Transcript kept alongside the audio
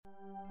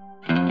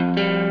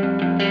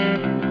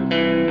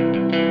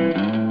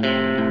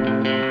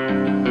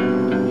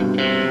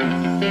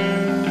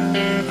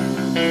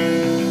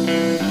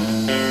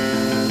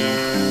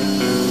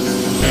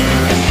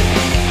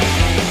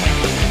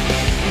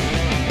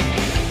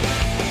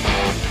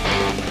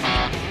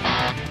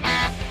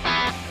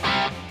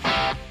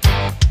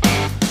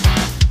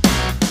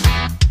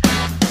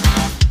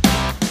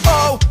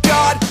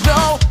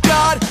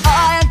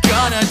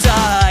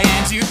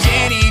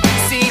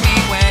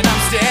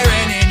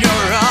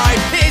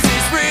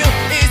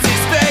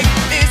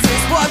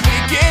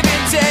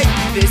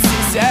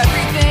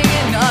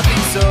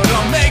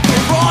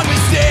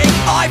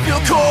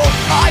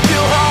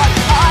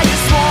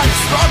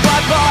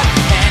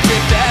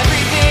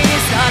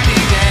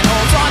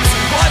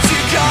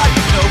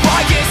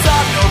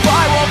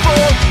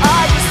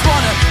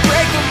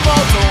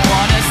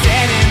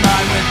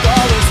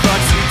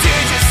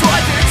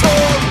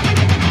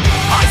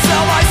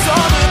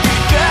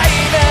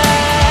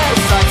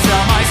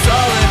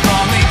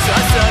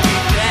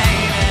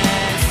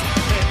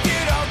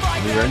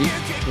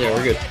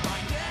we're good.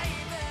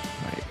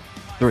 All right.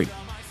 3,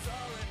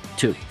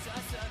 2,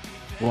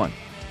 1.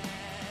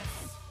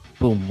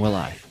 Boom, we're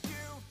live.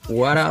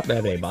 What up,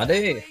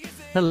 everybody?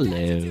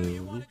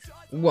 Hello.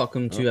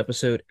 Welcome to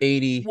episode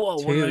 82. Whoa,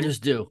 what did I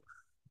just do?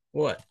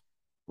 What?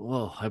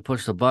 Whoa, I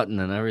pushed the button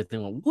and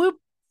everything went whoop.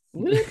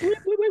 Whip, whip,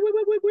 whip, whip,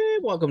 whip, whip,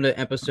 whip. Welcome to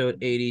episode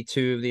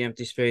 82 of the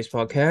Empty Space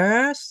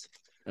Podcast.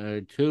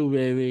 2,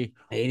 baby.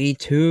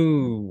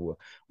 82.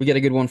 We got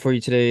a good one for you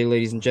today,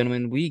 ladies and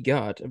gentlemen. We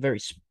got a very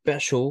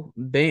special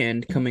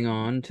band coming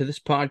on to this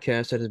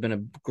podcast that has been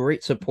a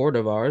great support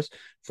of ours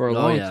for a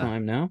long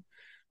time now.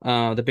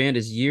 The band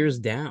is Years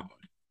Down.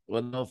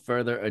 With no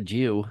further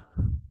ado,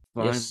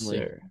 Yes, finally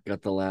sir.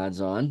 got the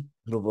lads on.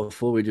 But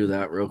before we do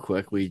that, real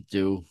quick, we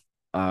do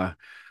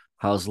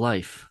how's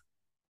life?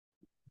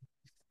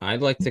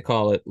 I'd like to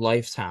call it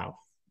Life's How.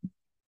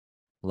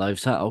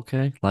 Life's how?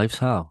 Okay, life's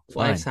how.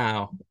 Fine. Life's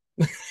How.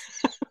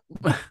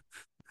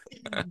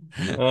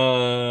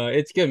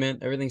 It's good, man.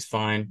 Everything's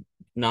fine.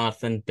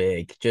 Nothing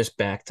big. Just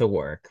back to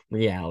work.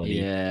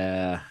 Reality.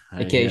 Yeah.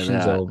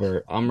 Vacation's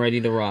over. I'm ready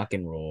to rock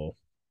and roll.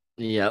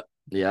 Yep.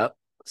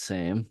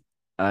 Same.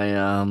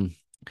 Did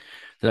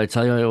I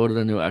tell you I ordered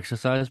a new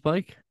exercise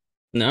bike?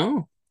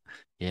 No?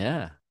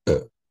 Yeah.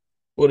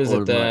 What is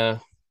Ordered it?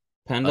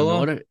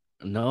 Pendula?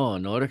 a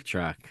Nordic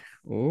track.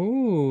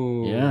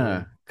 Ooh.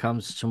 Yeah,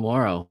 comes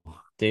tomorrow.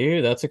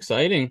 Dude, that's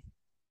exciting.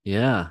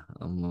 Yeah,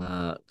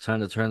 I'm trying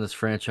to turn this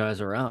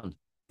franchise around.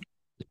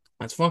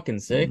 That's fucking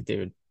sick,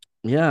 dude.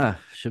 Yeah,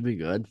 should be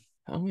good.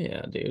 Oh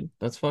yeah, dude.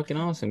 That's fucking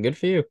awesome. Good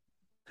for you.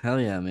 Hell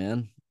yeah,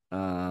 man.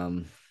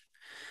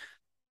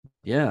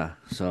 Yeah,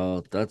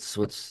 so that's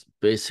what's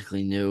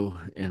basically new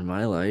in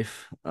my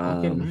life.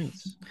 Fucking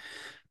nice.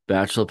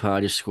 Bachelor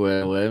party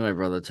squared away. My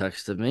brother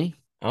texted me.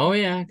 Oh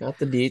yeah, got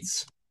the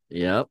deets.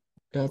 Yep,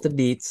 Got the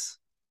deets.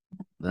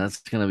 that's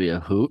gonna be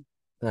a hoot.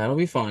 That'll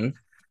be fun.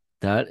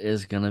 That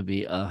is gonna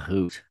be a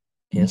hoot.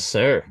 Yes,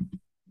 sir.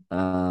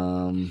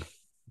 Did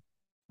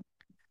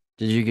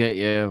you get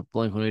your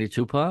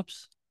Blink-182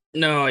 pops?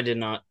 No, I did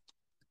not.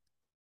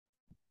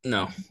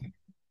 No.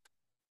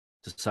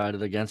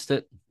 Decided against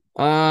it?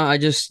 I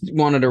just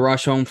wanted to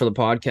rush home for the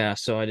podcast,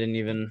 so I didn't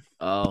even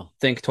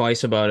think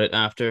twice about it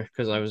after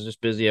because I was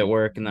just busy at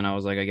work, and then I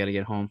was like, I gotta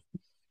get home.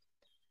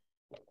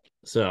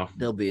 So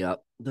they'll be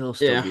up. They'll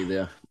still be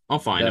there. I'll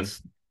find them.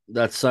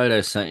 That site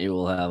I sent you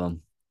will have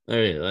them. Oh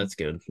yeah, that's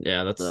good.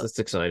 Yeah, that's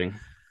exciting.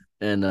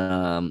 And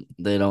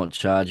they don't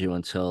charge you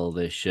until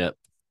they ship.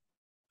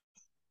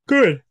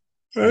 Good.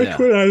 That's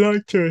what I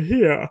like to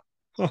hear.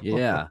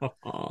 Yeah.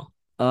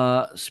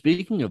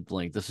 Speaking of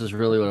Blink, this is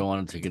really what I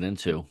wanted to get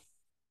into.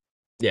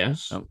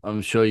 Yes.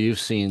 I'm sure you've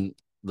seen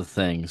the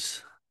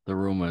things, the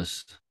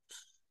rumors.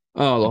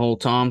 Oh, the whole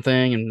Tom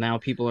thing, and now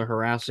people are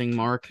harassing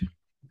Mark.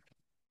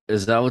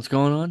 Is that what's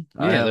going on?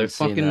 Yeah, I haven't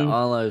seen that.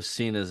 All I've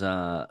seen is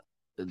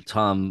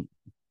Tom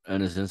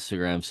and his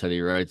Instagram said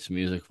he writes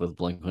music with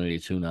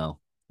Blink-182 now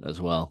as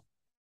well.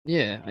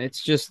 Yeah,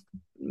 it's just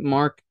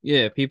Mark.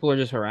 Yeah, people are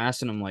just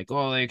harassing him like,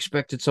 oh, they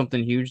expected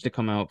something huge to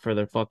come out for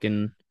their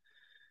fucking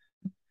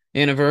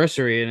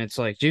anniversary, and it's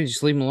like, dude,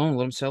 just leave him alone,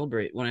 let him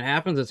celebrate. When it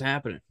happens, it's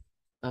happening.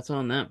 That's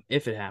on them.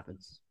 If it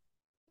happens,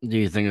 do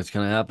you think it's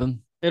gonna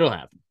happen? It'll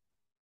happen.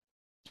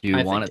 Do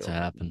you want it to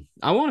happen?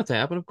 I want it to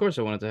happen. Of course,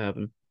 I want it to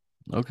happen.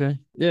 Okay.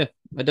 Yeah,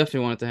 I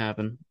definitely want it to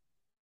happen.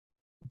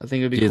 I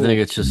think it'd be. Do you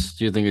think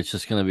it's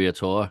just gonna be a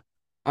tour?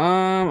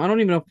 I don't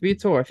even know if it'd be a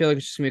tour. I feel like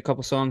it's just gonna be a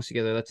couple songs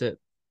together. That's it.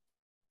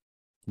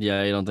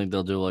 Yeah, you don't think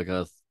they'll do like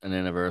an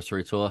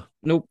anniversary tour?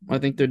 Nope. I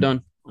think they're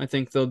done. I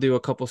think they'll do a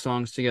couple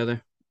songs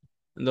together.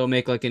 And they'll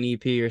make like an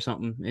EP or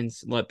something and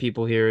let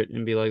people hear it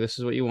and be like, this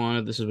is what you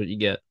wanted, this is what you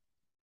get.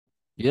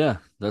 Yeah,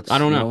 I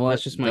don't know.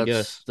 That's just my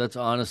guess. That's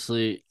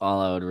honestly all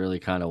I would really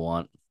kind of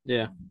want.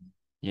 Yeah.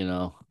 You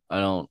know,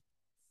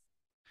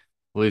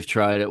 we've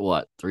tried it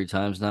 3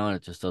 times now and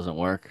it just doesn't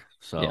work.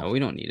 So yeah, we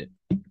don't need it.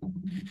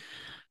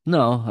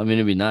 No, I mean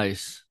it'd be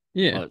nice.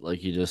 Yeah. But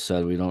like you just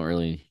said,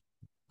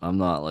 I'm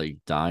not like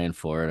dying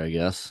for it, I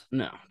guess.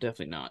 No,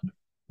 definitely not.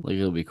 Like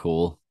it'll be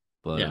cool.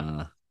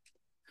 But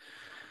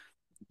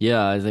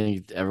yeah, I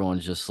think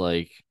everyone's just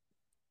like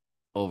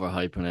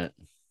overhyping it.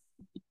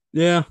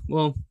 Yeah,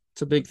 well,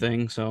 it's a big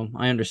thing, so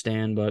I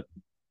understand, but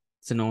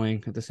it's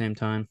annoying at the same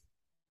time.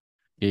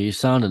 Yeah, you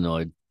sound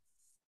annoyed.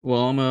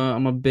 Well,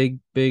 I'm a big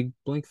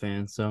Blink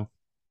fan, so.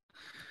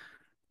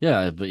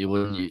 Yeah, but you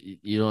wouldn't.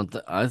 You don't.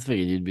 I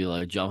figured you'd be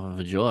like jumping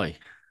for joy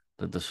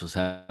that this was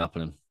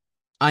happening.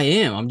 I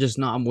am. I'm just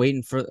not. I'm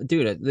waiting for,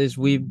 dude.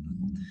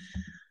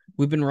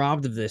 We've been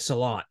robbed of this a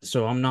lot,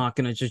 so I'm not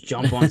gonna just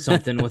jump on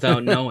something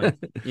without knowing.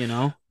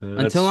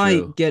 Until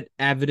I get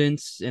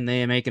evidence and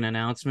they make an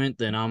announcement,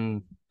 then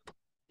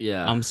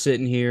I'm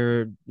sitting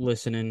here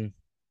listening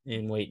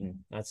and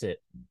waiting. That's it.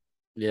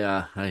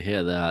 Yeah, I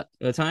hear that.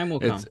 The time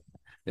will come.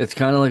 It's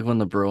kind of like when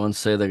the Bruins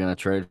say they're gonna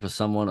trade for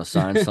someone or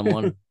sign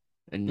someone,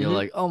 and you're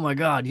like, "Oh my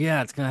God,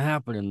 yeah, it's gonna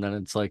happen," and then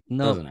it's like,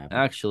 "No,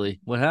 actually,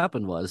 what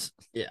happened was,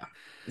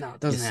 no, it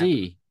doesn't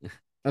happen."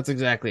 That's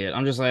exactly it.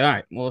 I'm just like, all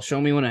right, well, show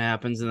me when it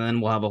happens, and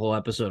then we'll have a whole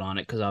episode on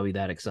it because I'll be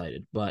that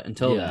excited. But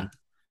until then,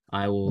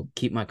 I will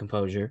keep my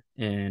composure.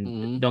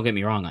 And don't get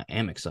me wrong, I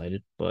am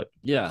excited, but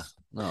yeah,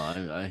 no,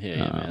 I hear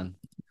you, man.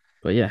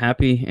 But yeah,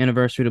 happy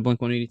anniversary to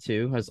Blink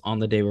 182, as on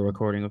the day we're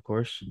recording, of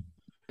course.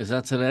 Is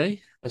that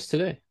today? That's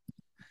today.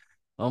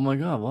 Oh my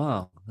God,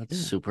 wow. That's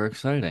super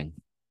exciting.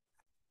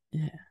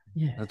 Yeah,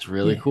 yeah. That's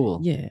really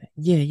cool. Yeah.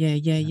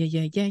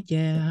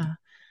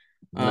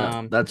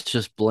 That's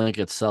just Blink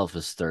itself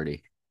is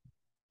 30.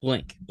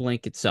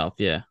 Blink itself,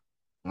 yeah.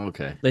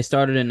 Okay. They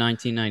started in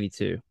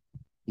 1992.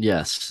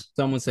 Yes.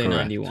 Some would say correct.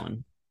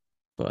 91,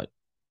 but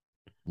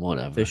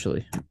whatever.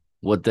 Officially.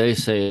 What they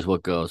say is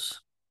what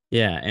goes.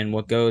 Yeah, and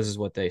what goes is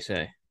what they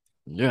say.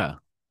 Yeah,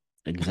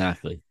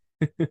 exactly.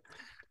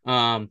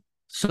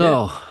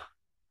 So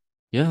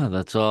yeah,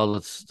 that's all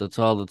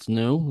that's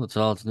new. That's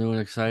all that's new and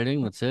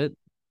exciting. That's it.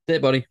 That's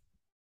it, buddy.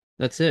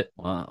 That's it.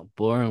 Wow,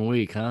 boring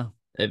week, huh?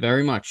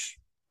 Very much.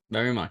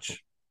 Very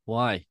much.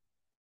 Why?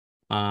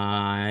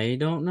 I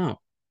don't know.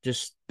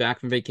 Just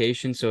back from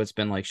vacation, so it's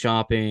been like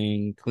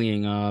shopping,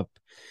 cleaning up,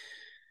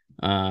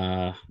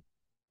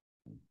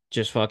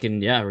 just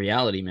fucking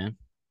reality, man.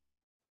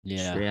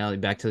 Just reality.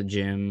 Back to the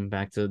gym,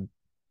 back to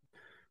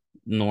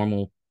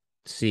normal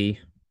sea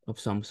of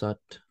some sort.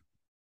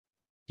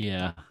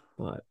 Yeah.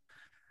 But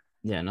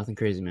yeah, nothing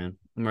crazy, man.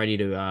 I'm ready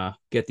to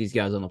get these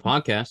guys on the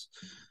podcast.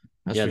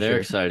 That's they're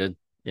excited.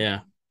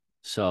 Yeah.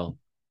 So,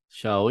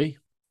 shall we?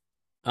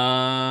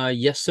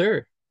 Yes,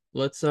 sir.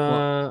 Let's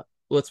let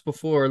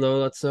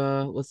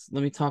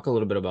me talk a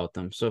little bit about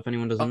them. So if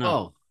anyone doesn't know.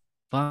 Oh,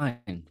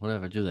 fine.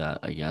 Whatever, do that,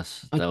 I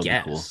guess. That would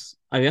be cool.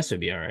 I guess it'd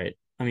be all right.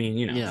 I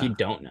mean, if you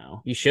don't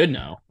know, you should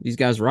know. These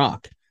guys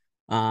rock.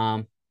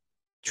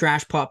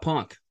 Trash pop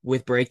punk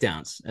with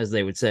breakdowns, as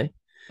they would say.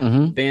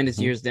 Band is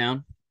Years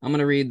Down. I'm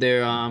gonna read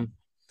their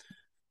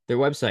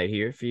website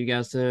here for you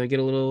guys to get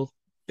a little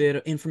bit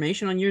of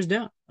information on Years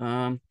Down.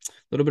 A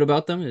little bit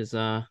about them is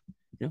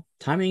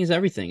timing is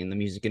everything in the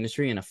music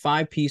industry, and a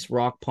 5-piece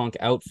rock punk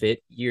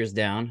outfit, Years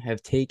Down,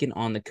 have taken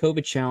on the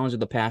COVID challenge of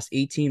the past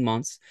 18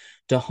 months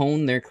to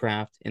hone their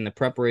craft in the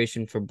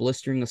preparation for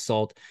blistering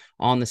assault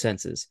on the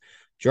senses,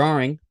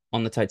 drawing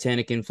on the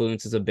titanic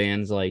influences of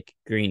bands like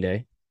Green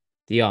Day,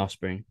 The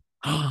Offspring,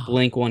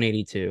 Blink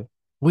 182.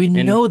 We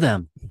know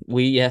them.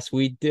 Yes,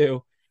 we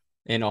do.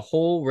 In a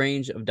whole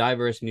range of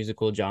diverse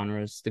musical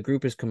genres. The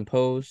group is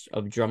composed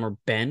of drummer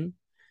Ben,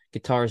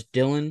 guitarist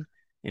Dylan,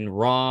 and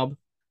Rob,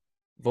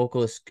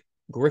 vocalist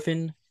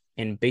Griffin,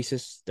 and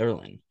bassist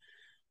Sterling.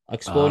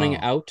 Exploding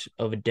out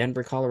of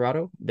Denver,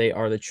 Colorado, they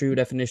are the true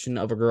definition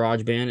of a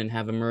garage band and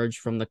have emerged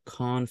from the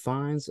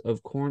confines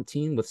of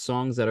quarantine with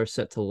songs that are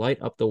set to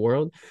light up the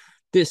world.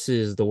 This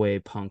is the way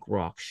punk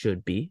rock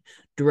should be.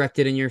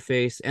 Directed in your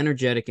face,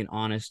 energetic and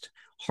honest,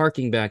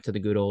 harking back to the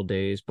good old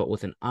days, but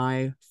with an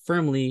eye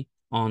firmly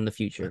on the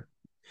future.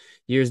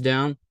 Years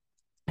Down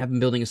have been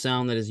building a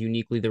sound that is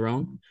uniquely their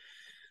own.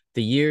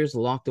 The years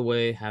locked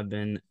away have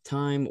been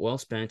time well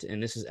spent,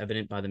 and this is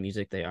evident by the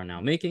music they are now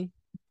making.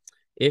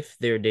 If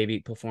their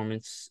debut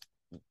performance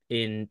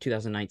in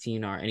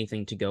 2019 are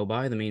anything to go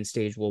by, the main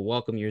stage will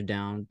welcome Years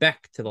Down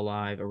back to the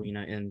live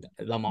arena and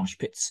the mosh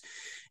pits,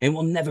 and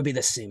will never be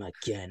the same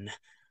again.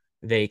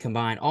 They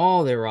combine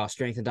all their raw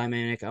strength and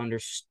dynamic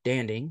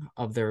understanding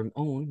of their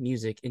own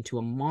music into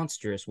a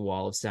monstrous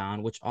wall of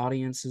sound, which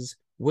audiences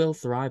will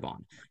thrive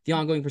on. The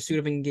ongoing pursuit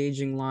of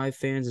engaging live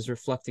fans is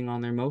reflecting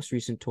on their most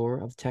recent tour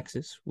of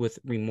Texas with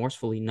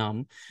Remorsefully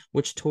Numb,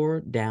 which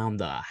tore down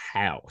the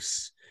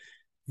house.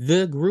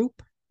 The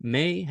group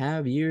may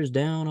have years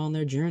down on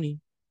their journey,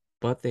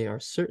 but there are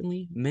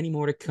certainly many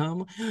more to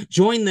come.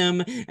 Join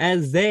them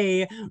as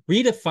they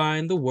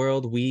redefine the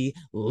world we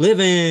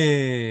live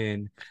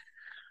in.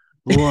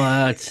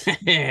 What?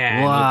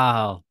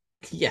 Wow.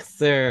 Yes,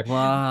 sir.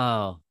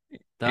 Wow.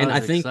 That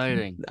was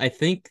exciting. I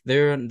think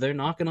they're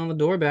knocking on the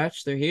door,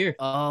 Batch. They're here.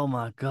 Oh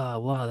my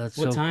God. Wow, that's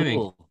what so timing.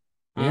 Cool.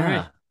 All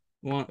right.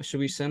 Well, should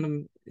we send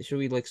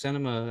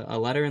them a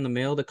letter in the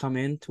mail to come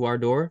in to our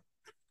door?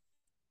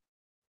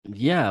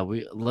 Yeah,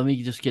 let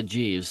me just get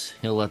Jeeves.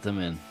 He'll let them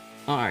in.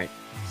 All right.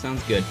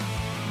 Sounds good.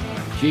 All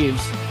right,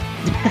 Jeeves.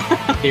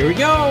 Here we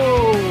go.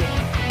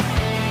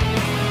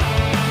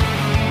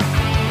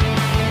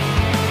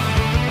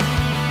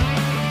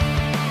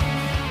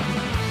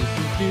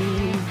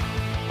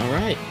 All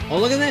right. Oh,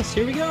 look at this.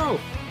 Here we go.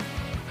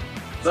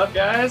 What's up,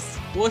 guys?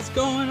 What's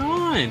going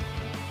on?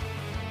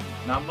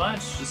 Not much.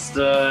 Just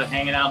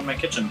hanging out in my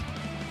kitchen.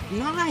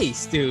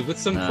 Nice, dude. With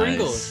some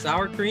Pringles.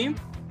 Sour cream?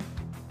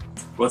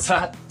 What's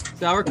that?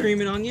 Sour cream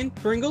and onion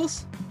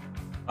Pringles?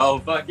 Oh,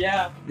 fuck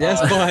yeah.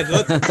 Yes, bud.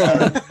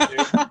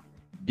 Let's go.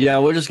 Yeah,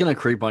 we're just going to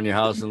creep on your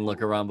house and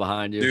look around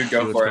behind you. Dude,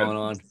 go for it.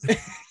 What's going on.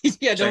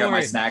 Yeah, check out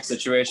my snack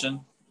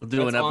situation. We'll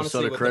do an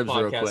episode of Cribs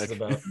real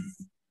quick.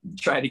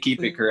 Try to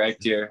keep it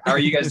correct here. How are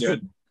you guys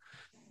doing?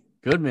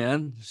 Good,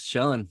 man. Just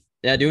chilling.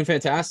 Yeah, doing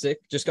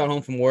fantastic. Just got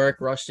home from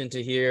work, rushed into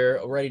here,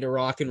 ready to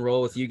rock and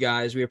roll with you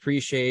guys. We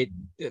appreciate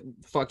we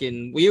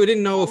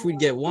didn't know if we'd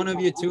get one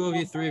of you, two of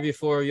you, three of you,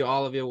 four of you,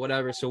 all of you,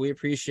 whatever. So we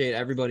appreciate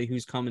everybody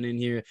who's coming in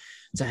here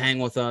to hang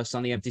with us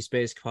on the Empty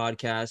Space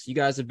podcast. You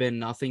guys have been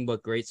nothing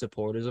but great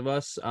supporters of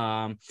us.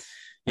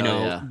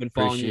 Been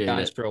following you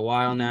guys for a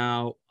while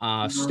now.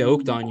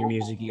 Stoked on your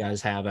music you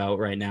guys have out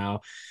right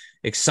now.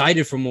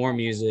 Excited for more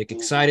music.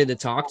 Excited to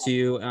talk to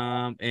you.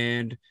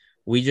 And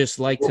we just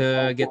like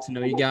to get to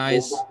know you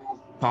guys,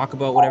 talk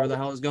about whatever the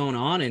hell is going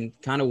on, and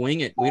kind of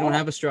wing it. We don't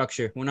have a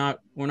structure. We're not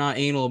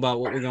anal about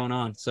what we're going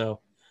on.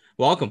 So,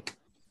 welcome.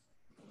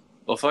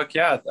 Well, fuck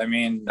yeah. I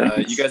mean,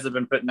 you guys have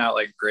been putting out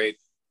like great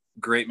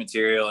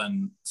material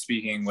and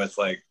speaking with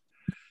like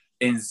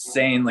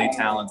insanely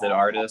talented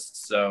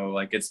artists. So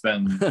like it's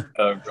been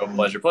a real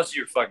pleasure. Plus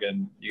you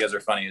guys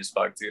are funny as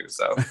fuck too.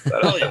 So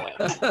hell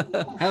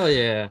yeah. Hell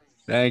yeah.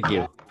 Thank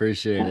you.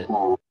 Appreciate it.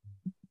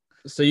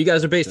 So you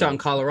guys are based out in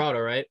Colorado,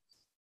 right?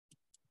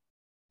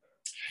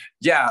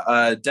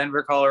 Yeah,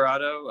 Denver,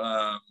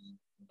 Colorado.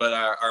 But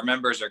our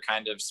members are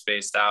kind of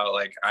spaced out.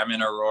 Like I'm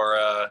in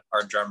Aurora,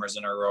 our drummer's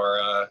in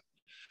Aurora.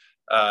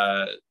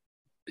 Our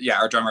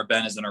drummer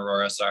Ben is in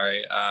Aurora,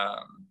 sorry.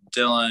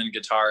 Dylan,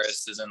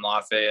 guitarist, is in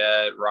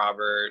Lafayette.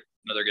 Robert,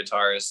 another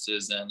guitarist,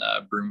 is in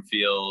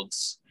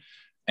Broomfields.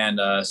 And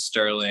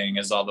Sterling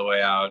is all the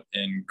way out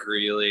in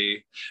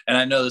Greeley. And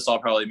I know this all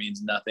probably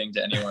means nothing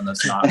to anyone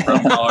that's not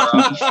from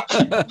Colorado.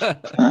 Say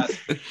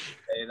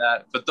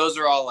that. But those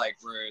are all like,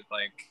 we're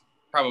like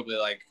probably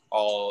like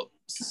all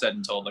said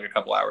and told like a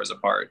couple hours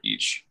apart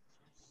each.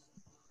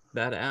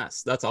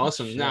 Badass. That's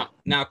awesome.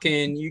 Now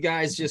can you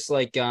guys just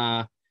like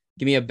give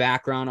me a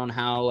background on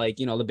how, like,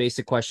 the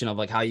basic question of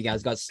like how you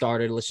guys got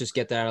started? Let's just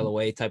get that out of the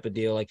way type of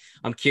deal. Like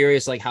I'm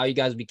curious like how you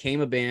guys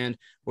became a band,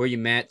 where you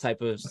met,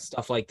 type of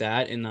stuff like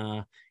that, and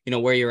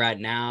where you're at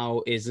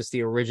now. Is this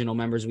the original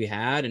members we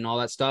had and all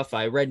that stuff?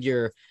 I read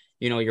your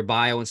your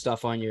bio and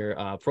stuff on your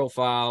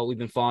profile. We've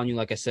been following you,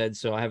 like I said,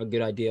 so I have a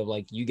good idea of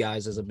like you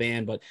guys as a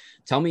band. But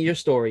tell me your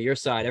story, your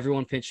side.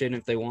 Everyone pitch in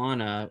if they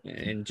want,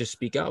 and just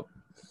speak up.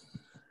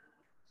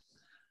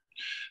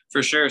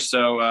 For sure.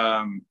 So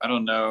I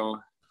don't know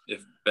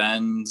if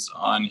Ben's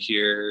on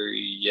here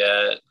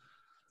yet,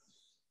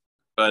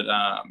 but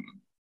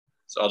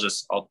so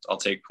I'll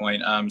take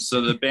point. So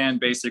the band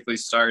basically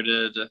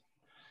started.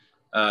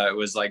 It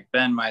was like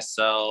Ben,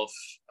 myself,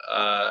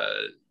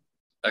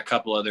 a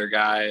couple other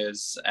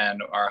guys,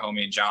 and our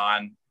homie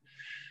John,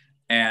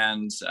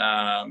 and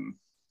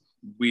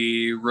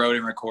we wrote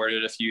and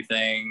recorded a few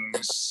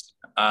things.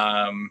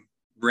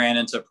 Ran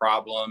into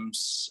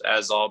problems,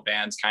 as all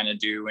bands kind of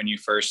do when you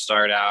first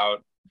start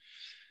out.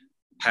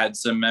 Had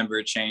some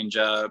member change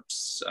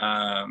ups.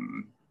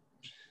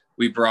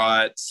 We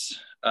brought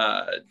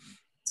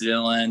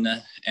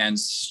Dylan and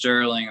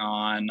Sterling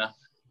on,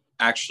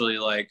 actually,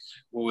 like,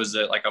 what was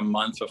it, like a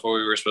month before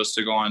we were supposed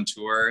to go on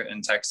tour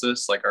in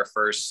Texas, like our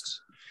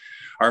first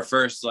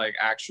like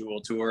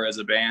actual tour as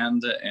a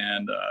band.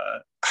 And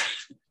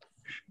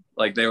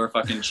like they were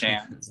fucking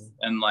champs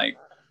and like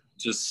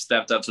just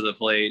stepped up to the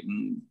plate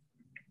and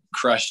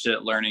crushed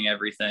it, learning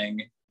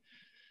everything.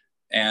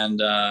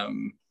 And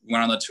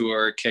went on the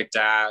tour, kicked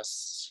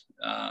ass.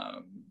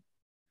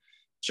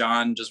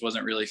 John just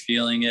wasn't really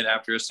feeling it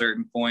after a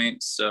certain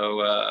point.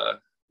 So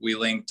we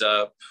linked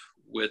up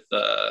with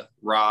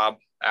Rob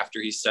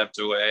after he stepped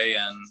away,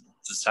 and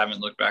just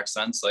haven't looked back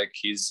since. Like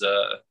he's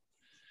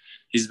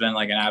been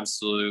like an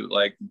absolute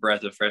like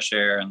breath of fresh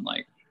air, and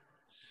like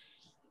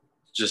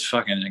just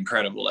fucking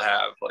incredible to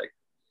have, like,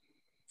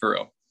 for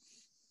real.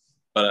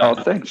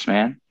 But thanks,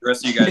 man. The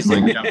rest of you guys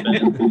like jump in. I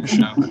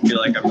feel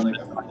like I've really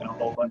been talking a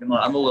whole fucking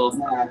lot. I'm a little.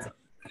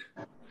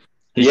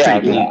 He's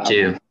pretty deep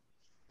too.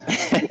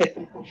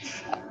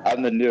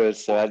 I'm the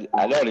newest, so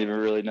I don't even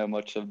really know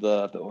much of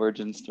the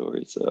origin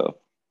story. So,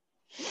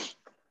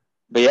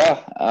 but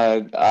yeah,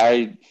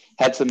 I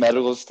had some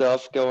medical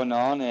stuff going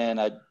on, and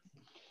I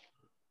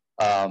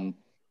kind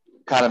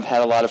of had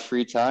a lot of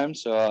free time,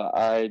 so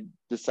I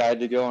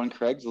decided to go on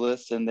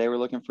Craigslist, and they were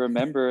looking for a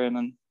member, and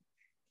then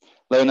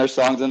learned their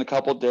songs in a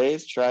couple of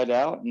days, tried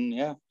out, and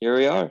yeah, here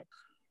we are.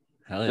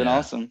 Hell yeah. It's been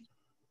awesome.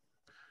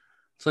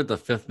 It's like the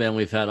fifth band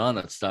we've had on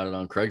that started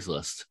on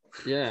Craigslist.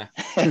 Yeah.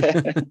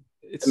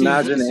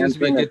 Imagine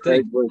answering a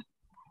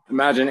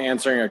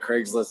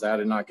Craigslist ad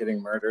and not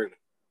getting murdered.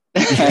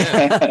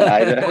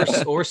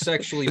 or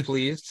sexually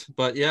pleased,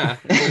 but yeah.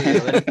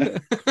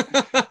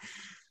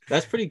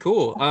 That's pretty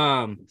cool.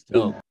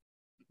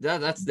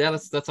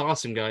 That's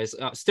awesome, guys.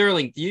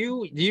 Sterling,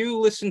 do you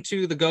listen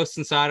to The Ghost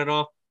Inside at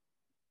all?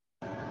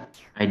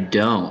 I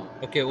don't.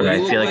 Okay, well, but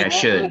I feel like I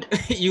should.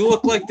 You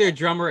look like their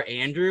drummer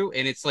Andrew,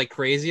 and it's like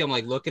crazy. I'm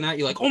like looking at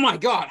you, like, oh my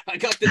god, I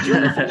got the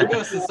drummer from The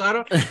Ghost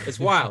Inside. It's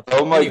wild.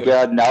 Oh my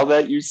god! Now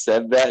that you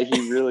said that,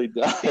 he really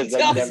does.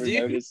 I never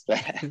dude. noticed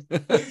that.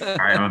 All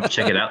right, I'm gonna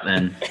check it out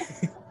then.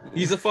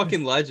 He's a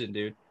fucking legend,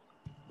 dude.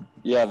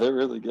 Yeah, they're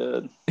really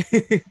good.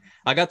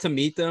 I got to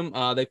meet them.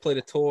 They played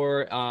a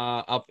tour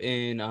up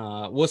in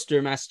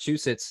Worcester,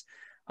 Massachusetts.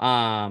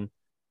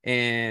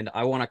 And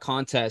I won a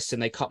contest,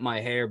 and they cut my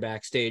hair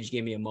backstage,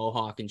 gave me a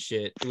mohawk and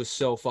shit. It was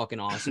so fucking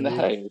awesome.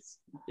 Nice.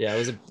 Yeah, it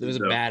was a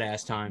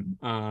badass time.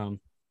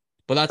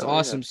 But that's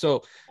awesome.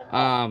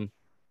 Yeah.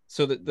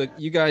 So the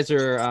you guys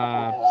are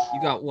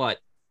you got what?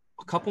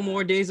 a couple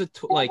more days of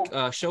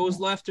shows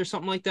left or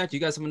something like that? Do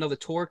you guys have another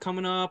tour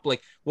coming up?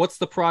 Like, what's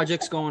the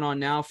projects going on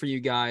now for you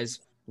guys?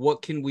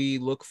 What can we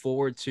look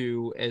forward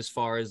to as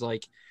far as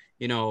like,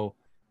 you know,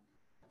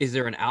 is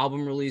there an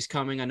album release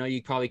coming? I know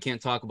you probably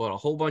can't talk about a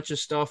whole bunch of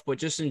stuff, but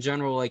just in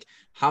general, like,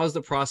 how's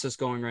the process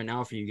going right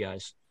now for you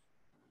guys?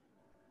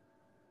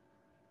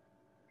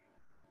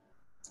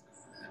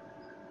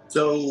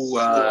 So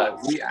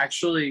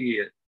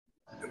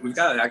we've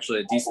got actually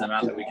a decent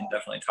amount that we can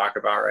definitely talk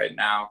about right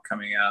now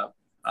coming up.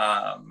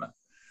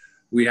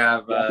 We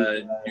have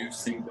a new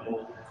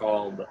single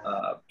called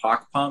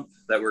Pock Pump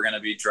that we're going to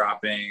be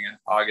dropping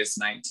August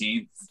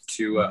 19th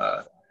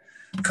to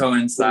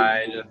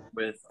coincide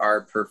with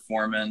our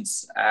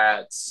performance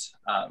at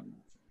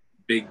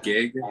Big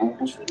Gig,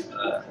 which is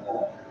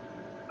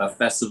a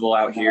festival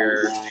out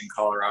here in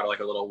Colorado, like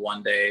a little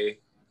one-day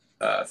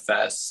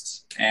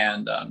fest.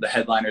 And the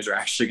headliners are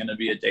actually going to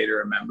be a day to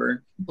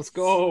remember. Let's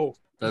go.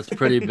 That's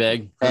pretty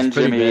big. And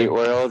Jimmy Eat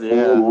World,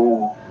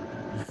 yeah.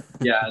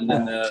 Yeah, and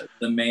then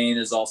the main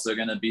is also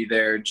going to be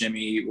there. Jimmy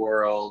Eat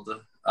World,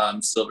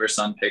 Silver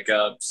Sun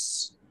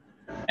Pickups,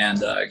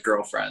 and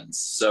Girlfriends.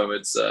 So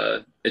it's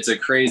a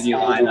crazy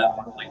lineup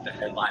on like the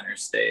headliner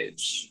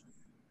stage,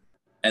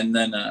 and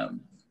then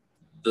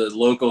the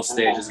local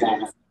stage is going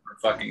to be super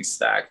fucking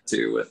stacked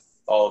too with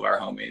all of our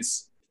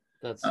homies.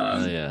 That's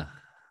yeah.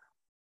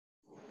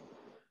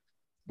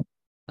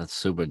 That's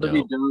super dope.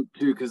 That'd be dope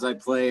too, because I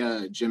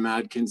play Jim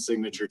Adkins'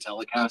 signature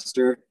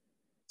Telecaster.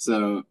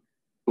 So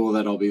cool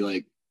that I'll be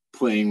like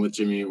playing with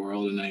Jimmy Eat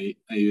World, and I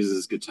use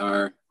his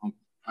guitar.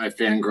 I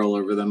fangirl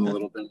over them a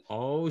little bit.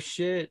 Oh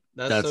shit,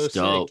 that's so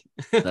dope.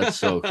 Sick. That's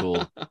so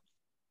cool.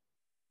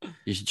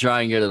 You should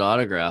try and get it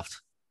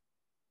autographed.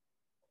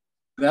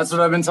 That's what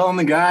I've been telling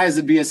the guys.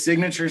 It'd be a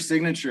signature,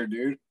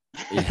 dude.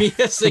 Be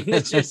a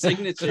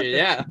signature.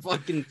 Yeah,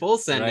 fucking full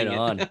sending.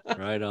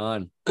 Right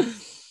on.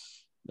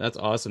 That's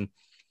awesome.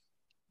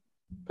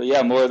 But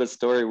yeah, more of the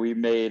story. We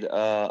made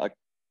the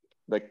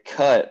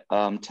cut.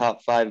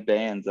 Top 5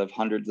 bands of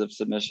hundreds of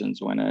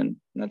submissions went in. And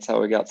that's how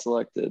we got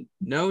selected.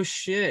 No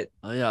shit.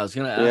 Oh yeah, I was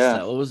gonna ask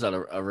that. What was that?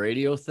 A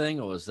radio thing,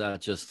 or was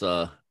that just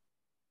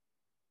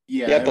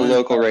Yeah, the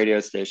local radio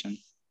station.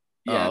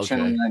 Yeah, okay.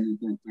 Channel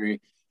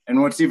 93.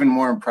 And what's even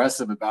more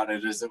impressive about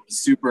it is it was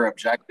super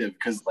objective,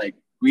 because like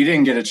we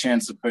didn't get a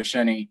chance to push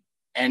any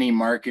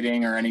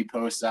marketing or any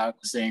posts out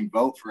saying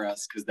vote for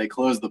us, because they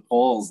closed the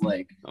polls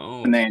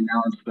when they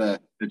announced the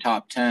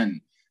top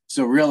 10.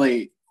 So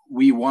really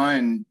we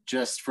won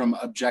just from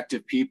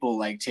objective people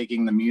like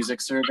taking the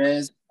music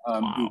surveys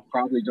who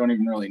probably don't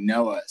even really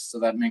know us. So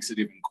that makes it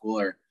even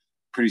cooler.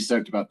 Pretty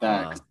stoked about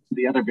that. 'Cause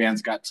the other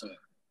bands got to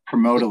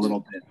promote a little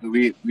bit, but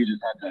we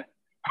just had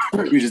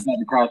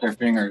to cross our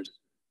fingers.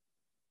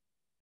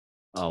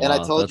 Oh, and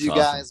I told you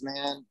guys,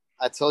 man.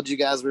 I told you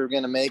guys we were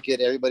going to make it.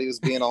 Everybody was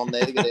being all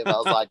negative. I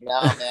was like,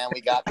 "No, man,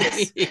 we got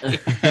this."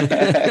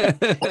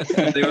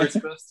 They were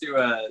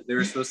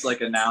supposed to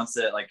like announce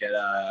it like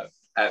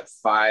at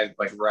 5,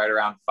 like right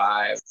around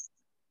 5,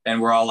 and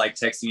we're all like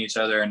texting each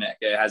other, and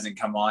it hasn't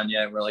come on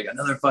yet. We're like,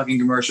 another fucking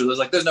commercial.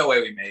 There's no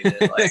way we made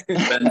it. Like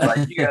Ben's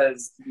like, you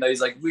guys,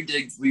 he's like, we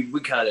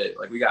cut it.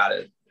 Like we got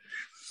it.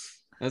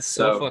 That's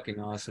so fucking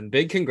awesome.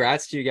 Big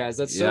congrats to you guys.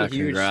 That's so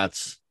huge.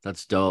 Congrats.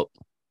 That's dope.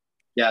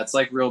 Yeah, it's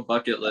like real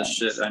bucket list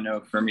shit, I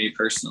know, for me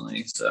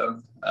personally. So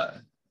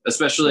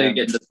especially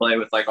getting to play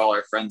with like all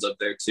our friends up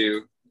there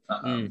too.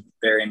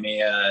 Bury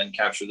Mia and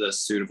Capture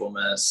This, Suitable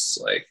Miss.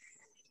 Like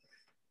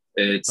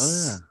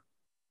it's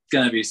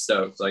gonna be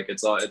stoked. Like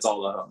it's all the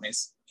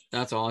homies.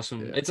 That's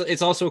awesome. Yeah.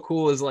 It's also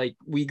cool is like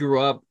we grew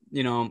up,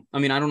 you know, I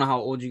mean, I don't know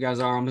how old you guys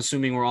are. I'm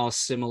assuming we're all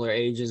similar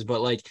ages,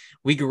 but like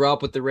we grew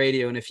up with the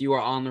radio, and if you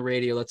are on the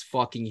radio, that's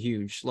fucking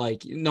huge.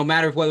 Like no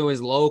matter whether it was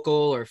local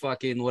or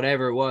fucking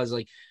whatever it was,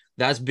 like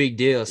that's big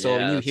deal. So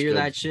when you hear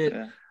that shit,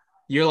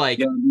 you're like,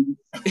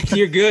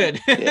 you're good.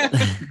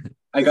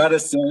 I gotta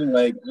say,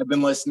 like, I've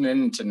been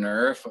listening to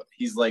Nerf.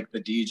 He's like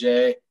the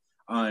DJ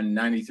on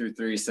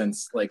 93.3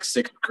 since like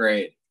 6th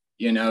grade,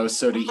 you know?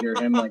 So to hear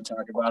him like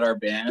talk about our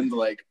band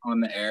like on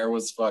the air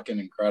was fucking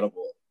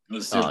incredible. It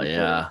was super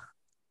cool.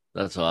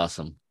 That's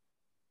awesome.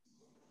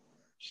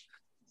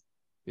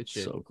 Good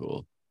shit. So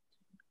cool.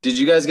 Did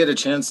you guys get a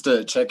chance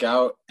to check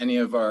out any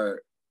of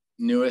our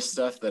newest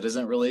stuff that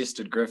isn't released?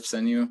 Did Griff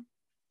send you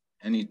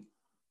any?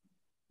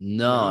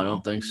 No, I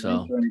don't think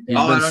so. He's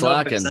been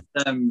slacking.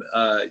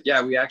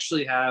 We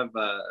actually have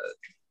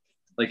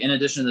like in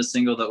addition to the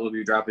single that we'll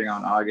be dropping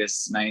on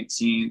August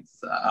 19th,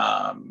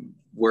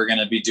 we're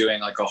gonna be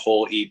doing like a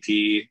whole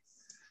EP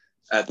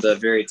at the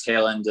very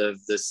tail end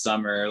of this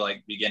summer,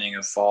 like beginning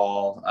of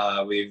fall.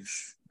 We've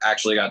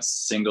actually got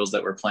singles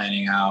that we're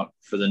planning out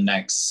for the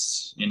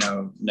next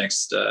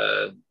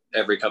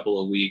every couple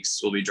of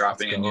weeks. We'll be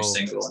dropping a new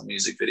single and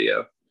music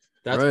video.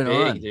 That's right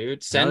big, on.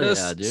 Dude. Send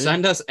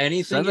us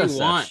anything you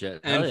want,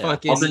 and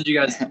fucking. I'll send you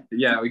guys.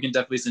 Yeah, we can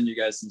definitely send you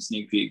guys some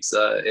sneak peeks.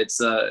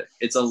 It's a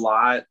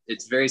lot.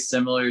 It's very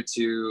similar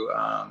to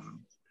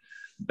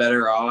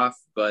Better Off,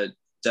 but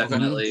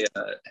definitely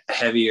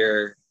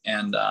heavier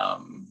and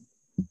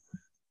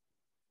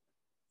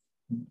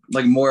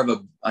like more of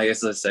a, I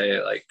guess let's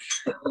say like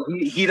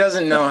he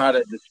doesn't know how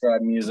to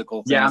describe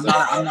musical things. Yeah,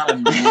 I'm not a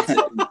musician.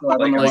 So I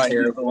don't know why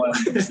he's the one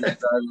describing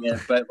it,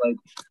 but like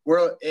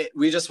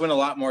we just went a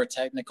lot more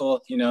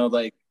technical, you know,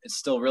 like it's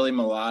still really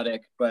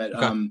melodic, but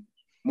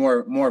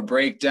more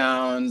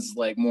breakdowns,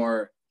 like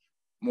more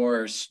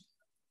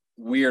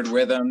weird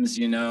rhythms,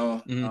 you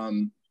know.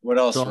 What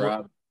else,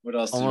 Rob? What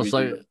else? Almost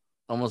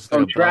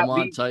like a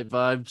Belmont type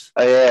vibes.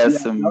 Oh yeah,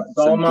 some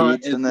Belmont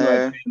beats is in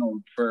there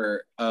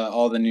for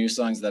all the new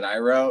songs that I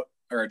wrote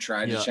or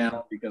tried to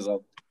channel, because I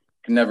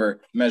can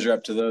never measure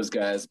up to those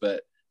guys.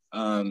 But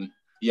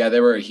yeah, they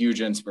were a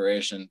huge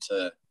inspiration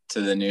to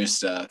the new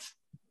stuff.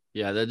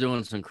 Yeah, they're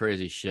doing some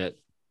crazy shit.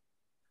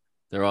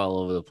 They're all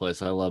over the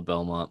place. I love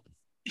Belmont.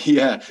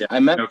 Yeah, I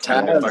met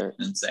Taz.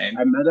 Insane.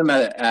 I met him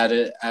at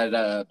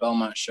a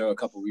Belmont show a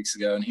couple weeks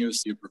ago, and he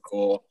was super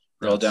cool.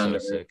 Real down to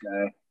earth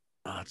guy.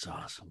 Oh, that's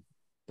awesome.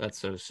 That's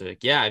so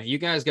sick. Yeah, if you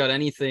guys got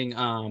anything,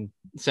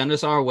 send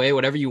us our way,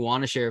 whatever you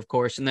want to share, of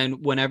course. And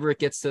then whenever it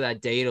gets to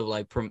that date of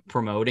like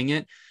promoting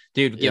it,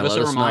 dude, give us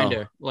a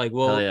reminder. Like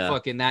we'll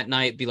fucking that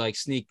night be like,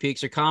 sneak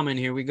peeks are coming.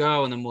 Here we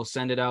go, and then we'll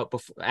send it out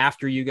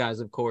after you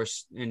guys, of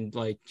course, and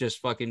like just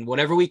fucking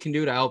whatever we can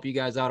do to help you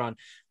guys out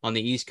on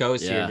the East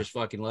Coast here. Just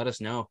fucking let us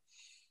know.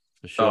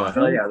 For sure. Oh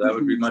hell yeah, that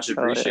would be much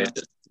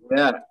appreciated.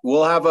 Yeah,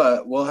 we'll have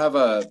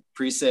a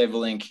pre-save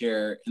link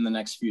here in the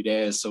next few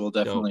days, so we'll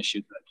definitely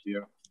shoot that to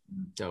you.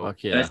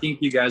 Fuck yeah. And I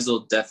think you guys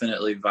will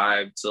definitely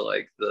vibe to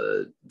like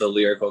the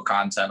lyrical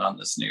content on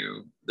this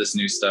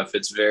new stuff.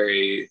 It's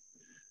very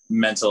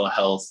mental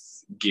health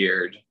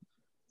geared.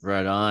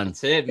 Right on.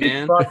 That's it,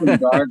 man. It's fucking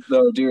dark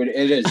though, dude.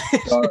 It is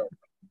dark.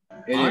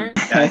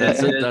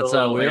 That's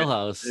our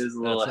wheelhouse. It is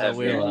a little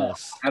heavy.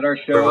 At our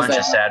show, we're a bunch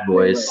of sad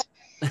boys.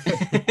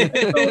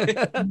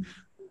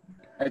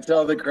 I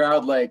tell the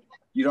crowd, like,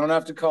 you don't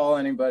have to call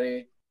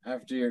anybody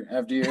after you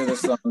hear the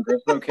song.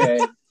 It's okay,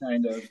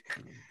 kind of.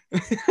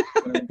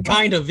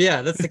 Kind of,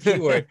 yeah. That's the key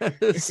word.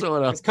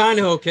 Sort of. It's kind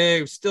of okay.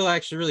 I'm still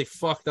actually really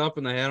fucked up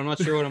in the head. I'm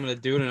not sure what I'm gonna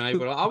do tonight,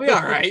 but I'll be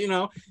all right. You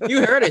know,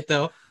 you heard it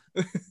though.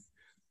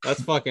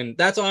 That's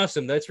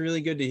awesome. That's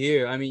really good to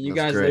hear. I mean, you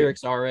guys'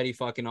 lyrics are already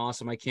fucking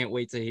awesome. I can't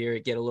wait to hear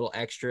it get a little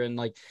extra. And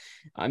like,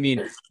 I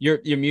mean, your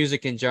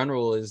music in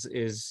general is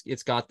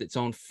it's got its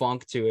own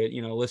funk to it.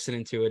 You know,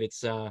 listening to it,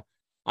 it's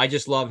I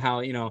just love how,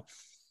 you know,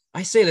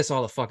 I say this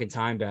all the fucking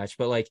time, Batch,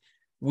 but like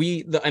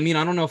I mean,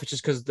 I don't know if it's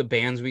just because the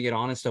bands we get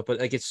on and stuff, but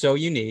like it's so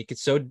unique.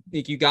 It's so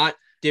like you got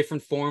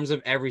different forms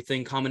of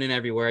everything coming in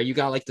everywhere. You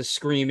got like the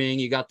screaming,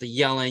 you got the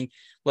yelling.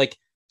 Like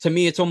to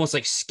me, it's almost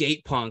like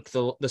skate punk.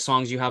 The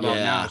songs you have out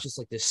now, it's just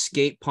like this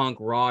skate punk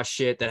raw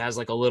shit that has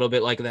like a little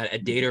bit like that A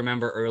Day to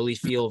Remember early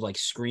feel of like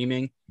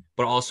screaming,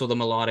 but also the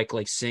melodic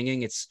like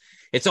singing. It's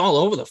all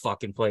over the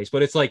fucking place,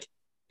 but it's like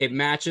it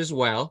matches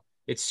well.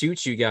 It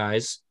suits you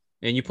guys.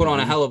 And you put on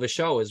a hell of a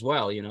show as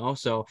well, you know?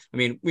 So, I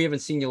mean, we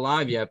haven't seen you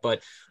live yet,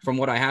 but from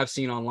what I have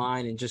seen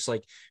online and just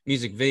like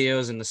music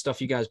videos and the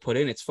stuff you guys put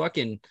in, it's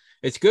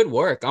good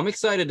work. I'm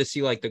excited to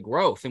see like the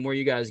growth and where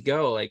you guys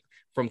go, like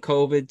from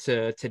COVID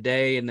to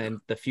today and then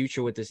the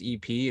future with this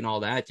EP and all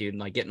that, dude,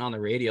 and like getting on the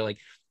radio. Like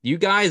you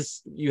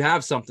guys, you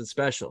have something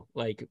special,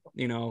 like,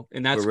 you know,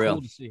 and that's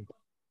cool to see.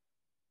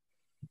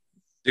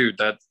 Dude,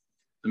 that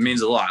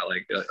means a lot.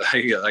 Like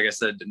I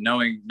said,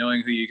 knowing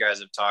who you guys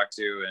have talked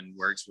to and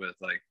works with,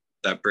 like,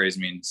 that praise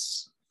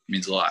means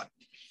a lot.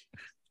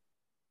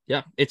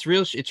 Yeah, it's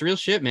real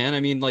shit, man. I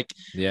mean, like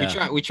we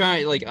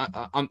try like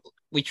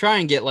we try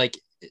and get like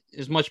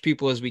as much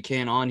people as we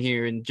can on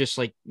here and just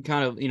like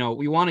kind of, you know,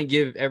 we want to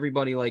give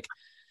everybody like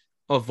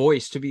a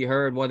voice to be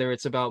heard, whether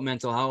it's about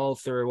mental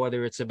health or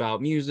whether it's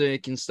about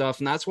music and stuff.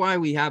 And that's why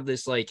we have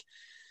this like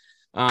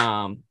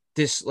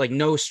this like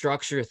no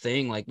structure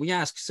thing. Like we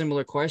ask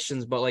similar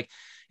questions, but like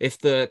if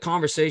the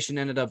conversation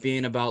ended up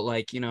being about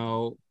like, you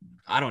know,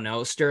 I don't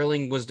know,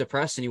 Sterling was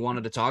depressed and he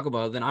wanted to talk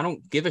about it, then I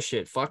don't give a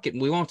shit. Fuck it.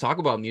 We won't talk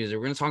about music.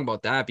 We're going to talk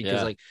about that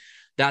because like,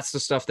 that's the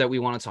stuff that we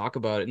want to talk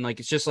about. And like,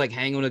 it's just like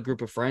hanging with a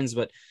group of friends,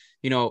 but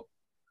you know,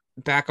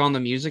 back on the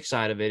music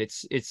side of it,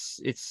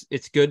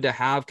 it's good to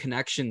have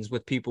connections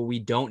with people we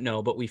don't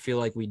know, but we feel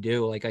like we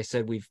do. Like I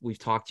said, we've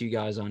talked to you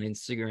guys on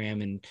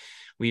Instagram and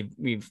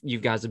you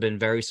guys have been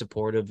very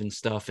supportive and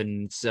stuff.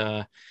 And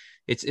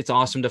it's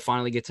awesome to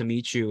finally get to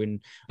meet you.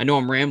 And I know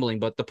I'm rambling,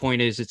 but the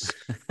point is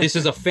this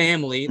is a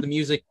family. The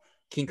music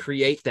can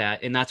create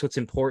that. And that's what's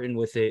important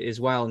with it as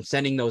well. And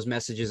sending those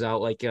messages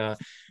out, like,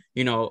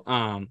 you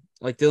know,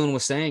 like Dylan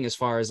was saying, as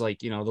far as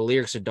like, you know, the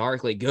lyrics are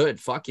dark, like good,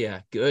 fuck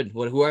yeah. Good.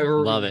 Whoever,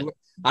 love it.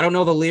 I don't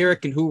know the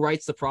lyric and who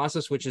writes the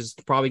process, which is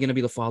probably going to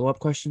be the follow-up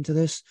question to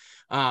this.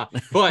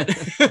 But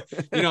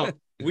you know,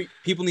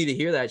 people need to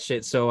hear that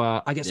shit. So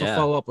I guess I'll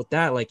follow up with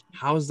that. Like,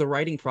 how's the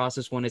writing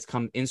process when it's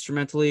come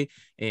instrumentally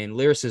and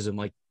lyricism?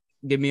 Like,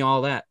 give me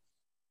all that.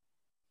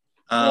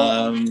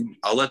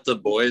 I'll let the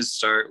boys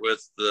start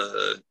with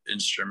the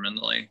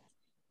instrumentally.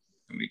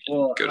 And we can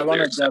go to I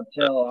want to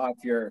dovetail off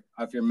your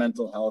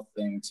mental health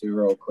thing too,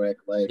 real quick.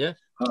 Like,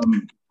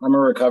 I'm a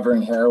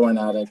recovering heroin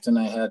addict, and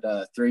I had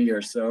 3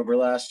 years sober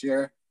last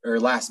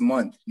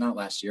month, not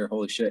last year.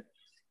 Holy shit!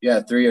 Yeah,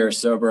 3 years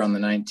sober on the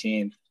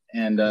 19th.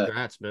 And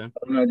congrats, man.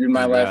 I don't know, dude,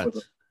 my life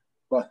was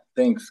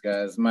thanks,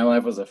 guys. My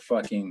life was a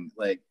fucking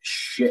like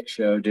shit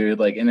show, dude.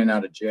 Like in and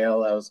out of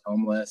jail, I was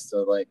homeless.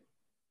 So like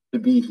to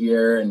be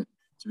here and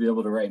to be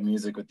able to write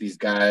music with these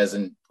guys,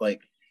 and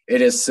like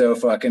it is so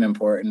fucking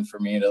important for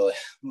me to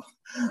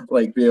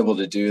like be able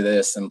to do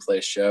this and play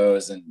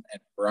shows and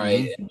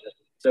write, and just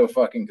so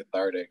fucking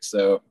cathartic.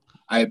 So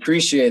I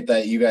appreciate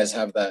that you guys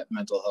have that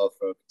mental health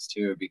focus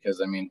too,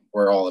 because I mean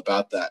we're all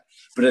about that.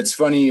 But it's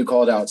funny you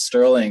called out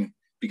Sterling,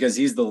 because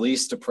he's the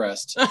least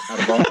depressed out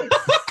of all.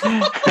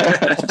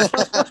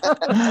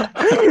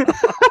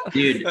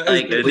 Dude,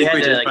 like we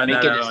had to like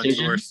make a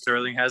decision.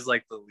 Sterling has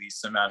like the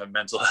least amount of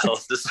mental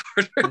health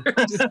disorders.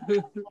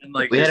 And,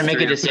 like, we had to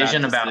make a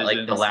decision about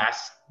like the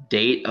last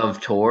date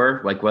of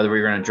tour, like whether we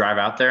were going to drive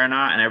out there or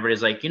not. And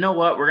everybody's like, you know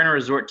what? We're going to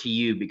resort to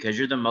you because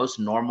you're the most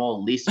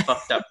normal, least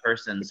fucked up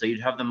person. So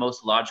you'd have the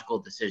most logical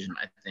decision,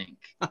 I think.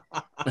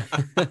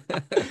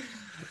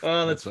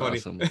 Oh, that's funny.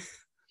 Awesome.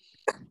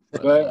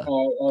 But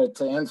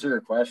to answer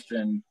your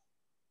question,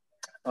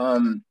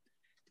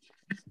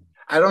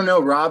 I don't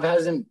know. Rob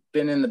hasn't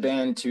been in the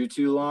band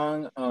too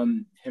long.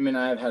 Him and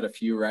I have had a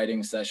few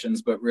writing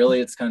sessions, but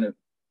really it's kind of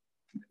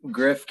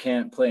Griff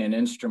can't play an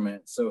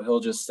instrument, so he'll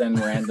just send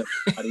random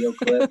audio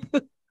clips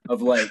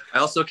of like. I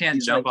also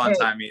can't jump on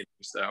time either.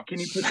 So can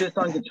you put this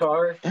on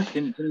guitar?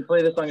 Can you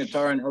play this on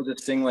guitar? And he'll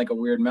just sing like a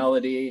weird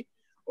melody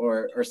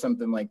or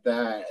something like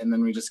that, and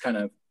then we just kind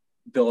of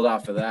build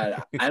off of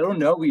that. I don't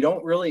know. We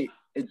don't really.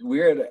 It's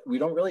weird. We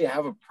don't really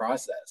have a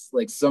process.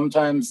 Like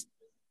sometimes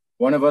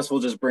one of us will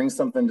just bring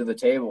something to the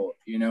table,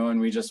 you know,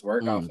 and we just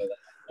work off of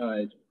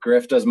that.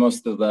 Griff does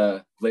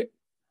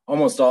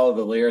almost all of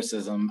the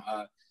lyricism.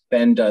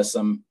 Ben does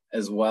some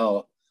as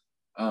well.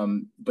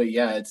 But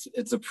yeah,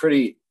 it's a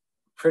pretty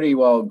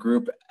well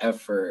group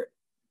effort,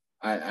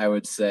 I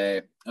would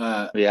say.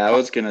 Yeah, I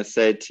was gonna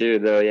say too,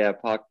 though. Yeah,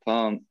 Pak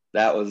Pump.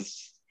 I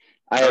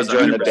had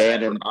joined the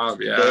band, and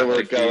they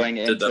were going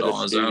into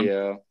the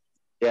studio.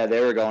 Yeah,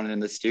 they were going in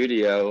the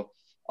studio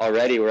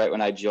already right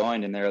when I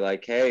joined, and they were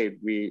like, hey,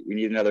 we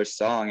need another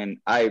song. And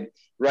I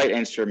write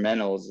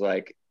instrumentals.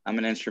 Like, I'm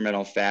an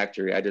instrumental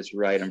factory. I just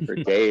write them for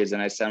days,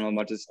 and I send them a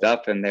bunch of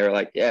stuff, and they were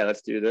like, yeah,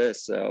 let's do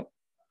this. So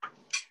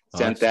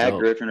sent that,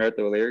 Griffin wrote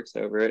the lyrics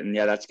over it, and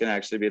yeah, that's going to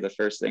actually be the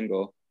first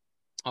single.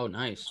 Oh,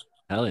 nice.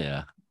 Hell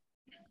yeah.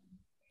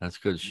 That's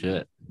good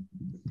shit.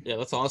 Yeah,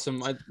 that's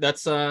awesome.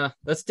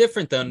 That's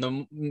different than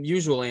the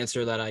usual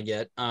answer that I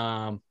get.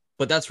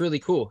 But that's really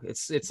cool.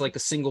 It's like a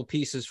single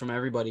pieces from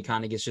everybody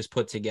kind of gets just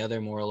put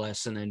together more or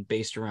less, and then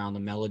based around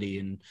the melody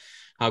and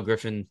how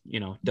Griffin,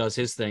 does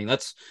his thing.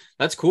 That's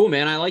cool,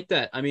 man. I like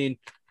that. I mean,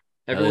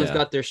 everyone's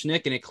got their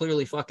schnick, and it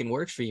clearly fucking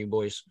works for you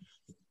boys.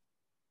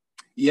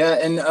 Yeah,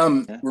 and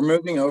we're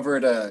moving over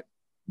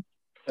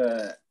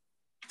to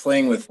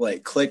playing with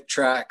like click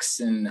tracks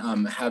and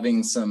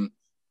having some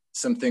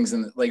things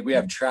in like we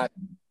have track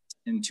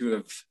in two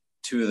of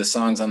the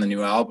songs on the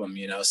new album,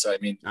 So I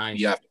mean, nice.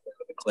 You have to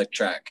put the click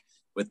track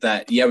with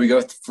that. Yeah, we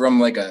go from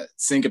like a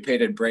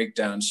syncopated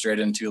breakdown straight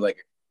into like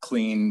a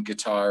clean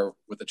guitar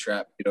with a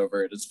trap beat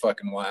over it. It's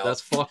fucking wild.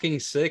 That's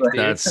fucking sick, dude.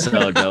 That's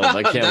so dope.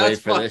 I can't wait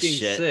for this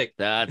shit. Sick.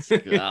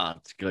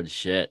 It's good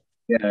shit.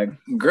 Yeah,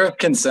 Griff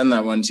can send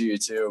that one to you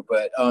too.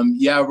 But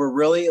yeah, we're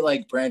really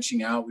like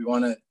branching out. We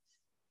want to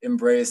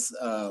embrace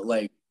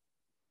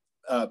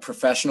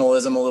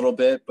professionalism a little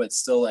bit, but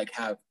still like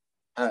have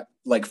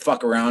like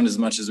fuck around as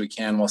much as we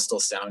can while still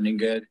sounding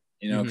good.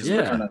 Because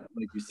we're kind of,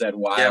 like you said,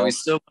 wild. Yeah, we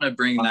still want to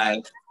bring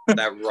that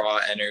raw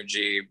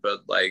energy,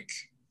 but like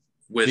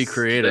with be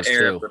creative the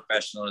air too. Of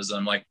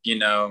professionalism, like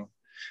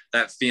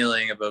that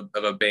feeling of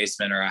a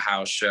basement or a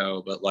house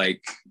show, but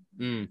like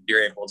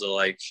you're able to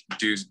like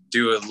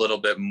do a little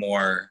bit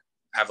more,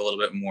 have a little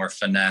bit more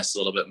finesse, a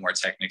little bit more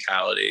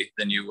technicality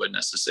than you would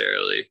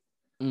necessarily.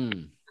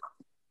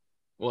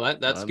 Well,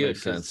 that's good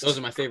because those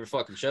are my favorite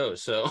fucking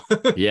shows. So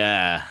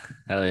yeah,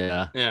 hell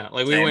yeah, yeah.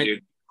 Like we went.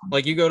 Dude.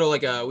 Like you go to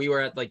like we were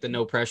at like the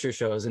No Pressure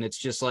shows, and it's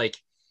just like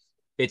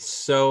it's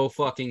so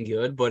fucking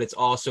good, but it's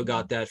also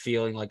got that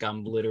feeling like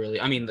I'm literally,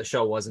 I mean, the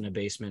show wasn't a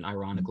basement,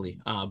 ironically,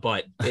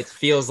 but it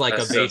feels like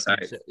a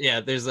basement. So yeah,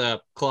 there's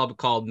a club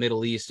called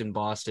Middle East in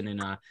Boston,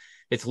 and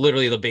it's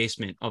literally the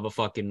basement of a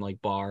fucking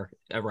like bar,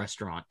 a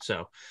restaurant.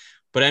 So,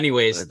 but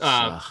anyways,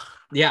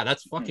 yeah,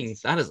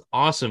 that is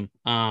awesome.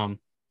 I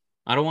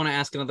don't want to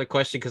ask another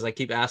question because I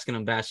keep asking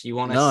them, Bash. You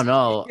want to?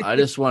 No, I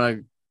just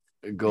want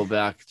to go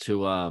back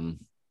to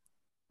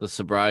the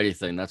sobriety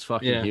thing. That's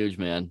fucking huge,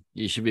 man.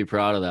 You should be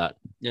proud of that.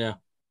 Yeah.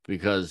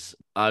 Because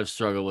I've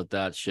struggled with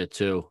that shit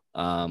too.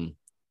 I'm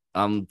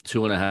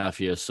 2.5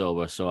 years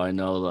sober, so I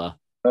know the.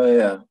 Oh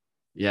yeah.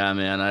 Yeah,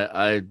 man.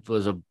 I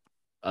was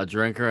a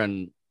drinker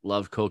and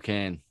loved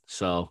cocaine,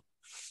 so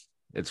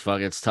it's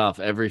tough.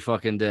 Every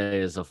fucking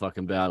day is a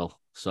fucking battle.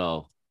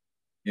 So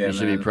you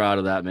should be proud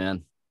of that,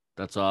 man.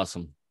 That's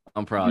awesome.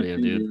 I'm proud of you,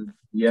 dude.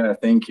 Yeah,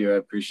 thank you. I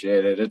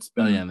appreciate it. It's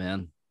been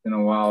man. Been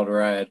a wild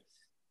ride.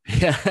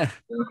 Yeah,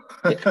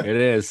 it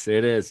is,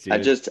 dude.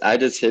 I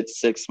just hit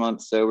 6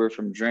 months sober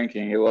from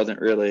drinking. It wasn't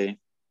really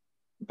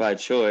by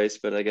choice,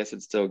 but I guess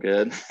it's still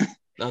good.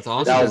 That's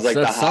awesome. That was like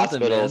the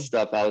hospital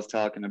stuff I was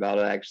talking about.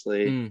 I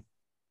actually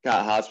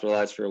got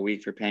hospitalized for a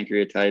week for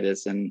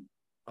pancreatitis, and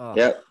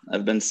yep,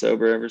 I've been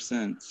sober ever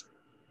since.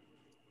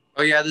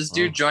 Oh yeah, this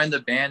dude joined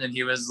the band and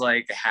he was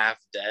like half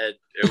dead.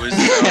 It was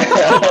so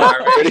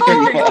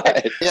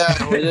alarming.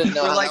 Yeah, we didn't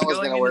know We're how like that was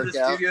going gonna into work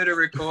the out. studio to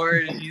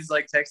record, and he's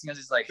like texting us.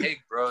 He's like, "Hey,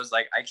 bros,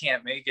 like I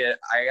can't make it.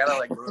 I gotta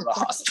like go to the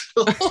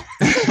hospital."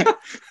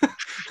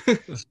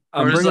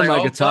 I'm bringing like,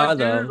 my guitar fuck,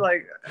 though. Dude,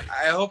 like,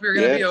 I hope you're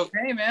gonna be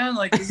okay, man.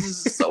 Like, this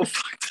is so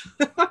fucked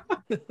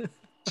up.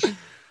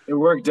 It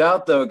worked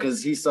out though,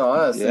 because he saw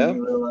us and he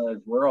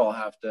realized we're all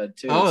half dead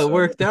too. Oh, it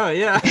worked out,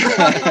 yeah.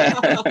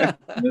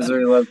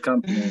 Misery loves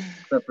company.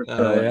 Except for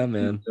yeah,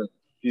 man.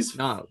 He's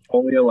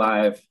fully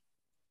alive.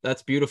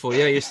 That's beautiful.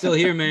 Yeah, you're still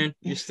here, man.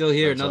 You're still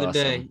here. That's Another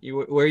awesome. day.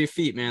 Where are your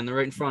feet, man? They're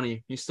right in front of you.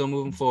 You're still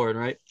moving forward,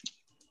 right?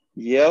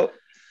 Yep.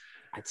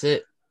 That's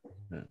it.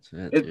 That's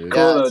it. It's dude.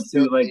 cool though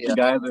too. Like the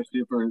guys are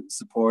super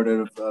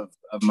supportive of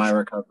my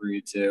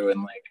recovery too,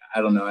 and like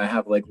I don't know, I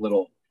have like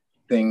little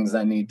things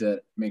I need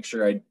to make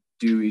sure I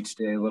do each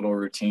day. Little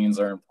routines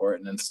are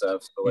important and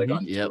stuff. So like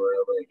on tour,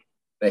 like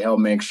they help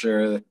make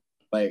sure that,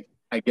 like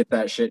I get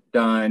that shit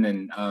done,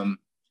 and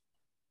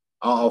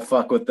I'll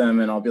fuck with them,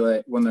 and I'll be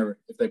like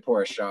if they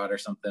pour a shot or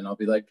something, I'll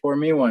be like, pour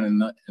me one,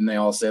 and they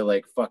all say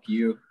like fuck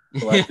you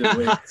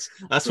collectively.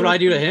 That's what I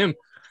do to him.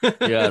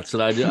 Yeah, that's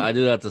what I do. I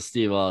do that to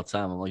Steve all the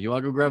time. I'm like, you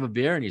want to go grab a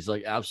beer? And he's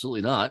like,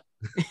 absolutely not.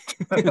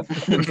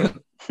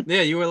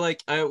 Yeah, you were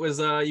like,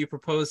 you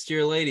proposed to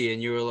your lady,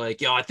 and you were like,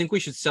 yo, I think we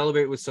should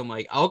celebrate with some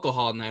like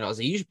alcohol tonight. I was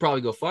like, you should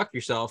probably go fuck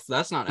yourself.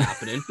 That's not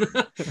happening.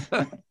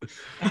 Oh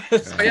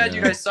yeah,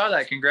 you guys saw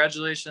that.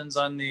 Congratulations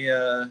on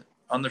the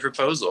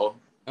proposal.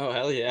 Oh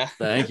hell yeah!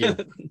 Thank you.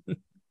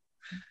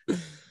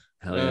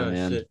 Hell yeah,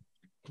 man! Shit.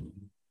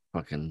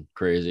 Fucking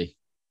crazy.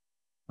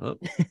 Oh,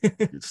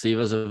 Steve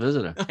has a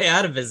visitor. I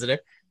had a visitor,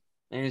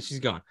 and she's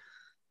gone.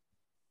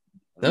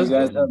 You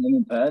guys have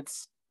any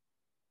pets?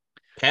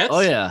 Pets?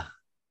 Oh yeah,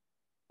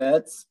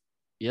 pets.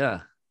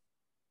 Yeah,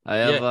 I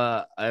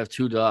have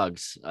 2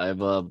 dogs. I have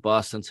a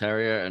Boston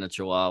Terrier and a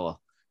Chihuahua.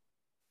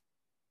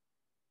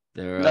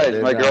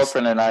 They're my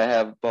girlfriend and I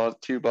have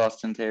 2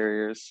 Boston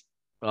Terriers.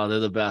 Oh, they're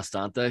the best,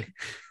 aren't they?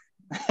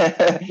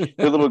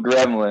 They're little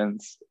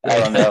gremlins. I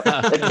don't know.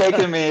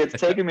 It's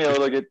taken me a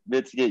little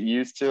bit to get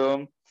used to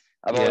them.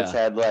 I've always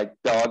had like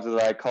dogs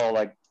that I call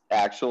like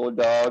actual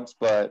dogs,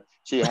 but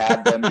she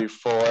had them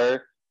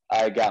before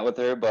I got with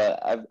her.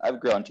 But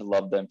I've grown to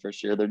love them for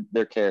sure.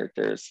 They're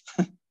characters.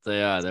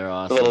 They are. They're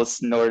awesome. A little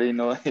snorty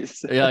noise.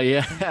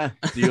 Yeah.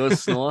 Do you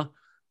snore?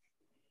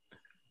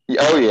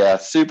 Oh yeah,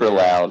 super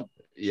loud.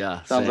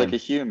 Yeah, sounds like a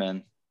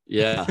human.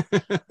 Yeah.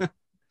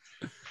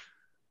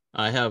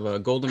 I have a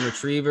golden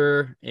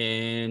retriever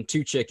and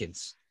 2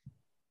 chickens.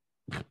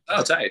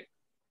 Oh, tight.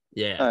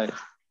 Yeah. Nice.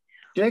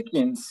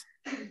 Chickens.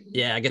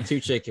 Yeah, I got 2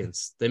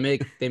 chickens. They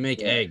make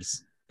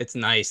eggs. It's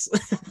nice.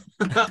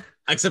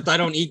 Except I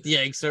don't eat the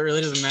eggs, so it really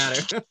doesn't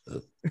matter.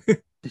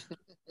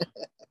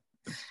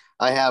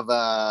 I have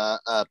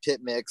a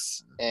pit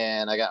mix,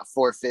 and I got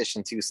 4 fish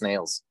and 2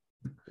 snails.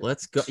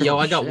 Let's go. Yo,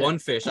 I got 1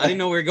 fish. I didn't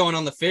know we were going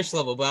on the fish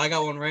level, but I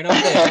got one right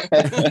up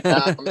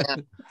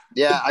there.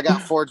 Yeah, I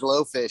got 4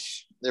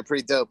 glowfish. They're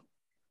pretty dope.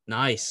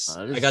 Nice.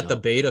 I got the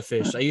beta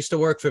fish. I used to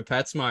work for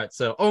PetSmart,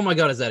 so oh my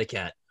god, is that a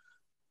cat?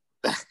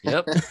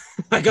 Yep.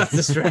 I got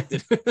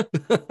distracted.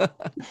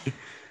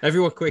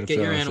 Everyone, quick, get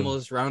your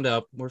animals, round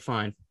up. We're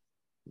fine.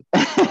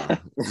 No.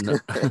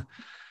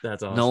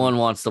 That's awesome. No one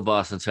wants the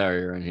Boston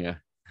Terrier in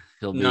here.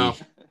 He'll be no.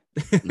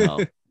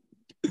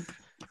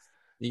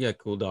 You got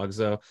cool dogs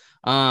though.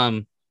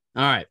 All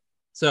right.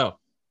 So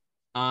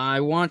I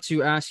want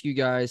to ask you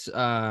guys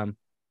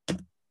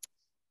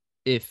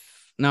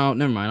no,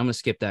 never mind. I'm gonna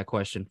skip that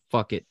question.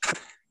 Fuck it.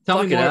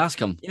 Tell me more. Ask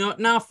him. You know what?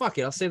 No, fuck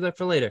it. I'll save that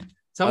for later.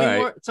 Tell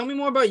me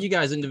more about you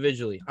guys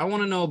individually. I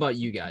want to know about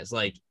you guys.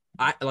 Like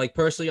I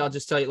personally, I'll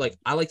just tell you, like,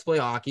 I like to play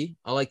hockey.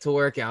 I like to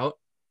work out.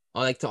 I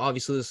like to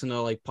obviously listen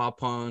to like pop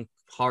punk,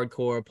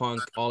 hardcore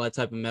punk, all that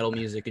type of metal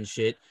music and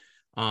shit.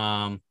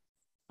 I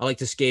like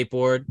to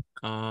skateboard.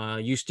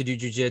 Used to do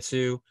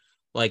jujitsu,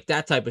 like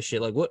that type of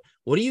shit. Like what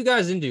are you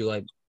guys into?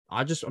 Like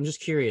I'm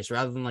just curious,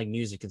 rather than like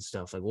music and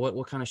stuff. Like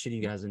what kind of shit are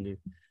you guys into?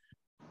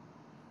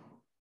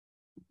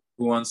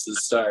 Who wants to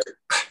start?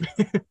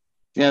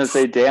 You gonna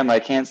say, damn, I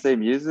can't say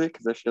music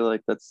because I feel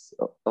like that's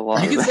a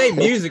lot. You can say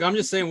music. I'm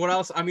just saying, what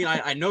else? I mean,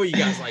 I know you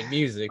guys like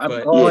music,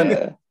 but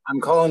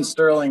I'm calling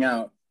Sterling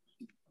out.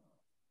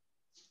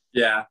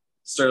 Yeah,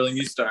 Sterling,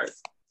 you start.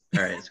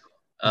 All right,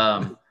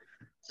 cool.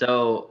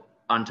 So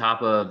on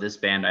top of this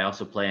band, I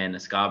also play in a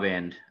ska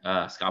band,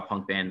 ska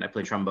punk band. I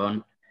play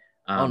trombone.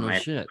 I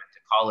went to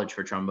college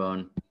for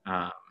trombone,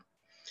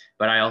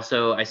 but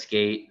I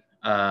skate,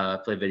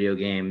 play video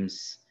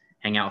games,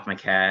 hang out with my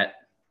cat.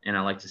 And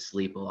I like to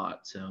sleep a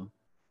lot, so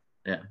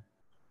yeah.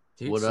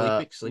 Dude,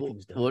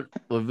 sleeping's dope.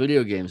 What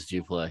video games do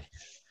you play?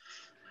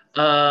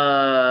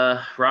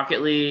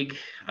 Rocket League.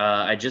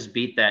 I just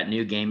beat that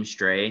new game,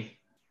 Stray.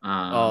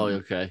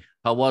 Okay.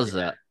 How was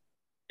that?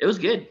 It was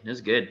good.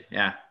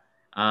 Yeah.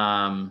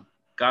 God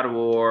of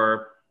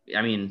War.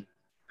 I mean,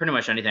 pretty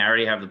much anything. I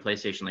already have the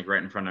PlayStation like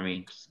right in front of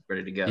me, just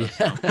ready to go.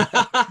 Yeah.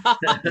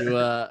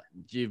 So.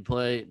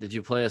 Did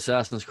you play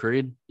Assassin's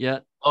Creed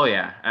yet? Oh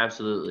yeah,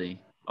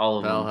 absolutely. All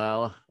of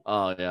Valhalla. them.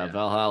 Oh yeah,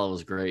 Valhalla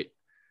was great.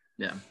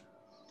 Yeah.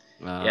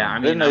 Yeah, I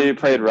didn't know you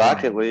played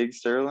Rocket League,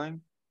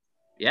 Sterling.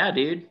 Yeah,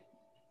 dude.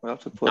 We'll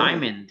have to play.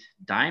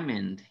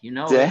 Diamond. You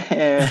know.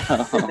 Damn.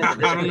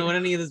 I don't know what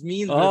any of this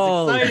means,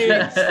 but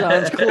it's exciting.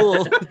 Sounds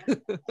cool.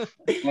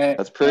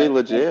 That's pretty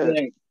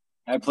legit.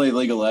 I play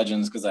League of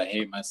Legends because I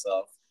hate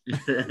myself.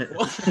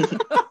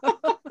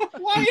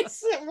 Why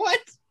is it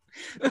what?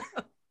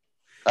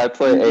 I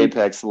play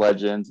Apex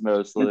Legends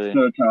mostly. It's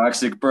so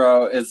toxic,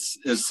 bro. It's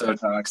so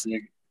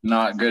toxic.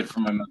 Not good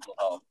for my mental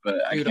health,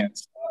 but I can't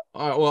stop.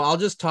 All right, well, I'll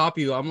just top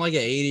you. I'm like an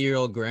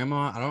 80-year-old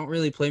grandma. I don't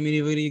really play many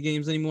video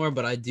games anymore,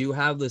 but I do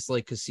have this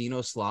like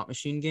casino slot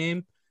machine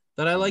game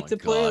that I like to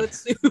play.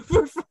 It's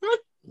super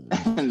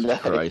fun.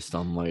 Nice. Christ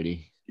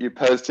almighty. You're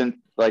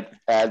posting like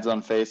ads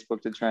on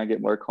Facebook to try and get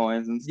more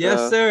coins and stuff.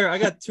 Yes, sir. I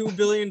got $2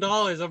 billion.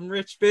 I'm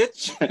rich,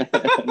 bitch.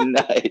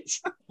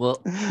 Nice.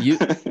 Well,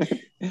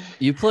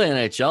 you play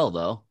NHL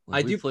though.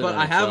 Like, I do, but NHL.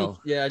 I haven't.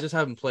 Yeah, I just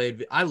haven't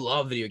played. I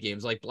love video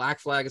games. Like Black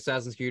Flag,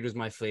 Assassin's Creed was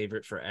my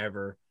favorite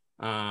forever.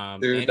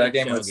 Dude, that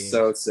game was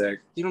so sick.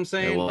 You know what I'm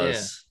saying? It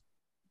was.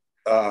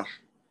 Yeah.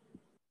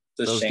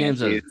 Those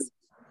games are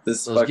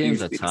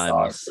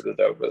timeless. For the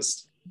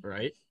dopest.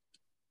 Right.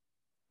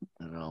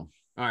 I know.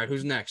 All right,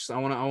 who's next? I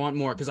want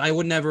more because I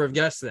would never have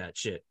guessed that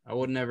shit. I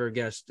would never have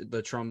guessed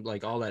the Trump,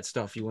 like all that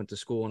stuff. You went to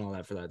school and all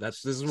that for that.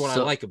 This is what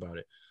I like about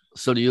it.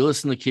 So do you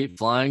listen to Keep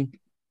Flying?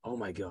 Oh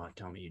my God,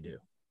 tell me you do.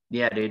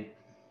 Yeah, dude.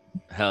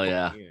 Hell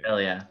yeah.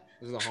 Hell yeah.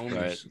 Those are the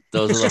homies. Right.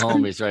 Those are the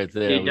homies right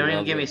there. Dude, don't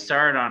even get me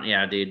started on.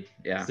 Yeah, dude.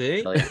 Yeah.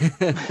 See?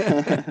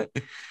 Yeah.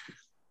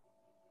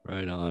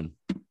 Right on.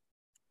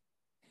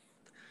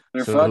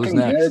 They're fucking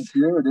good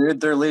too,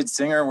 dude. Their lead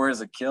singer wears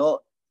a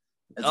kilt.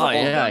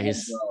 I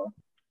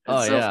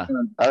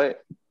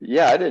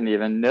didn't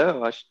even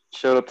know. I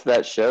showed up to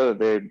that show.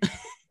 They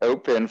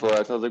opened for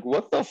us. I was like,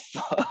 what the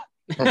fuck?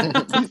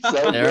 He's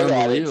so good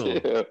at it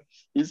too.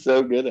 He's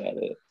so good at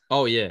it.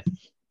 Oh yeah.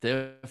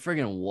 They're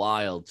friggin'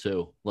 wild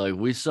too. Like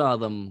we saw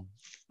them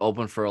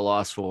open for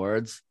Lost for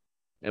Words,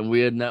 and we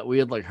had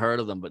like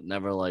heard of them, but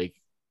never like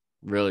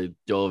really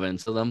dove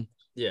into them.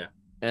 Yeah.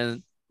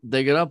 And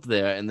they get up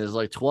there, and there's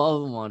like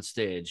 12 of them on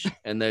stage,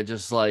 and they're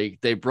just like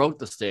they broke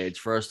the stage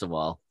first of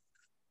all,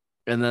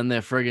 and then they're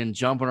friggin'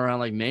 jumping around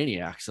like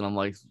maniacs, and I'm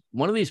like,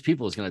 one of these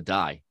people is gonna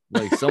die.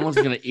 Like someone's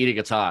gonna eat a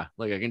guitar.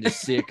 Like I can just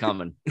see it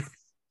coming.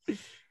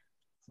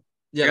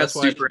 Yeah, I got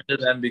super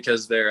into them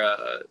because they're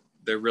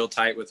real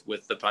tight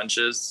with the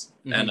punches,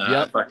 and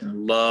I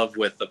fucking love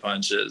with the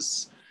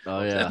punches.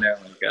 Oh yeah,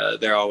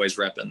 and they're always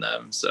repping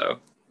them. So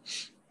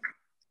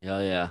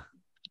yeah,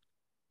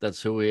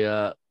 that's who we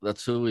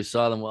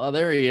saw them. Oh,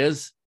 there he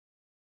is,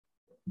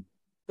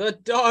 the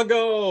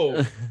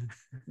doggo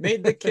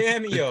made the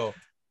cameo.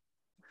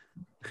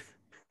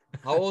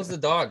 How old's the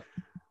dog?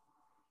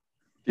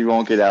 You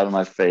won't get out of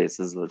my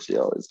face, is what she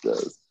always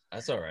does.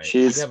 That's all right.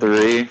 She's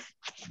 3.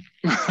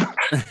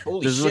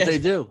 This is what they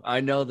do. I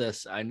know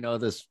this.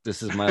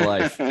 This is my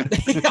life.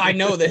 I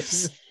know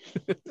this.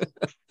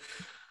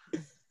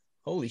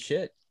 Holy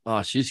shit.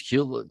 Oh, she's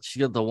cute. She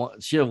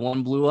got she have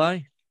one blue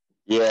eye?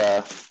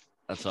 Yeah.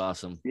 That's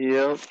awesome.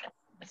 Yep.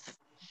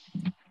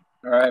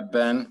 All right,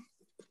 Ben.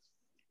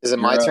 Is it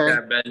my turn?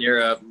 Yeah, Ben,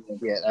 you're up.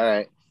 Yeah, all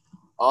right.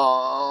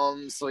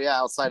 So yeah,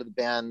 outside of the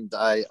band,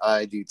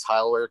 I do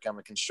tile work. I'm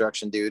a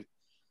construction dude.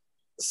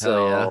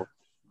 So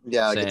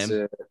yeah, I get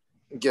to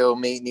go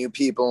meet new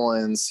people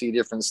and see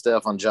different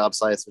stuff on job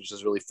sites, which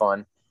is really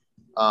fun.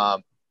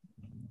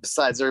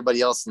 Besides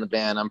everybody else in the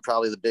band, I'm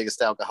probably the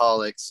biggest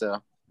alcoholic,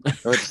 so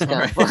which is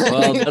kind of fun.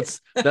 Well,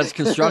 that's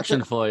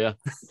construction for you.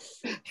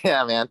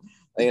 Yeah, man.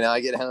 You know, I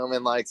get home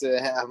and like to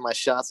have my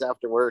shots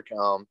after work.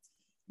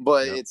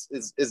 But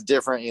it's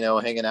different, you know,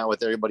 hanging out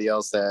with everybody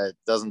else that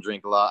doesn't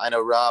drink a lot. I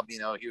know Rob, you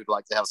know, he would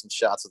like to have some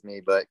shots with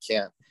me, but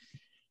can't.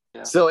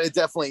 Yeah. So it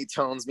definitely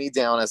tones me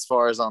down as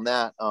far as on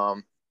that.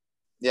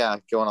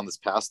 Going on this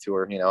past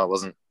tour, you know, I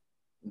wasn't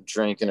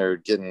drinking or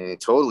getting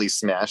totally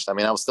smashed. I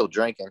mean, I was still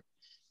drinking,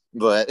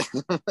 but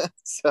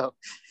so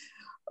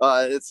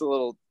it's a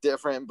little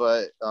different.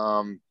 But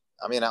I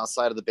mean,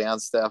 outside of the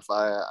band stuff,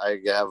 I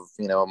have,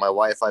 you know, my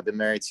wife I've been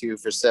married to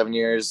for 7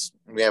 years.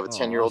 We have a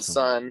 10-year-old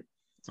son.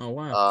 Oh,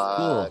 wow.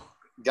 Cool.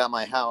 Got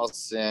my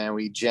house and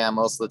we jam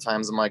most of the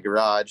times in my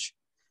garage.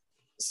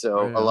 So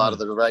a lot of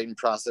the writing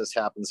process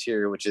happens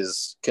here, which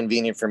is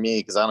convenient for me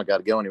because I don't got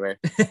to go anywhere.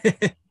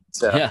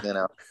 So, you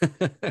know,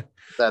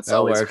 that's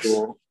always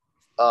cool.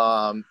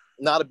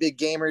 Not a big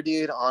gamer,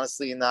 dude.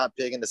 Honestly, not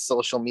big into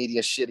social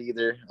media shit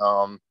either.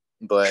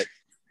 But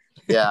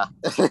yeah.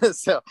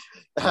 So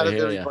out of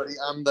everybody,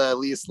 I'm the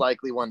least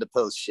likely one to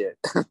post shit.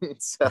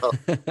 So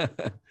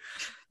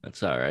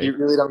that's all right. You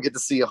really don't get to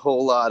see a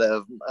whole lot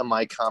of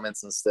my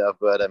comments and stuff,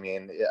 but I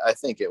mean, I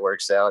think it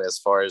works out as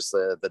far as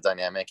the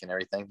dynamic and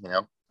everything, you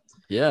know?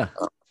 Yeah.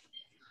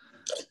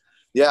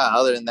 Yeah,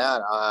 other than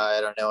that, I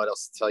don't know what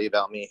else to tell you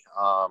about me.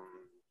 I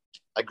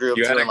grew up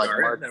doing like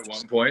garden at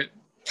one point.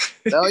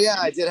 Oh yeah,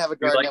 I did have a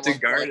garden. You like to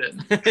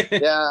garden.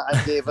 Yeah,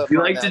 I gave up. You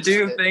like to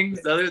do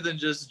things other than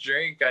just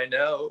drink. I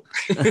know.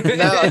 No.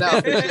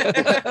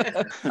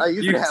 I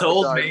used you to have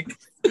told a me.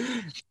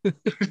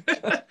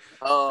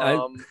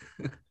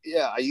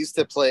 Yeah, I used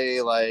to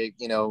play like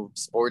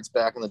sports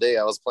back in the day.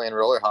 I was playing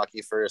roller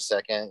hockey for a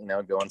second.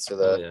 Going to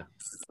the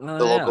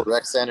local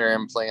rec center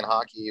and playing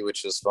hockey,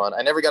 which was fun.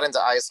 I never got into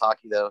ice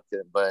hockey though,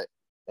 but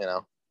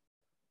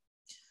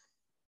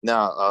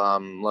no,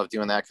 love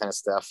doing that kind of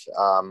stuff.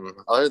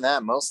 Other than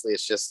that, mostly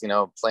it's just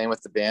playing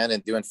with the band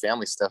and doing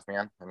family stuff,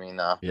 man. I mean,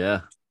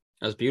 yeah,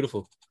 that's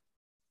beautiful.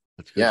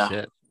 That's good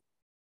shit.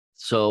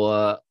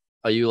 So,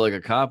 are you like a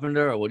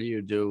carpenter, or what do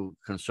you do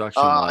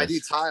construction? I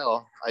do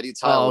tile.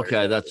 Oh,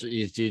 okay, that's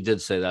you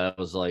did say that.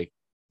 I was like,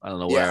 I don't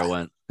know where I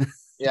went.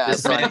 Yeah,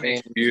 so I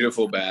mean,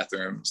 beautiful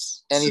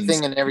bathrooms.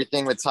 Anything and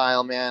everything with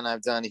tile, man.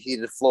 I've done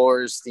heated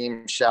floors,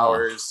 steam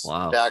showers,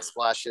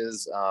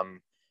 backsplashes.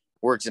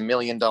 Worked in $1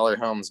 million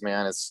homes,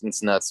 man.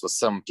 It's nuts what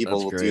some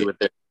people will do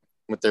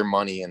with their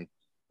money and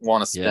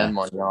want to spend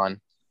money on.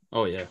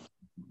 Oh yeah.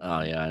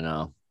 Oh yeah, I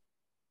know.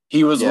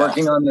 He was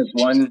working on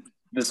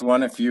this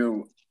one a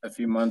few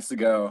months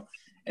ago,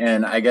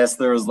 and I guess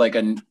there was like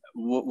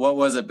what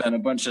was it, Ben? A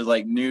bunch of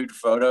like nude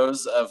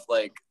photos of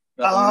like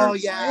the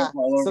owner's wife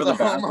all over the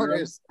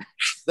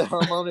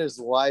homeowner's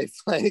wife,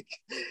 like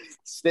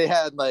they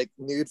had like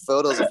nude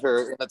photos of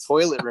her in the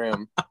toilet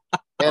room.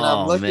 And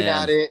I'm looking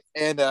at it,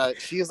 and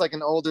she's like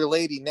an older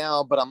lady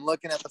now, but I'm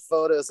looking at the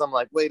photos. I'm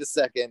like, wait a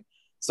second.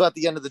 So at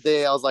the end of the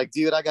day, I was like,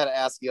 dude, I got to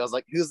ask you. I was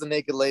like, who's the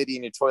naked lady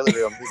in your toilet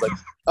room? He's like,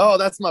 oh,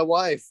 that's my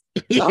wife.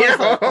 Yeah. I was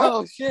like,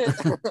 oh, shit.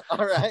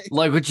 All right.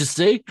 Like what you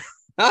see?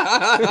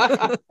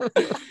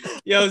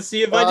 Yo,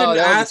 see, if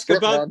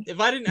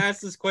I didn't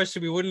ask this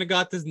question, we wouldn't have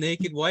got this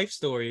naked wife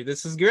story.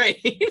 This is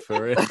great.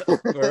 For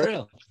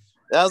real.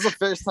 That was the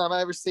first time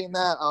I ever seen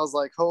that. I was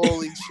like,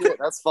 holy shit,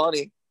 that's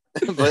funny.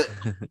 But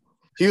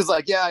he was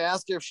like, yeah, I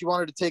asked her if she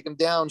wanted to take him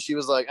down. She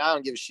was like, I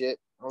don't give a shit.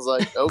 I was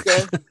like,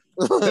 okay.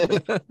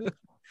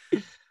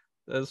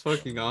 That's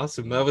fucking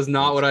awesome. That was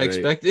not what I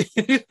expected.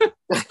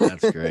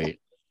 That's great.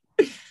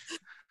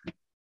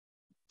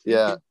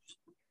 Yeah.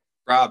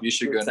 Rob, you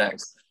should go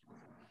next.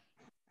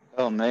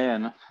 Oh,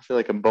 man. I feel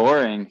like I'm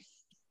boring.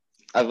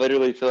 I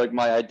literally feel like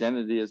my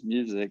identity is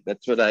music.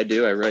 That's what I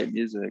do. I write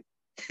music.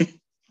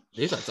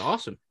 Dude, that's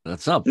awesome.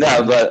 That's up.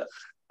 No, but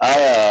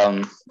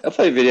I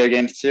play video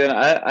games too, and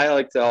I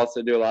like to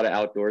also do a lot of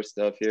outdoor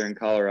stuff here in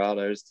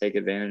Colorado. I just take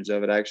advantage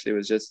of it. I actually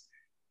was just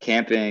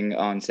camping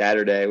on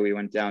Saturday. We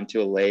went down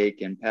to a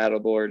lake and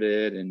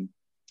paddleboarded and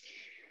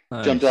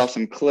jumped off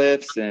some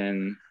cliffs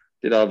and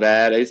did all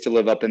that. I used to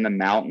live up in the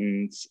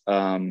mountains,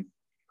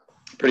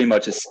 pretty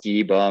much a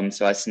ski bum.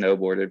 So I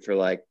snowboarded for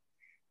like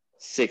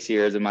 6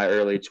 years of my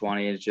early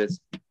 20s, just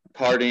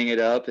partying it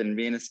up and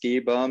being a ski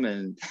bum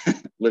and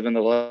living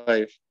the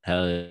life.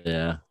 Hell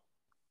yeah.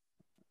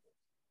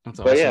 That's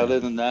awesome. But yeah,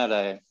 other than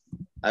that,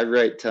 I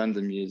write tons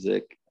of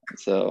music.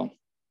 So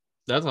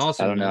that's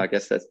awesome. I don't know. I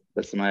guess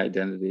that's my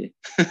identity.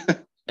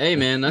 Hey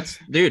man,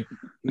 dude,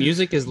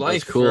 music is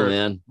life. That's cool, for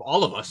man.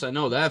 All of us. I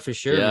know that for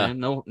sure, man.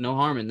 No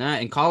harm in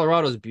that. And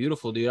Colorado's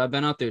beautiful, dude. I've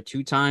been out there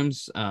 2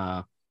 times.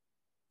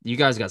 You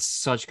guys got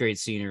such great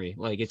scenery.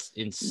 Like it's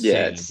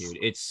insane, dude.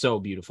 It's so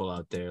beautiful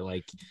out there.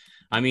 Like,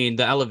 I mean,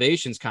 the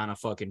elevation's kind of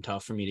fucking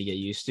tough for me to get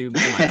used to.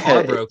 My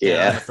car broke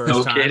down the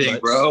first time. No kidding,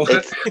 bro.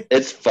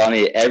 It's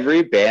funny.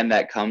 Every band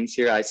that comes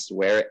here, I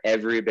swear,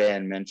 every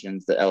band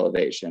mentions the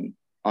elevation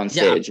on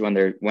stage when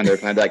they're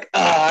playing. Like,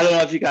 I don't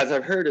know if you guys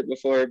have heard it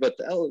before, but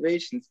the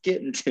elevation's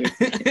getting to me.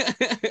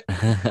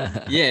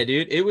 Yeah,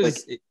 dude. It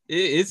was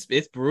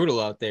it's brutal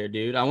out there,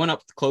 dude. I went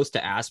up close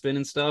to Aspen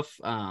and stuff.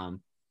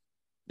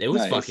 It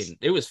was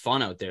it was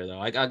fun out there though.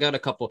 I got a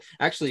couple.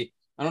 Actually,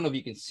 I don't know if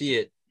you can see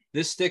it.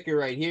 This sticker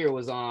right here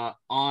was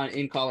on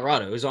in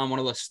Colorado. It was on one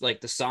of the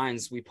the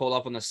signs we pulled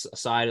up on the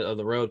side of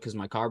the road because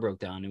my car broke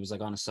down. It was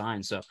like on a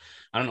sign. So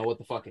I don't know what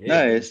the fuck it is.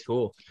 Nice. It's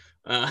cool.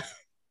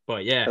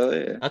 But yeah,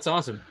 that's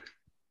awesome.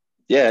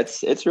 Yeah,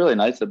 it's really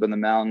nice up in the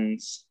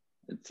mountains.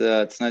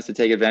 It's nice to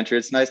take adventure.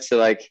 It's nice to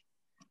like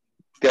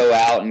go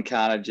out and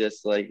kind of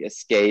just like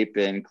escape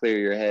and clear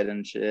your head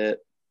and shit.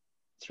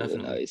 It's really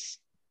nice.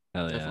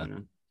 Hell yeah.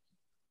 Definitely.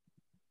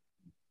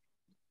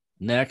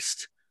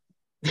 Next.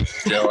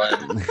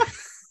 Dylan.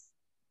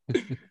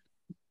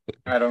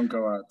 I don't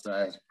go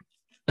outside.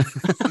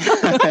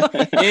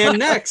 And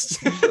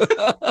next.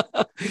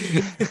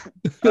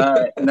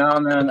 No,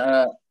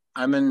 man.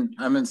 I'm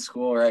in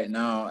school right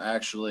now.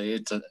 Actually,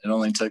 it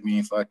only took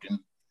me fucking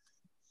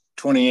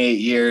 28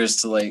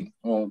 years to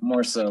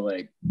more so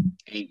 8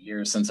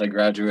 years since I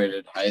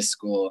graduated high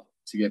school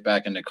to get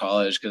back into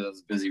college because I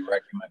was busy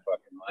wrecking my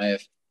fucking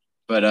life.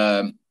 But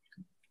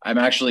I'm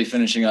actually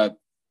finishing up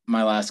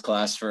my last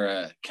class for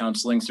a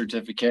counseling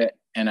certificate,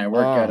 and I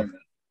work at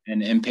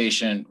an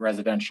inpatient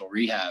residential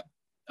rehab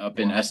up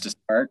in Estes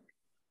Park.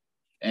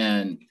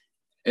 And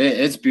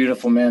it's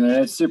beautiful, man.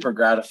 And it's super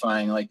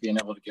gratifying, being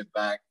able to give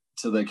back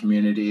to the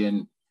community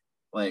and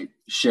like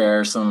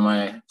share some of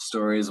my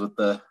stories with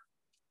the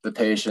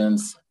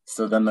patients.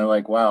 So then they're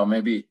like, wow,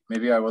 maybe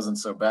I wasn't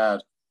so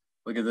bad.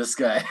 Look at this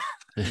guy.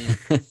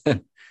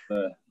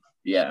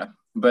 Yeah.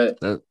 But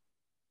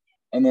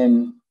and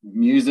then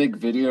music,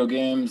 video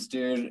games,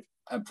 dude.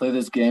 I play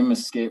this game,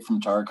 Escape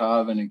from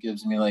Tarkov, and it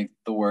gives me like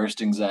the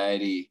worst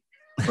anxiety,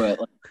 but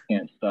like, I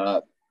can't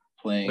stop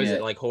playing. Is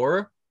it like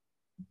horror?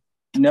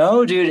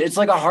 No, dude, it's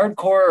like a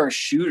hardcore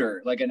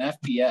shooter, like an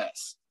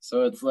FPS.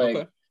 So it's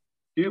like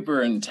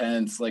super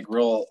intense, like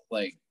real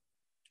like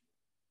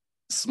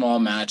small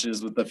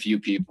matches with a few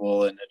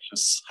people, and it's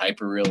just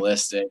hyper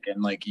realistic,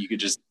 and like you could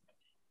just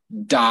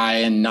die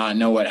and not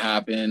know what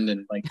happened,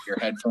 and like your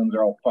headphones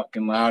are all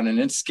fucking loud, and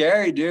it's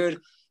scary, dude.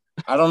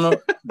 I don't know,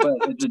 but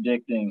it's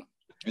addicting.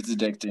 It's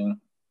addicting.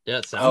 Yeah,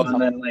 it sounds. And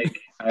then like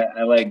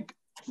I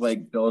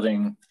like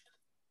building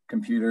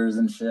computers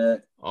and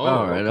shit.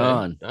 Oh, right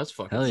on. That's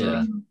fucking hell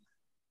yeah.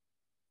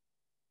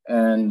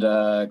 And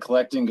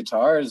collecting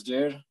guitars,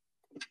 dude.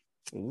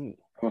 Ooh,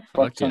 a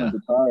fuck ton of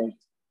guitars.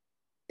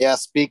 Yeah,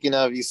 speaking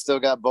of, you still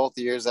got both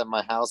of yours at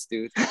my house,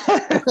 dude.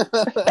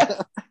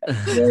 But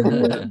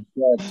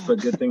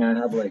good thing I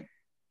have like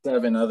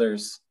 7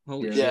 others.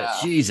 Yeah,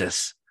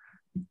 Jesus.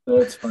 So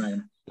it's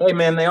fine. Hey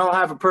man, they all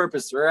have a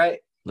purpose, right?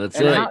 That's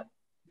it.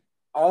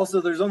 Also,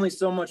 there's only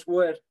so much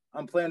wood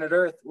on planet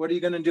Earth. What are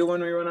you gonna do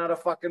when we run out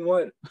of fucking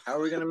wood? How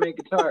are we gonna make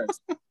guitars?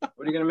 What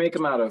are you gonna make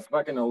them out of?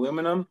 Fucking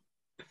aluminum?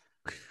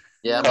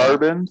 Yeah,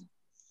 carbon.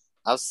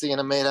 I've seen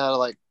them made out of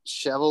like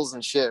shovels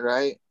and shit,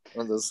 right?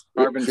 One of those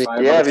carbon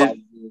fiber. Yeah,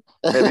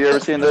 have you ever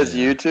seen those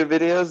YouTube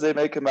videos? They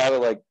make them out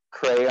of like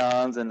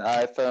crayons and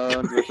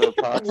iPhones with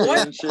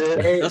epoxy and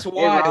shit. Hey, that's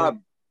wild.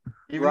 Rob,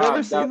 You've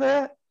never seen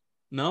that?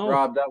 No,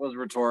 Rob, that was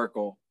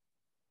rhetorical.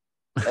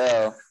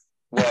 Oh,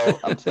 well,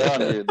 I'm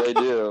telling you, they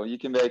do. You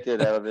can make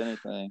it out of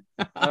anything.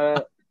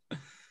 But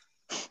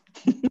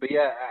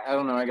yeah, I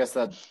don't know. I guess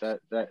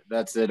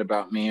that's it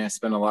about me. I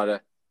spend a lot of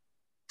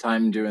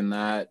time doing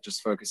that,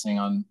 just focusing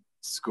on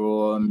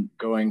school. I'm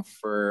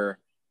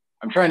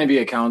trying to be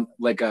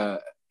a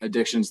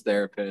addictions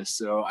therapist.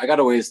 So I got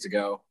a ways to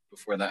go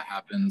before that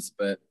happens.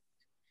 But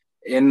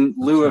in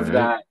lieu of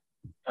that,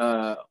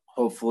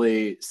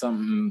 hopefully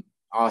something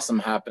awesome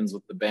happens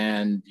with the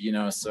band,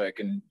 so I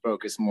can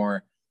focus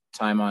more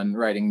time on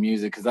writing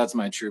music, because that's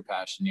my true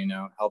passion,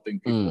 helping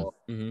people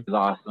is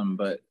awesome.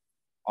 But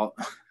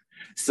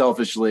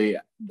selfishly,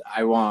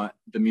 I want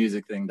the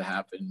music thing to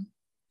happen.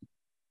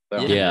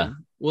 So. Yeah.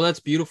 Well,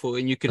 that's beautiful,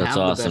 and you can have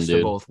the best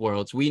of both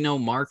worlds. We know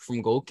Mark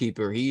from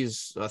Goalkeeper.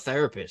 He's a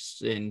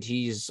therapist, and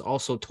he's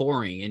also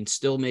touring and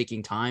still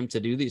making time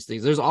to do these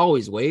things. There's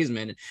always ways,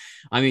 man.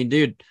 I mean,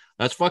 dude,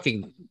 that's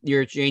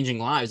you're changing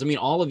lives. I mean,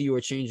 all of you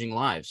are changing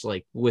lives,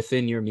 like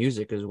within your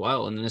music as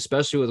well, and then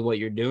especially with what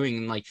you're doing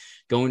and like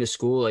going to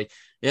school. Like,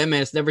 yeah,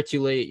 man, it's never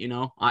too late.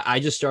 I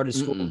just started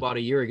school about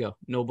a year ago.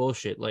 No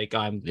bullshit. Like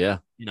I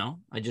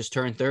just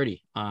turned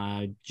 30.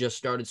 I just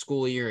started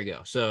school a year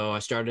ago. So I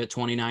started at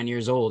 29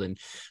 years old, and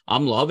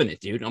I'm loving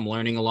it, dude. I'm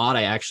learning a lot.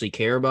 I actually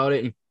care about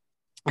it.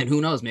 And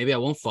who knows, maybe I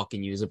won't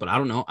fucking use it, but I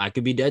don't know. I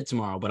could be dead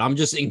tomorrow, but I'm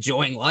just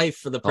enjoying life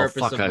for the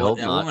purpose of what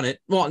I want it.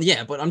 Well,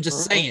 yeah, but I'm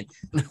just saying,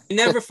 you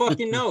never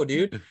fucking know,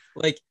 dude.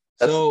 Like,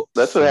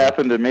 that's what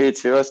happened to me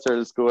too. I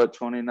started school at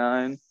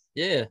 29.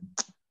 Yeah.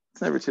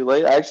 It's never too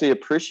late. I actually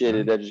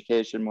appreciated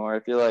education more. I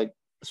feel like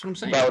that's what I'm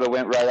saying. If I would have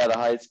went right out of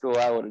high school,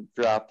 I would have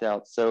dropped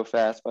out so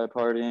fast by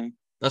partying.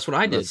 That's what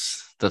I did.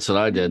 That's what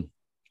I did.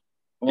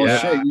 Well,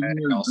 shit,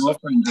 your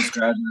girlfriend just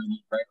graduated,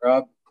 right,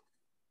 Rob?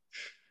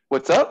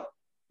 What's up?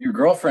 Your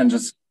girlfriend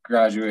just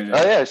graduated.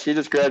 Oh, yeah. She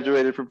just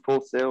graduated from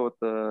Full Sail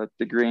with a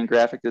degree in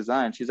graphic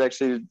design. She's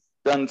actually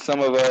done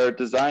some of our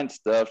design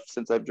stuff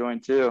since I've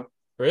joined, too.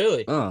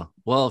 Really? Oh,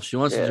 well, if she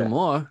wants to do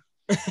more.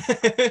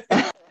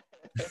 I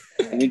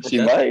think she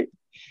might.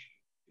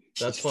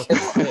 That's fucking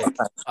sick.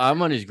 Our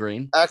money's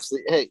green.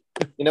 Actually, hey,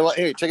 you know what?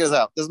 Here, check this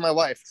out. This is my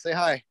wife. Say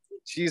hi.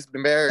 She's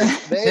been married.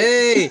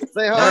 Hey,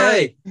 say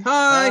hi.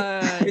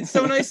 Hi. It's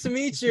so nice to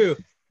meet you.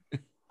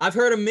 I've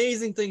heard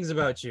amazing things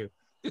about you.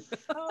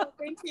 Oh,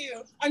 thank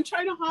you. I'm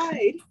trying to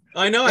hide.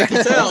 I know, I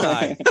can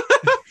tell.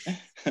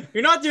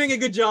 You're not doing a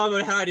good job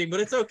of hiding, but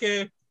it's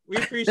okay. We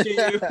appreciate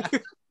you.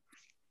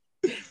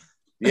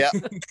 Yeah.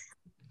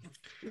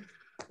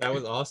 That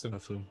was awesome.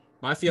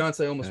 My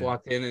fiance almost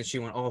walked in and she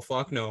went, "Oh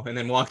fuck no," and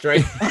then walked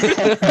right.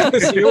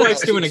 So your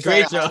wife's doing a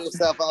great job.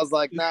 I was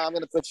like, "Nah, I'm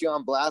gonna put you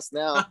on blast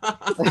now."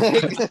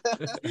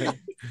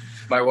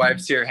 My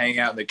wife's here hanging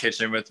out in the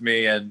kitchen with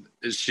me, and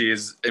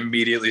she's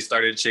immediately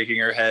started shaking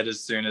her head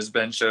as soon as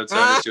Ben showed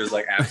something. She was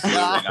like, "Absolutely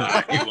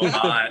not, you will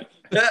not."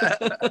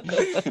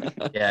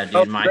 Yeah,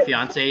 dude, my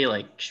fiance,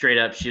 like, straight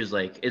up, she was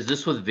like, "Is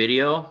this with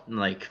video?" And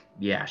like,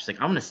 yeah, she's like,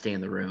 "I'm gonna stay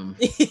in the room."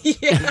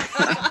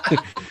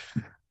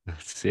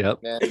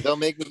 Yep. Man, don't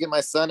make me get my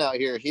son out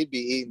here. He'd be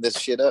eating this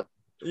shit up.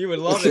 You would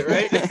love it,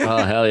 right?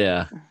 Oh, hell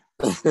yeah.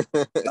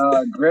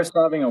 Griff's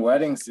having a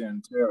wedding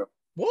soon, too.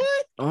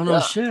 What? Oh, no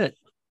shit.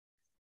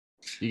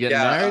 You getting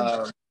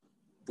married?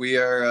 We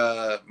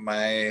are,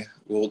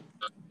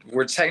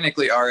 we're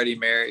technically already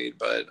married,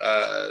 but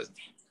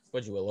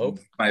Would you elope?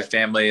 My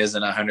family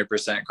isn't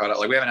 100% caught up.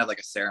 Like we haven't had like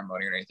a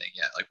ceremony or anything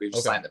yet. Like we've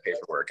just signed the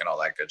paperwork and all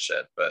that good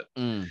shit. But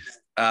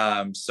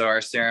so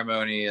our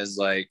ceremony is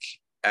like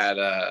at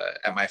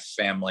my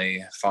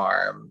family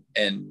farm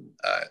in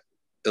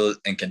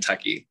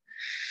Kentucky.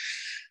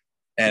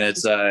 And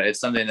it's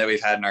something that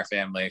we've had in our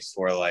family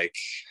for like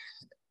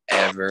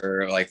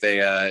ever. Like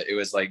it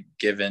was like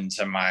given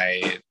to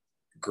my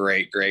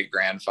great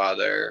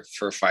grandfather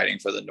for fighting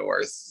for the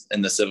North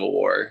in the Civil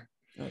War.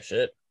 Oh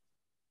shit.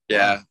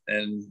 Yeah. Wow.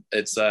 And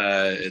it's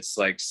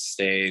like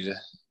stayed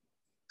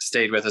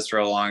with us for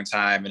a long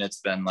time. And it's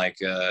been like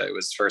it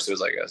was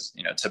like a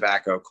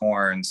tobacco,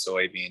 corn,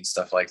 soybeans,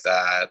 stuff like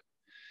that.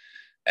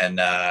 And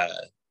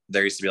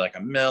there used to be like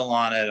a mill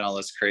on it and all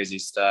this crazy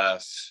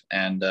stuff.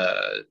 And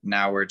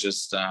now we're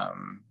just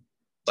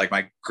like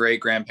my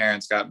great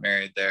grandparents got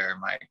married there,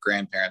 my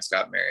grandparents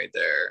got married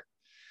there.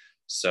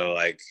 So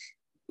like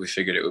we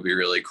figured it would be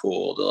really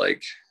cool to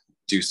like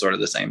do sort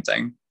of the same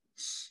thing.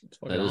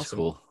 That is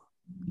cool.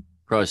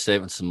 Probably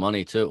saving some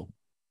money too.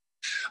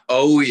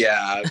 Oh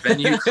yeah,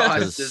 venue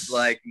cost is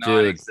like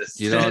non-existent.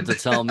 Dude, you don't have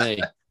to tell me.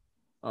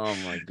 Oh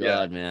my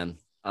god, man,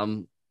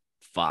 I'm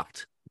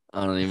fucked.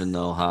 I don't even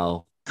know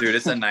how. Dude,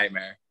 it's a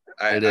nightmare.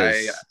 I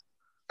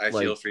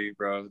feel for you,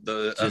 bro.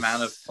 The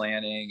amount of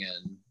planning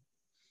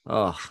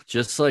and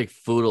just like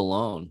food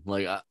alone.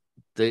 Like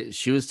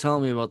she was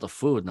telling me about the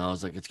food, and I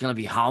was like, it's gonna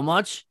be how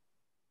much?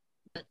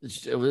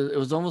 It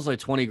was almost like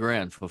 20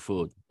 grand for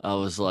food. I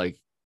was like,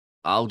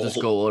 I'll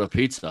just go order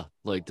pizza.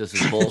 Like, this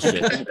is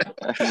bullshit.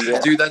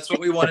 Dude, that's what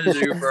we wanted to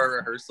do for our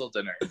rehearsal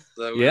dinner.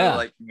 So we were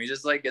like, can we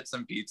just like get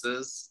some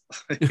pizzas?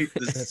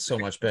 That's so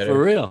much better.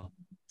 For real.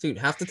 Dude,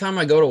 half the time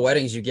I go to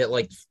weddings, you get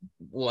like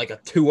a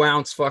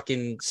 2-ounce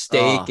fucking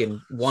steak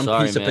and one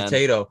piece of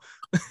potato.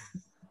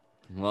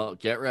 Well,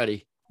 get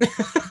ready.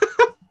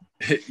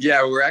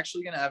 Yeah, we're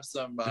actually gonna have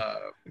some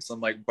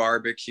like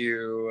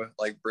barbecue,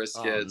 like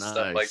brisket,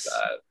 stuff like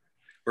that.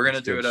 We're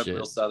gonna do it up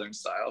real Southern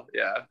style.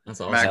 Yeah,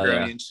 that's awesome.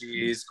 Macaroni and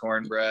cheese,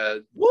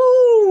 cornbread.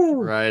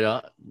 Woo! Right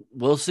on.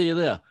 We'll see you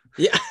there.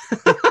 Yeah.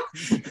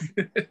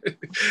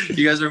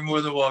 You guys are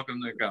more than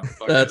welcome to come.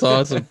 That's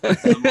awesome.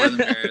 The more the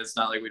merrier. It's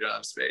not like we don't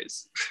have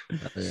space.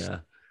 Yeah.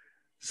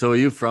 So are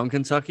you from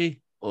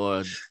Kentucky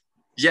or?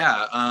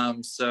 Yeah.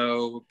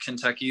 So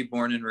Kentucky,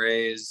 born and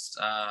raised.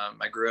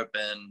 I grew up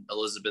in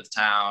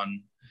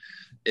Elizabethtown.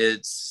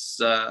 It's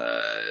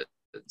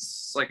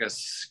like a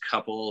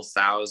couple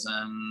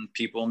thousand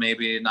people,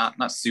 maybe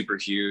not super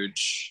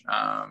huge,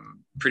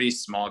 pretty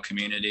small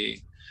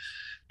community.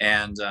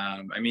 And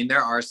I mean,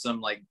 there are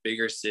some like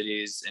bigger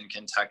cities in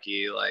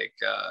Kentucky, like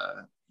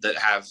that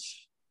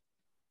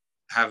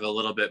have a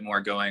little bit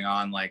more going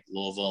on, like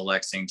Louisville,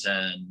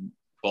 Lexington,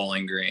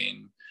 Bowling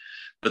Green,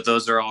 but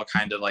those are all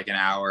kind of like an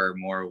hour or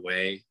more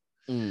away.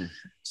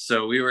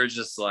 So we were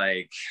just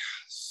like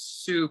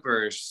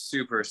super,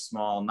 super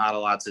small, not a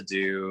lot to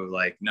do,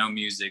 like no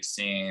music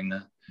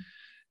scene.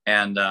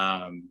 And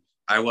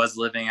I was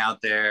living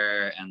out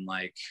there and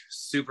like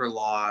super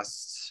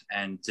lost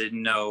and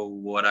didn't know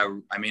what I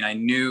mean, I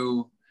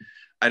knew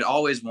I'd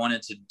always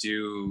wanted to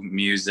do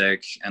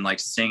music and like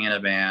sing in a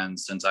band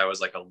since I was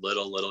like a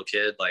little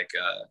kid. Like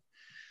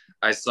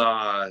I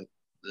saw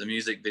the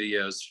music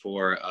videos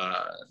for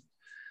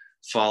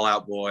Fall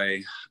Out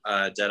Boy,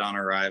 Dead on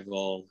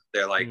Arrival.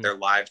 They're like their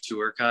live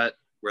tour cut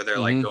where they're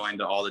like going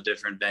to all the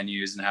different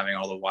venues and having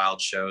all the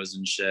wild shows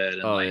and shit.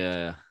 And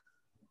yeah.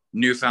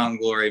 Newfound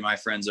Glory, My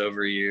Friends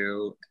Over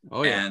You.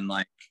 And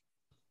like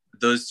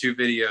those two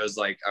videos,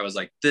 like I was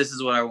like, this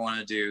is what I want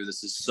to do.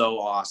 This is so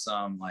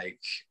awesome. Like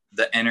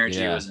the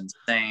energy was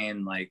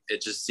insane. Like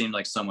it just seemed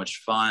like so much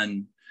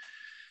fun.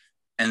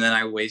 And then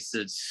I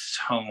wasted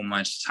so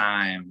much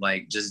time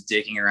like just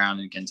digging around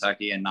in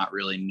Kentucky and not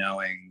really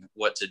knowing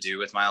what to do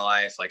with my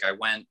life. Like I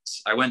went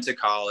to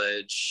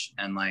college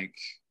and like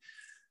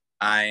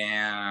I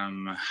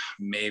am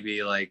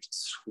maybe like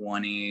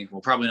 20,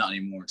 well, probably not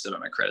anymore because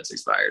my credits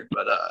expired,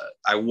 but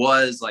I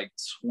was like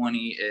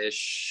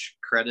 20-ish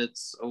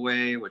credits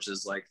away, which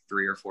is like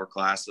 3 or 4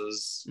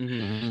 classes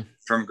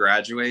from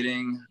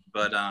graduating.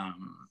 But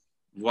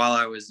while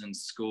I was in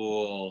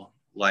school,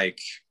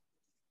 like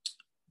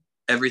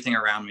everything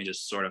around me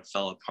just sort of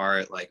fell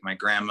apart. Like my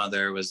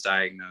grandmother was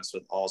diagnosed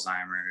with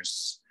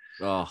Alzheimer's.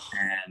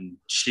 And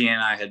she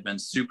and I had been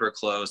super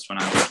close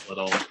when I was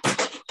little.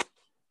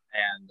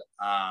 And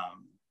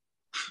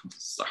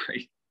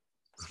sorry.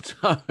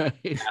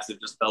 Acid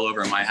just fell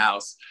over my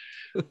house.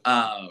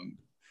 Yeah,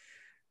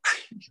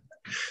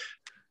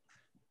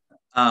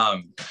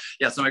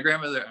 so my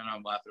grandmother, and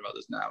I'm laughing about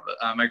this now, but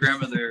my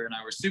grandmother and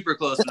I were super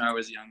close when I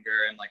was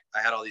younger, and like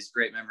I had all these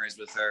great memories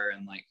with her,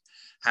 and like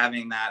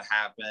having that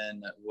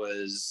happen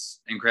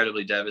was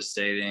incredibly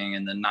devastating.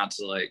 And then not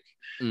to like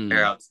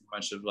air out too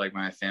much of like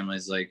my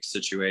family's like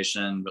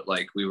situation, but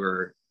like we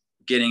were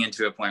getting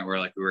into a point where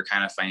like we were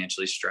kind of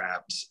financially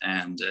strapped,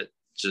 and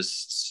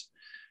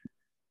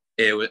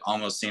it would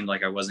almost seemed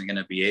like I wasn't going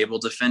to be able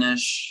to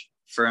finish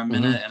for a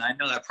minute. And I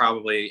know that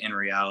probably in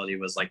reality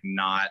was like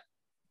not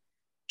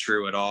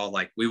true at all.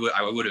 Like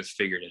I would have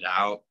figured it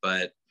out,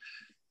 but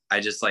I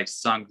just like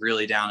sunk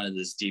really down into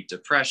this deep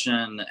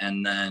depression.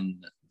 And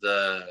then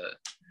the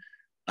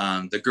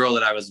girl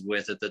that I was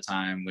with at the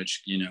time,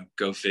 which, you know,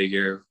 go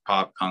figure,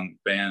 pop punk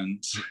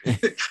band,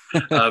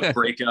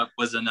 breakup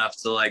was enough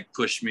to like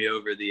push me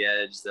over the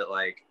edge that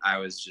like I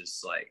was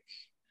just like,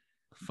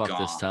 fuck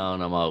gone. This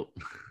town, I'm out.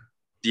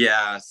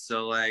 Yeah,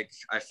 so like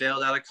I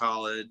failed out of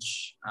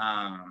college,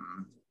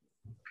 and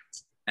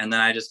then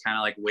I just kind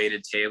of like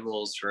waited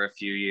tables for a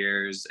few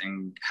years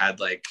and had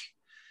like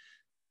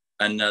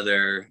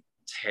another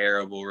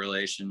terrible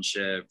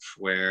relationship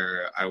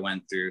where I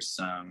went through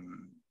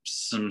some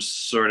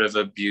sort of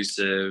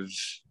abusive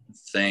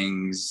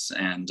things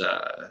and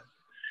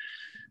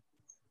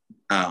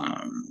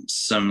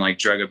some like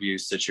drug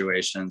abuse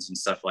situations and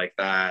stuff like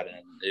that,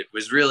 and it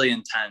was really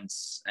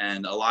intense,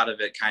 and a lot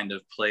of it kind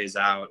of plays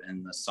out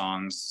in the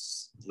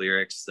songs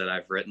lyrics that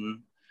I've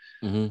written.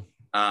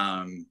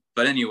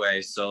 But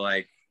anyway, so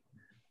like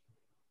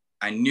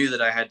I knew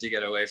that I had to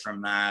get away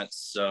from that,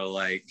 so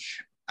like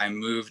I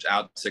moved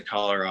out to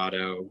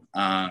Colorado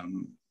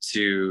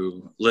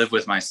to live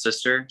with my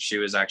sister. She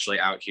was actually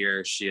out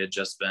here. She had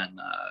just been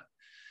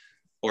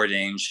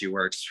ordained. She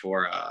works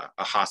for a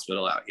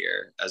hospital out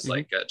here as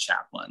like a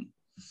chaplain.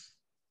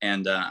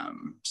 And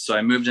so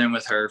I moved in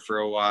with her for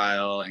a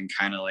while and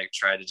kind of like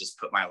tried to just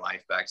put my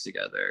life back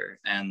together.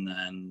 And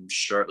then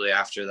shortly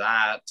after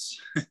that,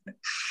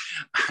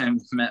 I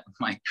met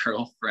my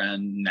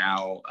girlfriend,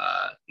 now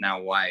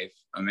wife,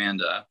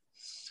 Amanda,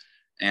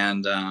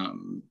 and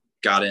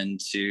got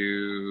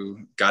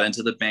into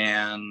the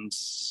band.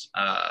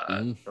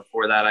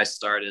 Before that, I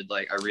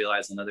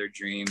realized another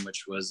dream,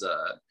 which was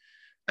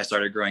I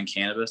started growing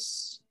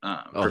cannabis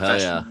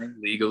professionally,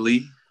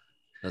 legally.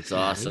 That's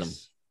awesome.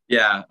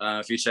 Yeah,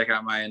 if you check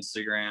out my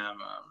Instagram,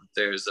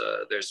 there's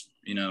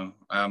you know,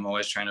 I'm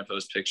always trying to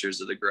post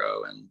pictures of the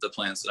grow and the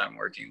plants that I'm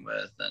working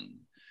with, and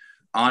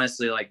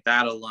honestly, like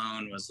that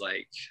alone was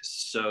like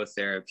so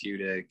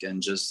therapeutic,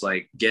 and just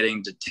like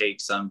getting to take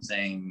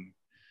something,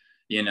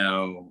 you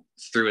know,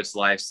 through its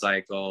life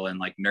cycle and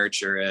like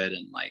nurture it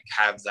and like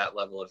have that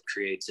level of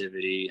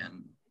creativity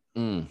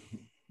and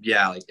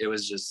yeah, like it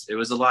was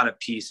a lot of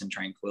peace and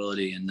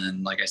tranquility. And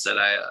then, like I said,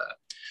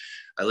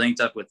 I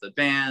linked up with the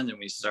band and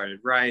we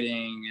started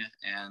writing,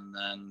 and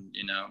then,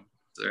 you know,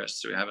 the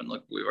rest we've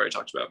already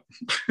talked about.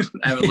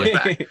 I haven't looked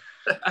back.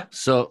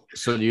 So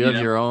do you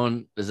have your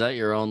own, is that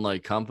your own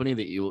like company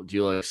that do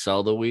you like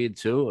sell the weed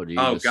too, or do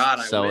you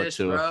sell it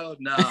to bro?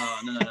 No.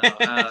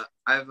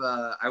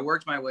 I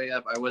worked my way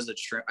up.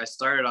 I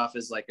started off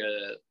as like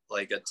a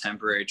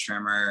temporary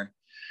trimmer.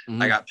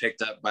 I got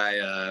picked up by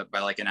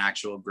like an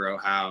actual grow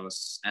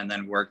house, and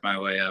then worked my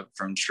way up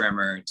from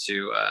trimmer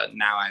to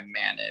now I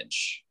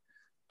manage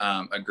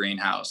a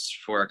greenhouse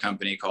for a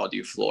company called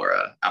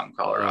Euflora out in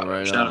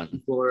Colorado. Shout out to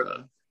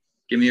Euflora.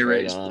 Give me a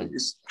raise,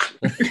 please.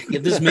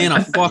 Give this man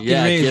a fucking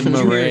raise. Give him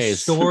a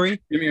raise.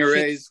 Story. Give me a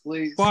raise,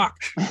 please. Fuck.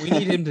 We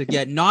need him to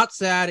get not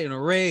sad and a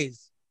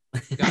raise.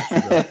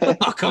 Gotcha,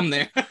 I'll come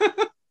there.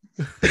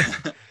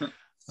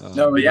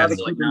 No, but yeah,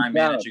 so like now I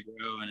manage a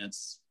grow, and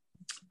it's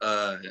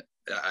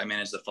I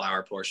manage the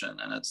flower portion,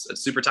 and it's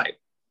super tight.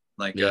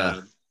 Like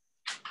there's,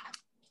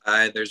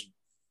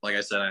 like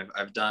I said,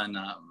 I've done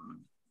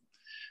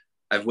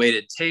I've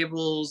waited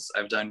tables,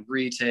 I've done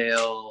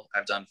retail,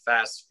 I've done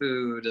fast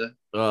food.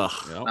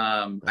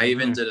 I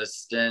even did a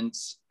stint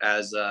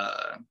as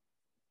a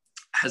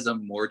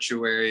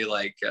mortuary,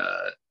 like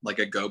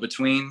a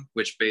go-between,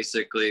 which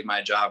basically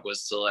my job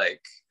was to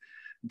like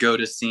go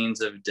to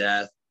scenes of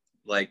death,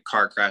 like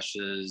car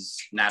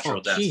crashes, natural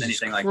deaths, Jesus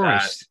anything like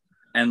Christ.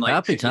 that. And like,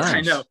 happy times.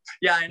 I know.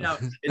 Yeah, I know.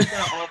 It's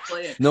gonna all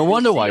play in. No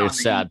wonder why you're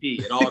sad. EP,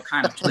 it all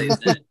kind of plays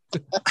in.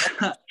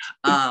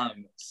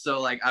 So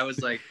like I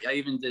was like, I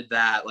even did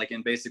that, like,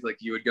 and basically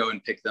like, you would go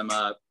and pick them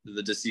up,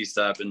 the deceased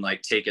up, and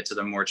like take it to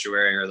the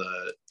mortuary or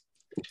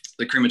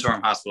the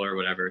crematorium hospital or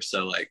whatever.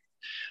 So like,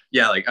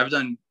 yeah, like I've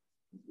done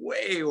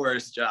way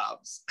worse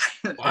jobs.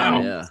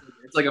 Wow. Yeah.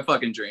 It's like a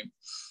fucking dream.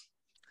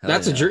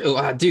 That's a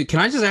dream. Dude, can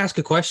I just ask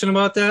a question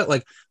about that?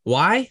 Like,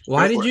 why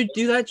did you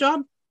do that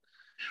job?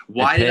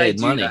 Why did I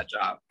do that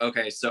job?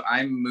 Okay, so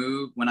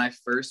when I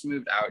first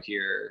moved out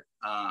here,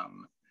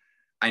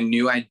 I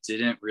knew I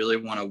didn't really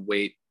want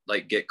to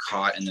get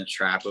caught in the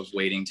trap of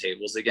waiting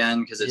tables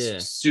again, because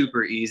it's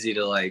super easy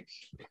to like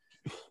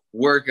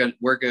work a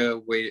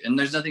wait. And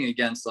there's nothing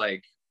against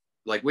like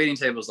waiting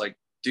tables, like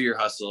do your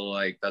hustle,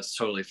 like that's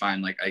totally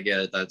fine. Like I get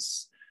it.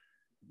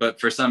 But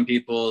for some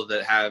people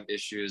that have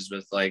issues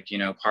with like, you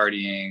know,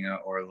 partying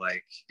or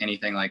like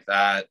anything like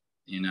that,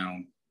 you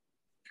know,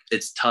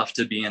 it's tough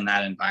to be in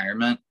that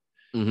environment.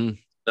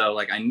 So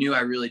like I knew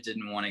I really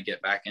didn't want to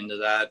get back into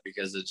that,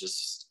 because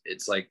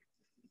it's like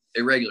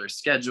irregular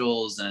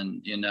schedules,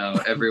 and you know,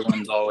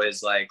 everyone's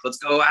always like, let's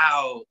go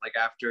out, like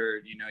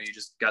after, you know, you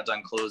just got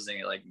done closing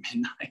at like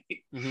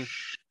midnight.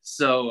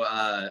 So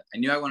I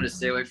knew I wanted to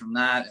stay away from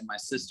that. And my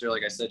sister,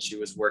 like I said, she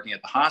was working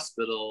at the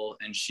hospital,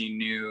 and she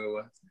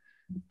knew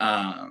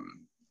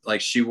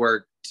like she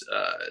worked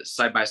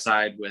side by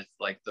side with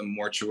like the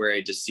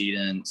mortuary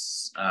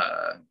decedents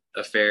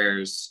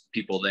affairs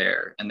people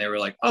there, and they were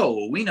like, oh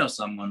well, we know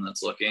someone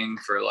that's looking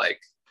for like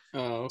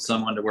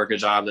someone to work a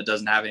job that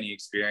doesn't have any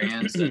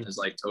experience and is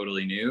like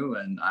totally new.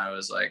 And I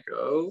was like,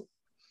 oh,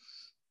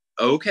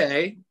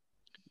 okay,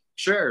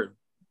 sure.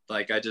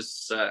 Like I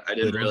just I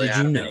didn't really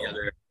have any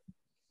other.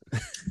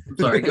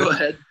 Sorry, go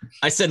ahead.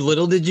 I said,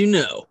 little did you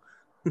know.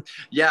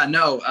 Yeah,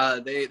 no,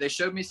 they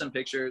showed me some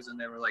pictures and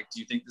they were like, do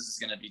you think this is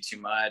going to be too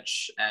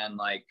much? And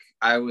like,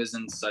 I was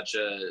in such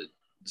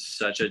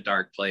a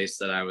dark place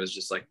that I was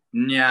just like,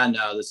 yeah,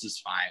 no, this is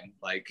fine.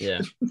 Like,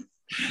 yeah.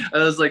 I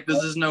was like,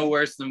 this is no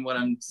worse than what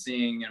I'm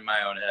seeing in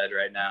my own head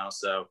right now.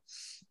 So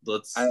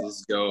let's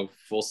go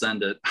full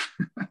send it.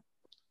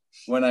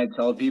 When I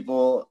tell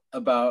people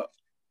about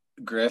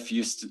Griff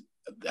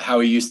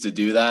how he used to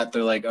do that,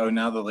 they're like, oh,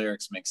 now the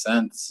lyrics make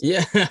sense.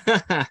 Yeah.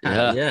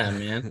 Yeah,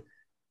 man.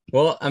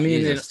 Well, I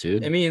mean, Jesus,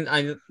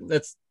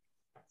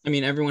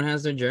 everyone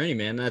has their journey,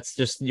 man. That's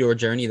just your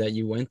journey that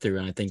you went through.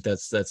 And I think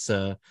that's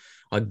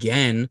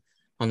again,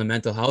 on the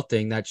mental health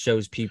thing, that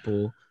shows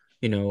people,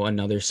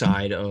 another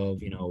side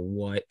of,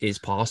 what is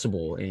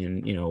possible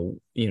and,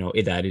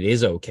 that it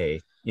is okay,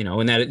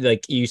 and that,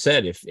 like you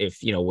said, if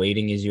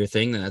waiting is your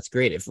thing, then that's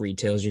great. If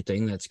retail is your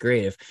thing, that's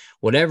great. If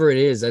whatever it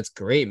is, that's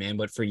great, man.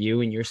 But for you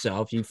and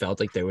yourself, you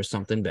felt like there was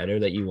something better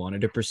that you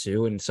wanted to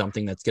pursue and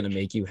something that's going to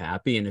make you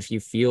happy. And if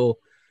you feel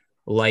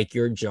like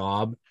your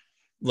job,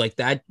 like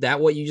that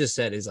what you just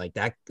said is like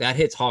that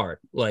hits hard.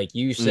 Like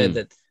you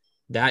said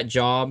that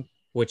job,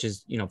 which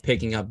is,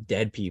 picking up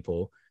dead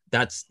people,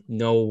 that's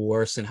no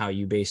worse than how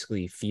you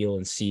basically feel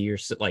and see your,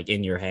 like,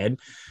 in your head,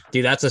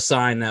 dude. That's a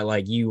sign that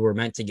like you were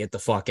meant to get the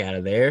fuck out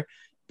of there.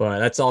 But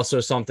that's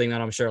also something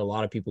that I'm sure a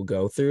lot of people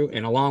go through.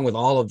 And along with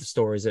all of the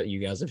stories that you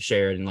guys have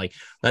shared, and like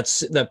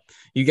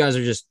you guys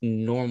are just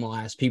normal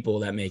ass people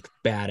that make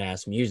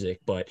badass music,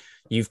 but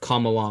you've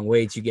come a long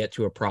way to get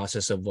to a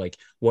process of like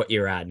what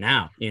you're at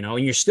now, and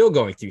you're still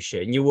going through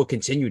shit and you will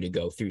continue to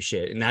go through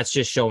shit. And that's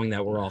just showing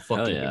that we're all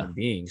fucking human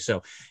beings.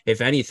 So if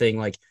anything,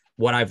 like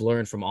what I've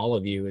learned from all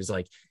of you is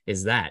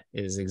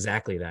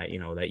exactly that,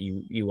 that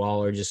you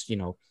all are just,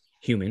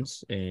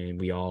 humans, and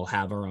we all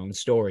have our own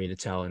story to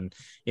tell. And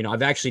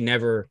I've actually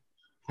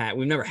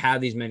we've never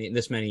had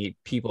this many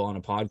people on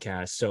a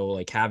podcast, so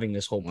like having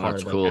this whole part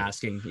of like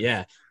asking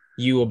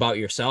you about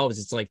yourselves,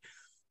 it's like,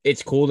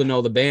 it's cool to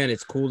know the band,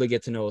 it's cool to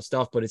get to know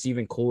stuff, but it's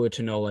even cooler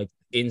to know like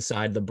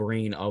inside the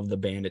brain of the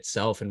band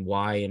itself, and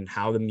why and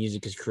how the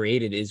music is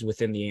created is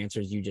within the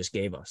answers you just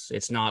gave us.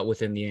 It's not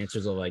within the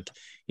answers of like,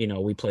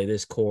 we play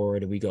this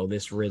chord and we go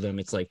this rhythm.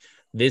 It's like,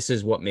 this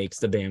is what makes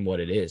the band what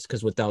it is,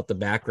 because without the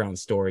background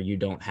story, you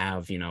don't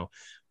have,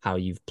 how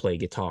you play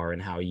guitar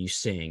and how you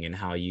sing and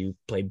how you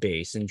play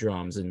bass and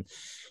drums. And,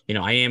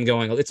 I am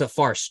going, it's a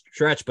far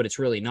stretch, but it's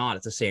really not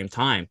at the same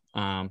time.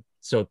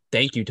 So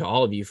thank you to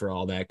all of you for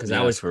all that, because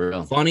that was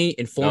funny,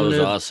 informative,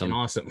 that was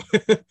awesome.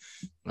 That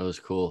was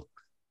cool.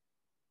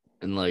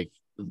 And like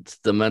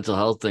the mental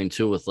health thing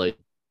too, with like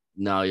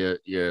now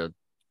you're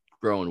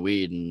growing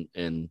weed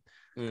and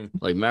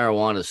like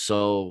marijuana is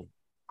so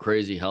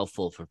crazy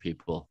helpful for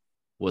people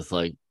with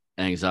like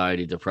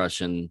anxiety,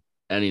 depression,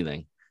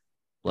 anything.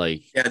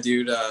 Like, yeah,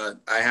 dude,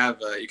 I have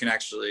they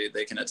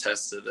can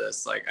attest to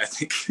this. Like, I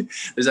think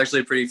there's actually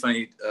a pretty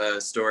funny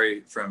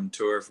story from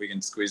tour, if we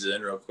can squeeze it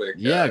in real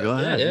quick. Go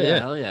ahead. Yeah,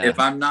 hell yeah. If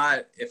I'm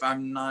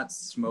not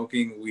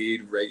smoking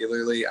weed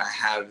regularly, I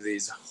have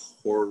these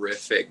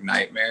horrific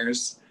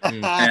nightmares.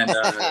 And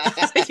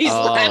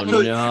oh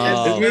no,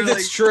 this means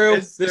it's true.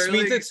 This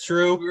means it's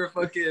true.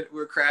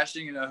 We're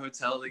crashing in a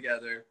hotel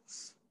together,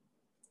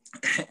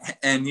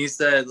 and he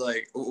said,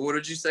 like, what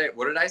did you say?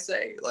 What did I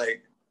say?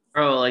 Like,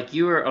 bro, like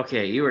you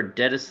were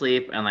dead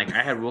asleep, and like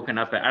I had woken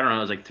up at, I don't know,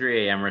 it was like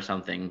 3 a.m. or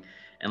something,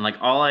 and like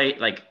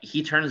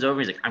he turns over,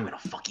 he's like, I'm gonna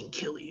fucking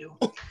kill you.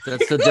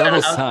 That's the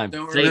devil's time.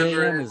 3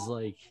 a.m. is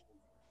like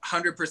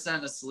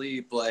 100%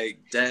 asleep, like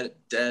dead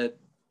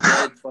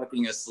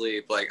fucking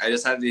asleep. Like I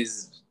just have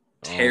these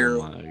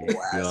terrible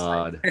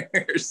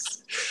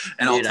nightmares.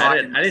 And dude,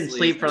 I didn't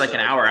sleep for like an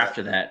hour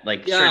after that.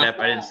 Like straight up,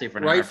 I didn't sleep for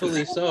an hour.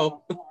 Rightfully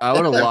so. I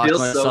would have locked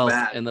myself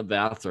in the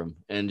bathroom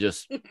and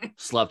just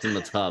slept in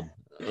the tub.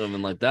 I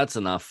mean, like, that's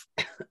enough.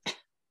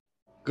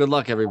 Good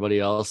luck, everybody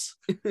else.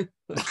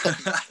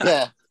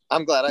 Yeah,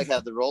 I'm glad I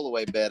had the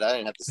rollaway bed. I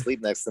didn't have to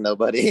sleep next to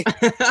nobody.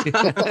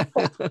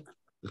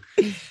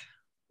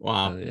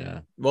 Wow.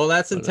 Yeah. Well,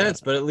 that's intense,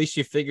 but at least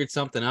you figured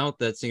something out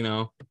that's,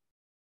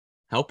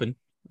 helping.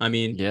 I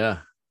mean, yeah,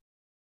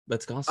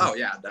 that's awesome. Oh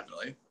yeah,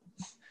 definitely.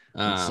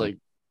 It's like,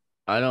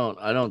 I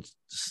don't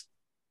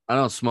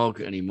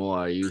smoke anymore.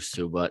 I used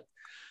to, but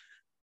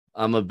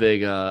I'm a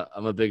big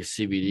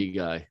CBD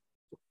guy.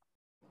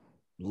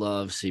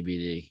 Love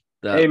CBD.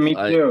 Hey, me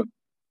too.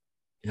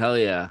 Hell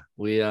yeah.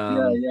 We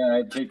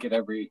I take it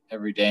every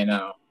day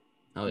now.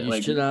 Oh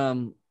yeah.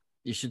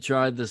 You should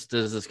try this.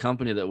 There's this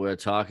company that we're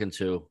talking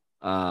to,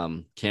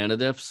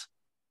 Canadips.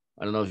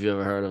 I don't know if you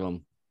ever heard of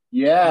them.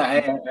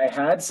 Yeah,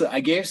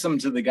 I gave some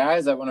to the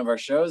guys at one of our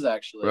shows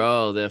actually.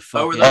 Bro, they're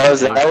fucking. Oh,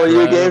 is that what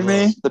you gave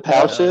me? The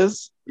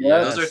pouches?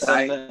 Yeah, those are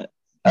tight.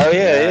 Oh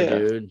yeah,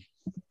 dude.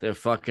 They're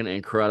fucking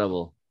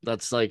incredible.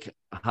 That's like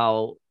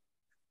how,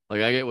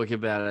 like, I get wicked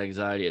bad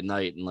anxiety at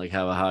night and like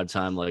have a hard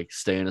time like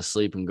staying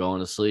asleep and going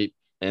to sleep.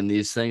 And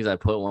these things, I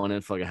put one in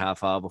for like a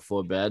half hour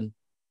before bed,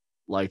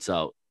 lights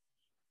out,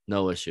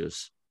 no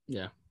issues.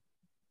 Yeah,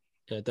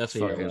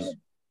 definitely.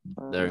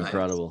 They're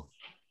incredible.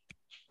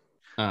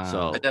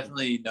 So I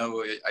definitely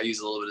know I use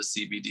a little bit of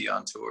CBD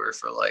on tour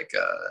for like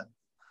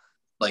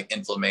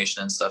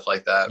inflammation and stuff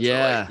like that.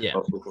 Yeah, for, like,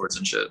 vocal cords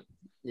and shit.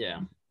 Yeah,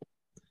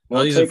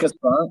 we'll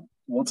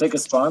take a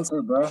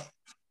sponsor, bro.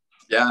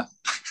 Yeah,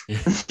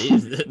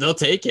 they'll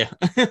take you.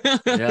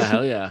 Yeah,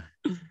 hell yeah,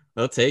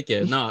 they'll take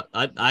it. No,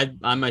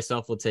 I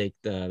myself will take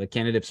the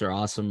Canadips are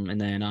awesome, and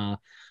then I'll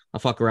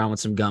fuck around with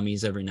some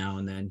gummies every now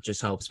and then.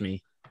 Just helps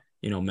me,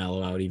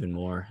 mellow out even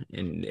more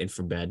and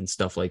for bed and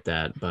stuff like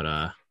that.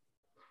 But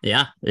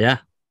yeah,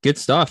 good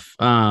stuff.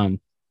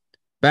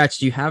 Batch,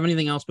 do you have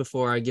anything else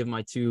before I give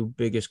my two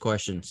biggest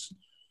questions?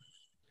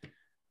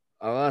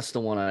 I'll ask the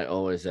one I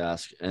always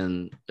ask,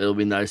 and it'll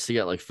be nice to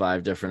get like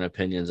 5 different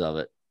opinions of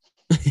it.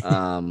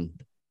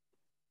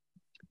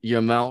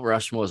 Your Mount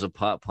Rushmore is a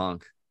pop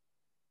punk.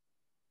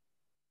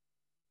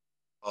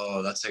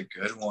 Oh, that's a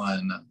good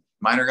one.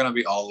 Mine are gonna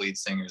be all lead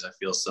singers. I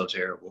feel so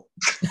terrible.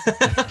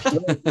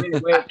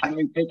 Wait, can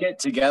we pick it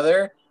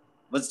together?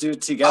 Let's do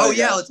it together. Oh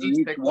yeah, let's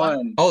each pick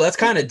one. Oh, that's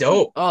kind of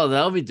dope. Oh,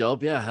 that'll be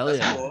dope. Yeah, hell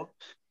yeah. Cool.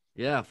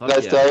 Yeah, fuck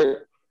Let's yeah.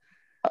 start.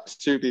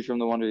 Soupy from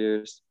the Wonder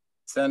Years.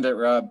 Send it,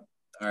 Rob.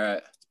 All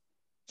right.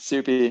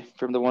 Soupy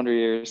from the Wonder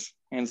Years,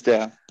 hands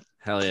down.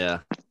 Hell yeah.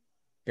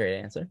 Great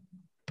answer.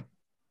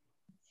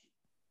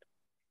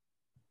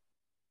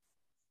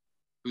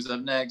 Who's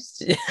up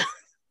next?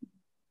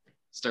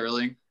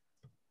 Sterling.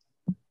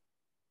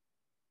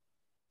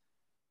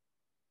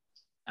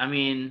 I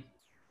mean,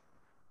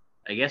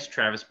 I guess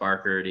Travis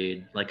Barker,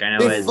 dude. Like, I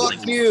know Hey, it's fuck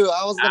like, you.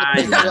 I was gonna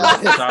pick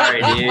Travis.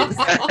 Sorry,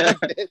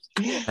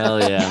 dude. Hell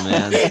yeah,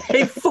 man.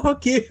 Hey,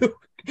 fuck you.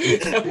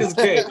 That was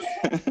great.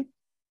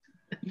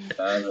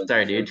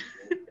 Sorry, dude.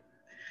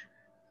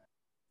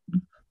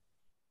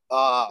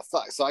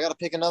 Fuck. So I gotta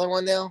pick another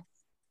one now?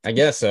 I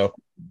guess so.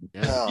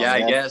 Oh, Yeah, I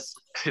man. guess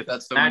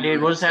that's the Nah, one.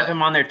 dude, we'll just have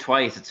him on there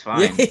twice. It's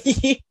fine.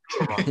 I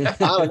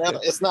don't know.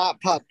 It's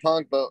not pop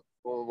punk, but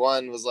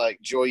one was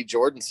like Joey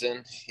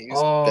Jordison. He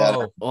was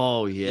better.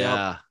 Oh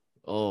yeah. Yep.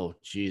 Oh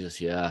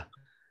Jesus, yeah.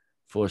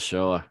 For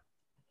sure.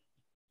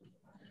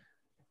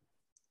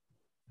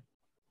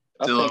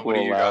 Dylan, what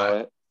do you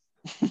got?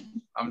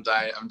 I'm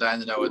dying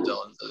to know what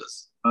Dylan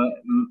says.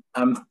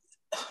 I'm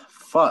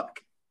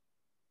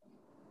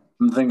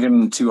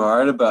thinking too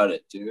hard about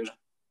it, dude.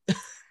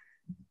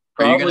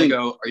 Are you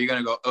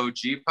gonna go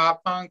OG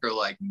pop punk or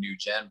like new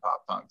gen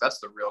pop punk? That's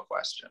the real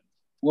question.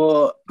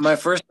 Well, my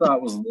first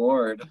thought was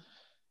Lord.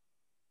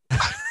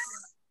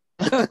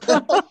 I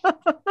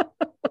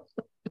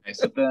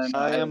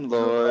am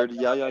Lord.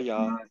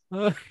 Yeah.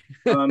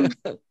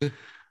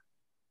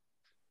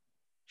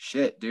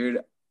 Shit, dude.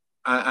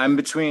 I'm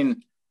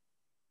between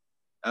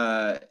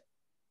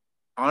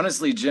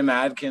honestly Jim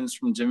Adkins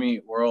from Jimmy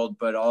Eat World,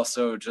 but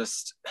also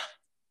just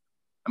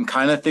I'm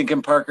kind of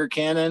thinking Parker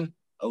Cannon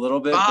a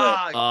little bit.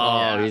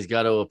 But, he's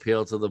got to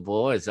appeal to the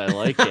boys. I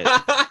like it.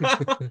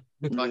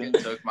 Fucking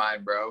took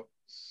mine, bro.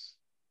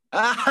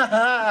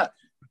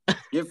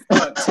 You're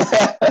fucked.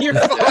 You're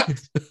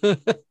fucked.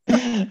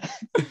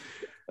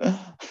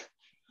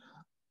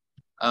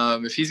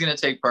 If he's gonna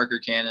take Parker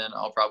Cannon,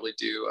 I'll probably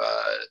do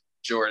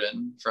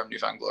Jordan from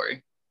Newfound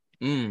Glory.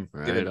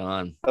 Right good.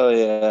 On. Oh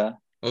yeah,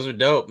 those are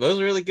dope. Those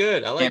are really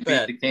good. I like Can't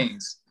that. Beat the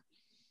Kings.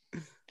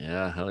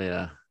 Yeah, hell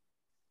yeah.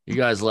 You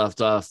guys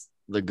left off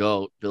the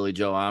GOAT, Billy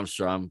Joe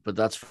Armstrong, but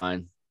that's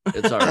fine.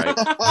 It's all right.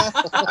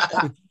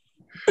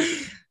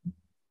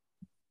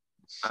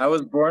 I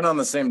was born on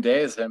the same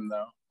day as him,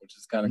 though, which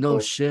is kind of cool. No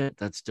shit.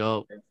 That's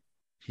dope.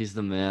 He's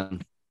the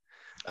man.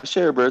 I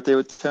share a birthday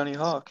with Tony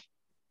Hawk.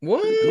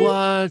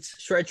 What?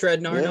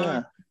 Shred,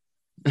 nar.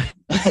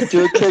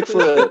 Do a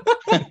kickflip.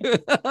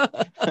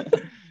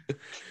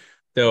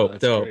 Dope.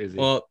 Crazy.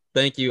 Well,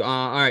 thank you.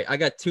 All right, I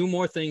got 2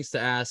 more things to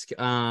ask.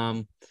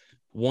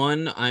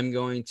 One I'm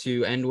going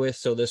to end with,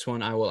 so this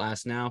one I will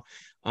ask now.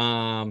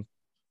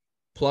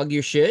 Plug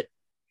your shit.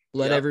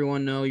 Let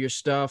everyone know your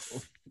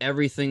stuff,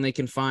 everything they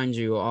can find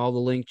you, all the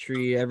link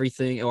tree,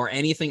 everything, or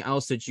anything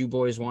else that you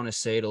boys want to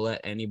say to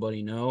let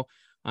anybody know.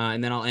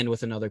 And then I'll end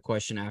with another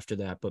question after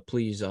that. But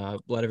please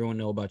let everyone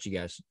know about you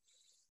guys.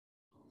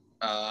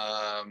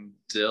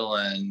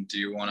 Dylan, do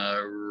you want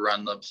to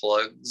run down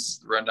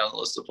the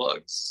list of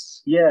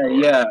plugs?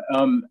 Yeah.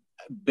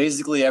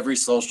 Basically every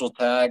social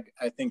tag,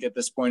 I think at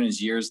this point is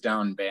Years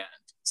Down Band.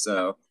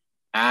 So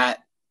 @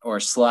 or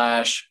 /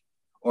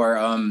 or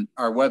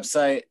our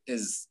website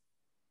is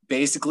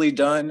basically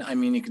done. I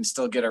mean, you can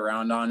still get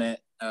around on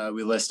it.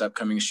 We list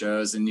upcoming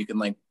shows and you can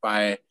like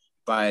buy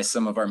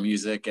some of our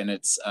music, and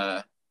it's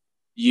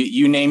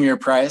you name your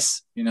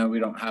price. We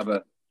don't have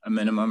a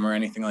minimum or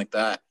anything like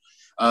that.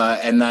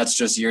 And that's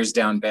just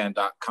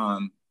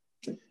yearsdownband.com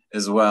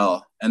as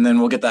well. And then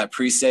we'll get that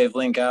pre-save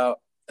link out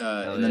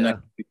in the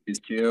next week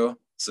too.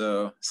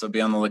 So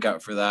be on the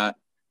lookout for that.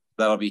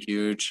 That'll be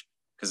huge,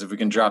 because if we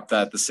can drop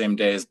that the same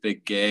day as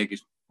big gig,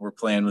 we're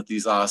playing with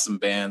these awesome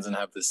bands and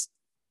have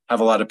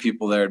a lot of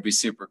people there. It'd be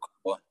super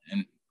cool.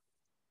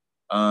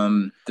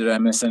 And did I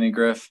miss any,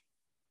 Griff?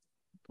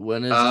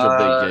 When is the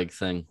big gig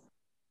thing?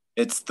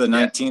 It's the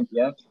 19th.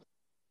 Yeah.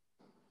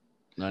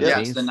 19th? Yeah,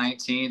 it's the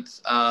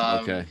 19th.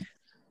 Okay.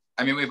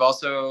 I mean, we've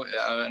also,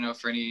 I don't know,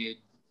 for any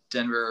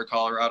Denver or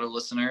Colorado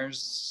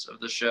listeners of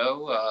the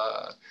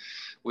show,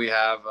 we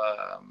have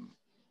a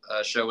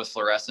show with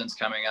Fluorescence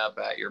coming up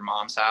at your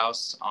mom's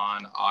house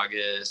on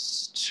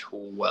August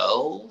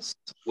 12th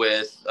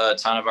with a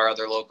ton of our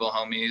other local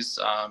homies,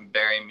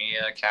 Barry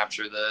Mia,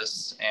 Capture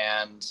This,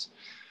 and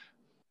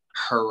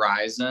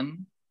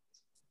Horizon.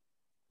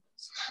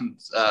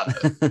 It's a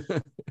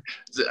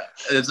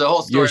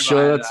whole story.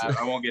 Sure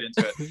I won't get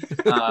into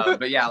it.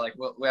 But yeah, like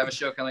we have a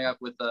show coming up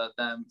with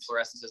them.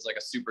 Fluorescence is like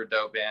a super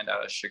dope band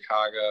out of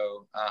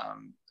Chicago. I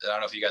don't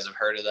know if you guys have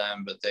heard of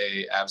them, but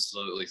they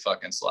absolutely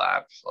fucking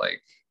slap.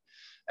 Like,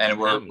 and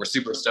we're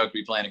super stoked to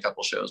be playing a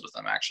couple shows with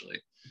them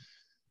actually.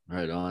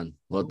 Right on.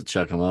 We'll have to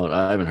check them out.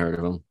 I haven't heard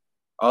of them.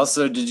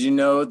 Also, did you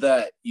know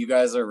that you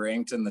guys are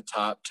ranked in the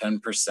top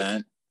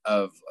 10%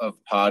 of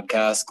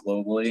podcasts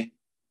globally?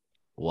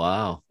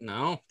 Wow.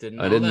 No, I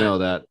didn't know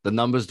that. The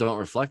numbers don't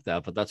reflect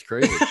that, but that's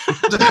crazy.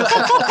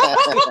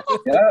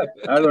 Yeah,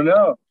 I don't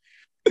know.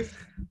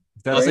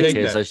 That's the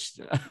case.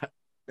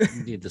 I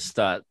need to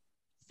start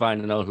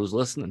finding out who's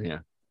listening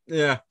here.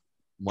 Yeah.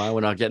 Why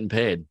we're not getting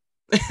paid.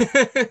 You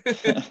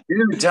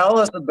didn't tell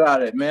us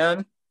about it,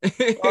 man.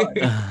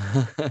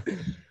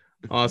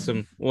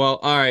 Awesome. Well,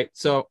 all right.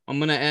 So I'm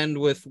gonna end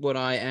with what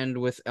I end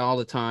with all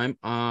the time.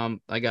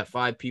 I got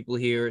 5 people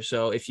here,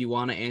 so if you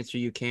want to answer,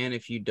 you can.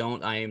 If you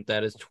don't,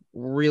 that is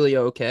really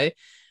okay.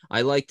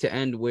 I like to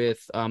end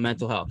with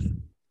mental health.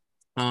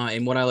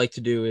 And what I like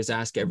to do is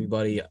ask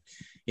everybody,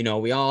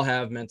 we all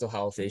have mental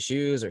health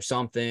issues or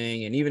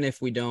something, and even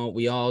if we don't,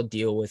 we all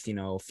deal with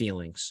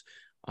feelings.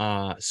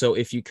 So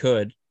if you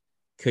could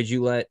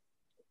you let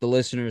the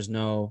listeners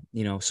know,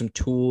 some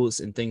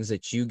tools and things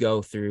that you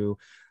go through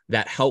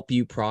that help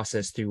you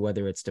process through,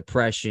 whether it's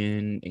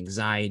depression,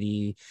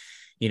 anxiety,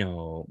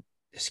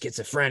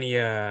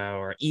 schizophrenia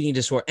or eating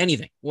disorder,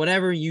 anything,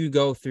 whatever you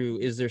go through,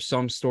 is there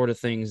some sort of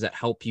things that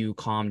help you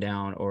calm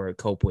down or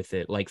cope with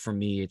it? Like for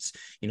me, it's,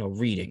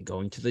 reading,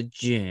 going to the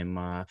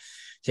gym,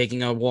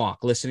 taking a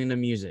walk, listening to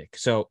music.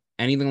 So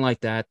anything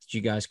like that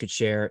you guys could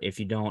share. If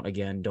you don't,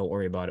 again, don't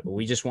worry about it. But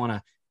we just want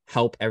to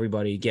help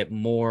everybody get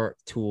more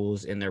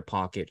tools in their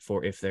pocket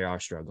for if they are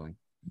struggling.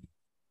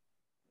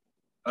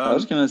 I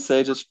was gonna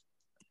say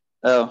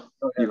I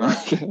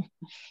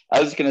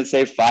was gonna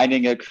say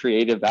finding a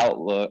creative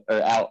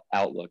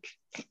outlook,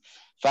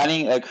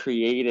 finding a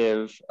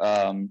creative,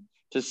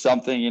 just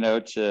something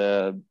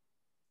to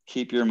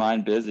keep your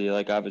mind busy.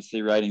 Like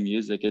obviously writing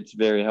music, it's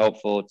very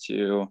helpful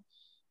to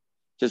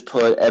just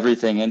put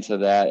everything into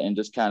that and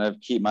just kind of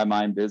keep my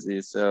mind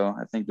busy. So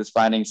I think just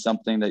finding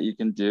something that you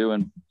can do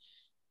and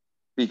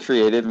be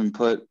creative and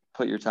put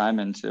your time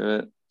into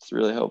it, it's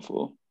really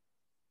helpful.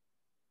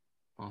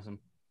 Awesome.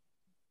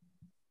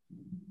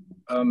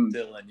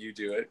 Dylan, you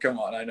do it. Come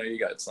on, I know you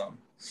got some.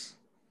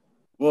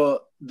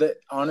 Well,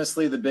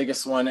 honestly, the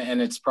biggest one,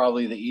 and it's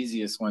probably the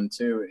easiest one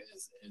too,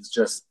 is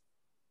just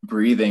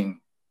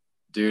breathing,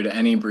 dude.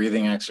 Any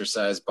breathing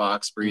exercise,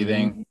 box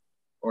breathing,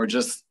 or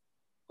just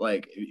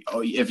like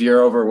if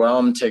you're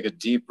overwhelmed, take a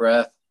deep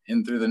breath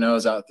in through the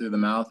nose, out through the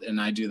mouth, and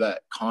I do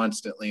that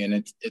constantly,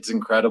 and it's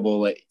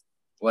incredible,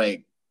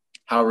 like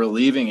how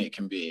relieving it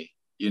can be,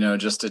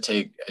 just to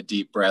take a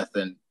deep breath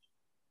and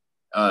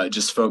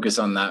just focus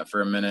on that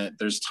for a minute.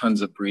 There's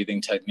tons of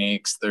breathing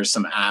techniques. There's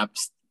some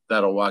apps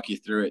that'll walk you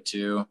through it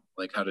too,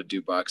 like how to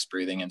do box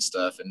breathing and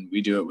stuff. And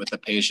we do it with the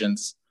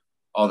patients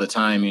all the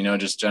time,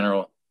 just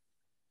general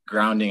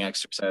grounding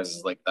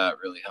exercises like that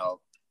really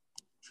help.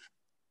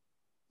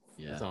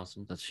 Yeah, that's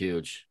awesome. That's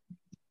huge.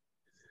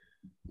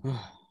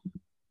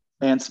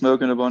 And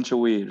smoking a bunch of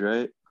weed,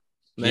 right?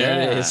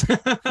 There it is.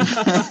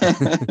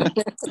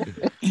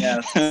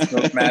 Yeah,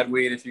 smoke mad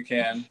weed if you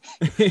can.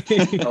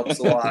 Helps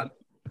a lot.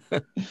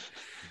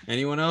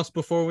 Anyone else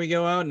before we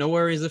go out? No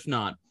worries if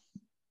not.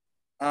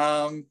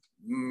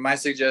 My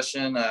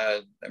suggestion,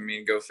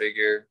 go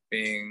figure,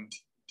 being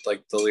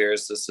like the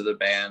lyricist of the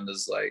band,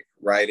 is like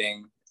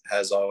writing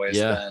has always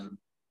been.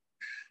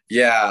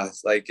 Yeah,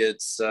 like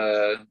it's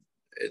a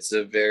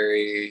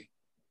very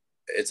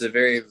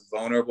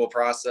vulnerable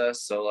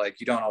process. So like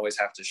you don't always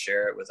have to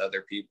share it with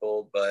other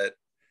people, but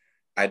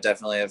I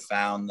definitely have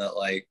found that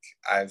like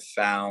I've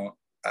found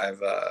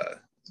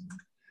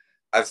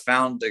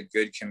a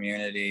good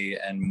community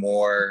and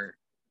more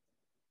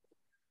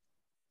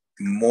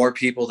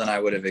people than I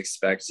would have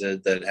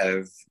expected that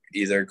have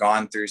either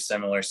gone through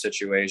similar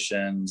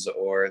situations,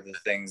 or the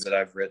things that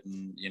I've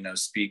written,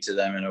 speak to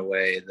them in a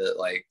way that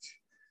like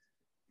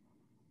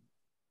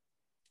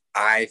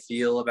I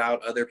feel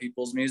about other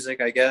people's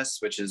music, I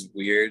guess, which is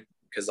weird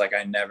because like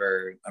I'm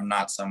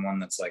not someone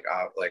that's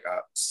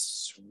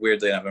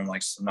weirdly enough,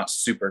 I'm not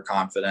super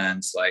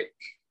confident. Like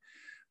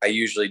I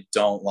usually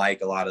don't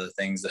like a lot of the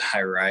things that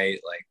I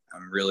write. Like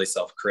I'm really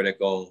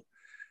self-critical.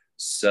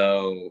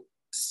 So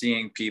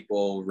seeing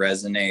people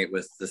resonate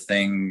with the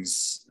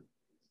things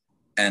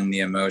and the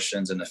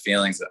emotions and the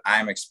feelings that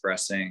I'm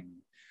expressing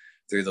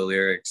through the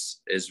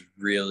lyrics is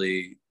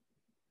really,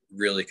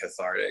 really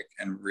cathartic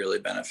and really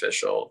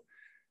beneficial.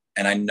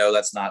 And I know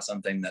that's not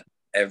something that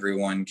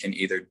everyone can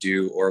either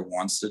do or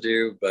wants to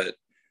do, but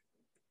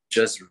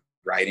just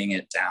writing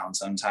it down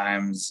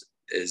sometimes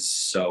is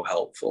so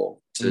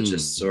helpful to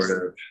just sort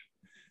of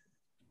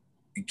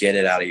get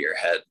it out of your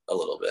head a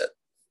little bit.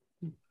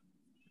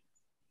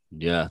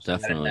 Yeah,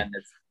 definitely.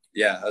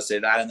 I'll say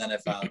that. And then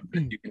if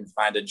you can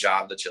find a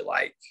job that you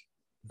like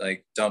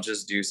don't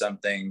just do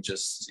something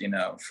just,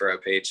 for a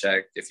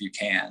paycheck. If you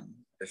can,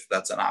 if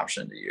that's an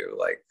option to you,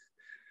 like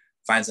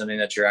find something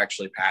that you're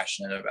actually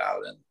passionate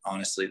about. And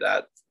honestly,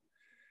 that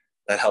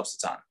helps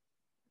a ton.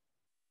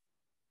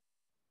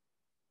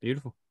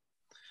 Beautiful.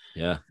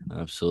 Yeah,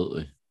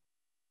 absolutely.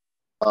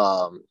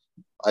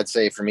 I'd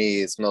say for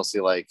me, it's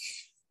mostly like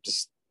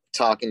just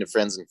talking to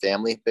friends and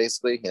family,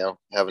 basically,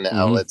 having an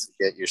outlet to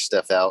get your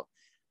stuff out.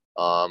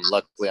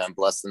 Luckily, I'm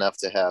blessed enough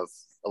to have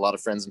a lot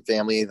of friends and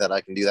family that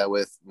I can do that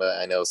with, but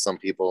I know some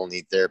people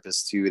need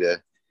therapists too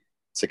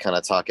to kind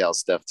of talk out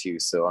stuff too.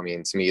 So, I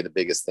mean, to me, the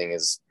biggest thing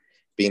is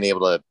being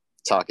able to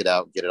talk it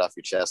out, get it off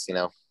your chest,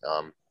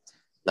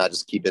 not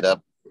just keep it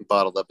up,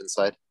 bottled up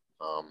inside.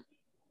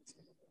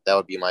 That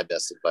would be my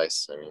best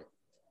advice. I mean,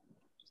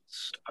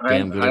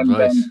 damn good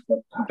advice.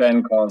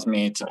 Ben calls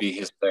me to be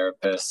his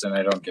therapist, and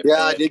I don't get. Yeah,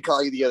 paid. I did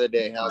call you the other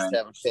day. I was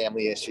having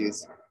family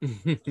issues.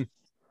 That's good.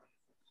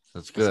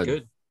 That's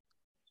good.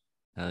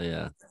 Hell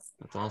yeah,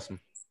 that's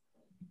awesome.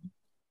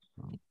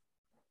 All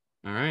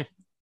right,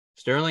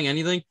 Sterling,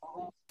 anything?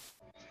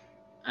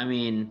 I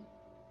mean,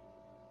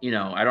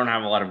 I don't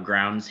have a lot of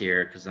grounds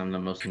here because I'm the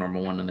most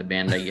normal one in the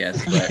band, I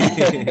guess.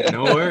 But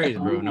no worries,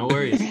 bro. No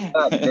worries.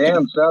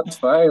 Damn, shots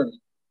fired.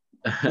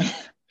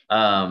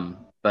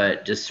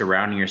 But just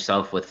surrounding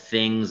yourself with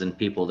things and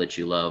people that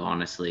you love,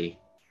 honestly.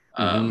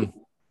 And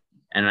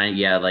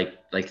like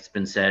it's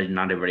been said,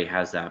 not everybody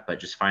has that, but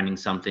just finding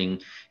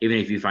something, even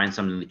if you find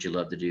something that you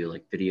love to do,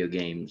 like video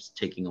games,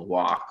 taking a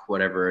walk,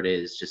 whatever it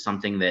is, just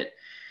something that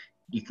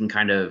you can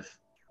kind of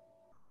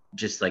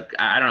just like,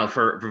 I don't know,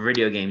 for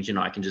video games,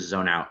 I can just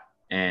zone out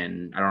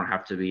and I don't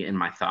have to be in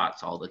my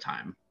thoughts all the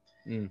time.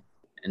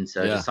 And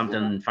so just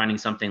finding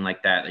something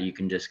like that you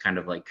can just kind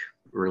of like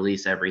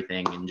release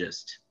everything and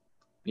just,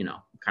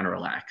 kind of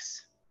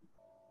relax.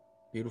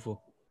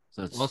 Beautiful.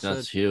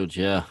 That's huge.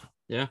 Yeah.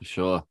 Yeah. For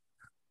sure.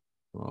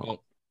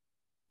 Well,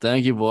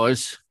 thank you,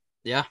 boys.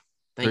 Yeah.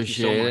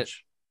 Appreciate you so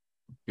much.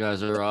 You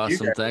guys are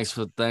awesome. Thanks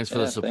for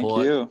the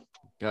support. Thank you.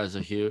 Guys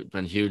are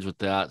been huge with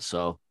that.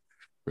 So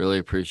really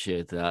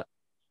appreciate that.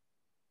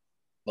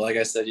 Well, like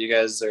I said, you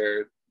guys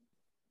are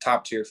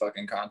top tier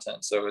fucking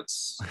content. So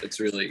it's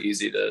really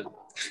easy to,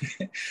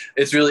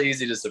 it's really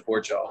easy to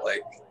support y'all.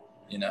 Like,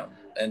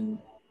 and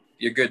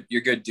you're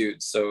good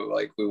dudes. So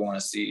like, we want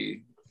to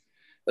see,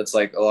 that's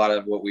like a lot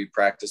of what we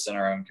practice in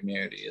our own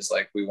community is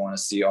like, we want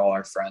to see all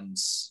our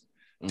friends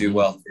do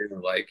well too.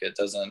 Like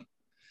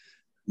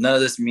none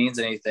of this means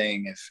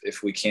anything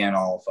if we can't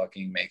all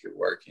fucking make it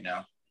work,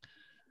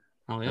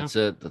 Oh yeah. That's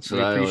it. That's what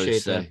I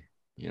always say.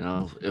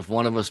 If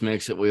one of us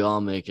makes it, we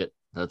all make it.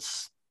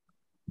 That's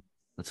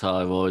how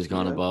I've always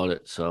gone about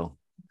it. So,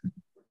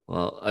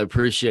 well, I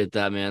appreciate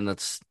that, man.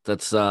 That's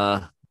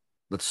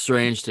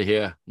strange to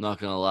hear. I'm not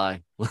gonna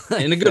lie.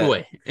 In a good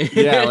way.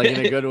 Yeah, like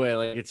in a good way.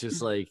 Like it's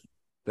just like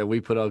that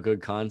we put out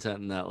good content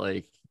and that,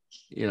 like,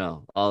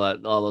 all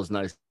those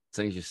nice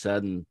things you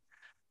said, and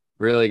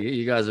really,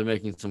 you guys are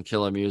making some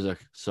killer music.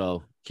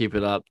 So keep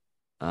it up.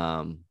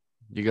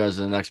 You guys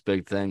are the next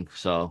big thing.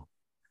 So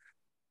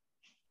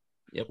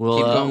yep,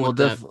 we'll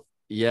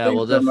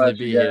definitely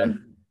be here.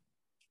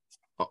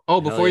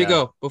 Oh, before you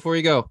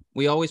go,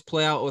 we always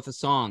play out with a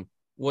song.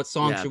 What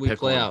song should we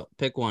play out?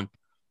 Pick one.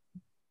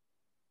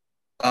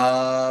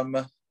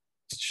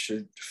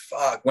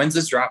 When's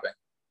this dropping?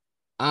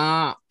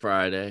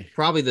 Friday.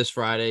 Probably this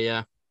Friday,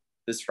 yeah.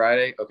 This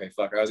Friday? Okay,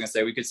 fuck. I was gonna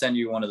say we could send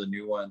you one of the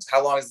new ones.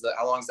 How long is the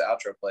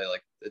outro play?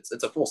 Like it's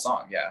a full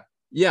song, yeah.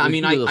 Yeah,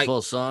 we can do the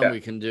full song. Yeah. We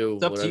can do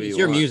it's up to you. It's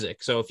your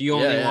music. So if you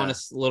only want a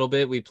little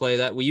bit, we play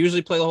that. We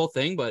usually play the whole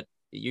thing, but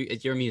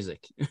it's your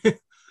music.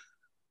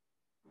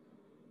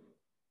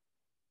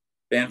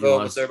 Banville,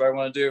 what's everybody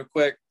want to do?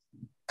 Quick.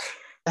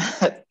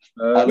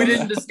 We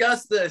didn't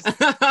discuss this.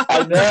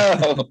 I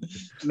know.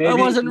 I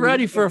wasn't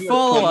ready for a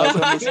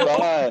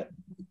follow-up.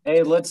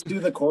 Hey, let's do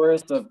the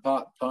chorus of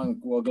Pop Punk.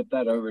 We'll get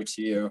that over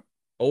to you.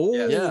 Oh,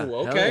 yeah.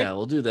 Okay. Yeah,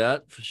 we'll do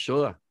that for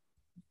sure.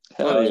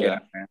 Hell yeah,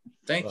 man.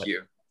 Thank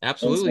you.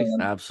 Absolutely.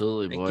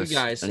 Absolutely, boys. Thank you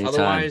guys. Anytime.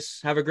 Otherwise,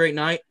 have a great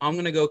night. I'm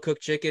going to go cook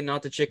chicken,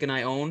 not the chicken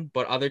I own,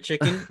 but other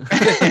chicken.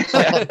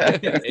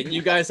 And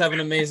you guys have an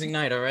amazing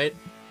night, all right?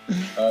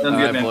 All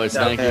right, boys.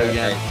 Thank you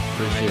again.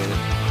 Appreciate it.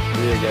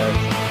 See you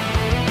guys.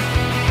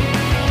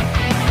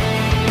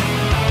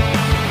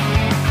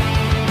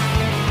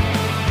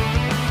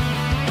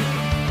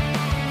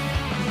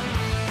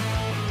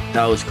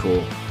 That was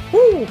cool.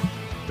 Woo!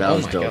 That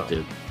was dope,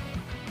 dude.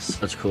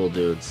 Such cool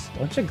dudes.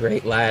 Bunch of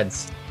great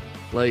lads.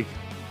 Like,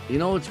 you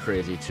know what's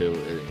crazy too,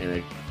 and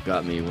it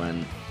got me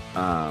when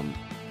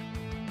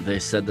they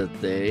said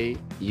that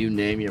you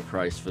name your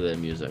price for their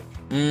music.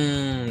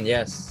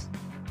 Yes.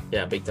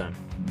 Yeah, big time.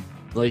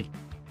 Like,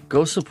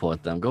 go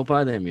support them. Go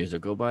buy their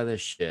music. Go buy their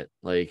shit.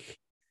 Like,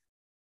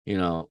 you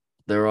know,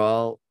 they're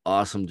all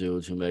awesome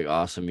dudes who make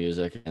awesome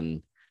music.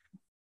 And,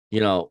 you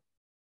know,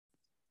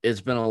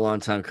 it's been a long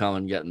time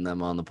coming getting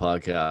them on the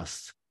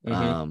podcast.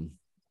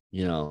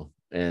 You know,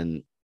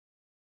 and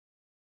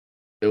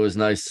it was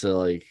nice to,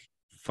 like,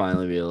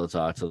 finally be able to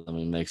talk to them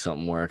and make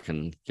something work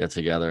and get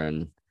together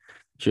and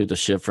shoot the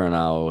shit for an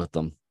hour with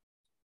them.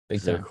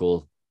 They're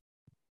cool.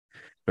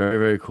 Very,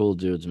 very cool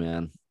dudes,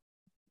 man.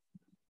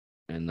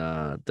 And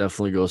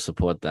definitely go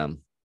support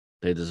them.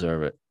 They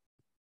deserve it.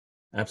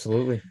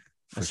 Absolutely.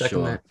 I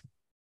second that.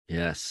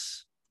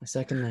 Yes. I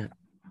second that.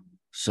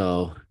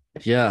 So,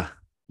 yeah,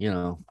 you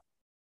know,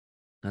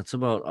 that's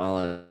about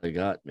all I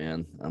got,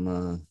 man.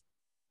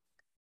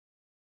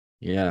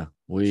 Yeah,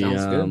 we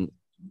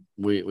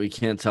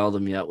can't tell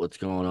them yet what's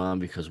going on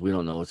because we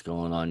don't know what's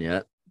going on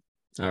yet.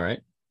 All right.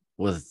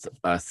 With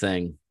our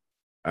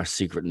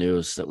secret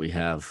news that we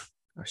have.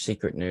 Our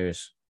secret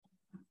news.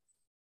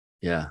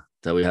 Yeah,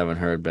 that we haven't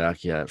heard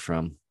back yet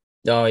from.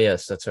 Oh,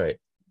 yes, that's right.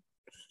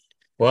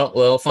 Well,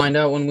 we'll find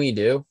out when we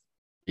do.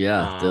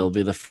 Yeah, they'll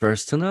be the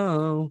first to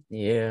know.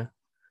 Yeah.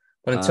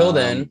 But until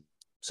then,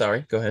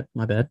 sorry, go ahead.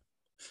 My bad.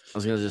 I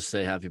was going to just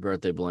say happy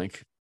birthday,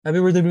 Blink. Happy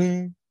birthday,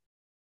 Blink.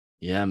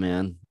 Yeah,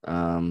 man.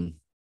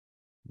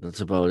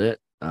 That's about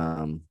it.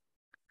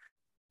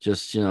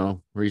 Just, you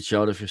know, reach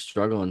out if you're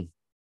struggling.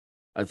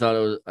 I thought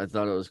it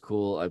was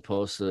cool. I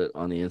posted it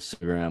on the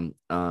Instagram.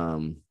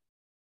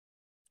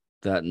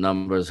 That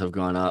numbers have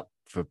gone up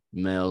for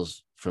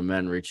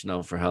men reaching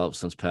out for help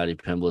since Patty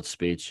Pimblett's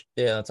speech.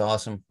 Yeah, that's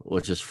awesome.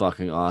 Which is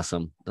fucking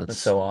awesome. That's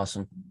so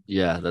awesome.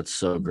 Yeah, that's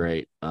so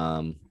great.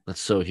 That's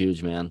so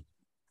huge, man.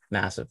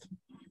 Massive.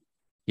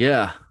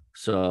 Yeah.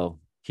 So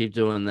keep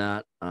doing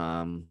that.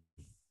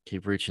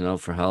 Keep reaching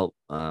out for help.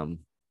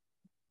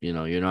 You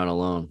know, you're not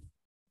alone.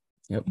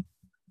 Yep.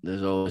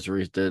 There's always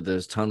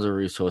there's tons of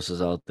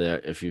resources out there.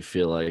 If you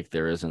feel like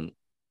there isn't,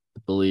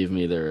 believe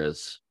me, there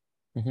is.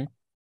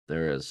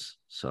 There is.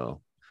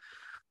 So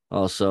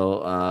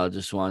also,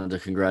 just wanted to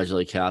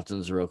congratulate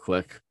Captains real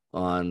quick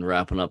on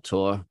wrapping up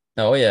tour.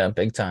 Oh yeah,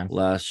 big time.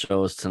 Last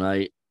show is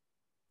tonight.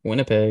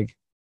 Winnipeg.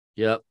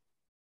 Yep.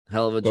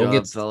 Hell of a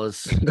job,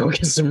 fellas. Go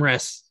get some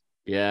rest.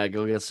 Yeah,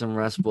 go get some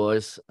rest,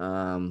 boys.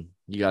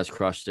 You guys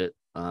crushed it.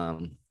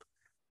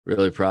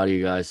 Really proud of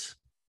you guys,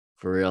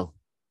 for real.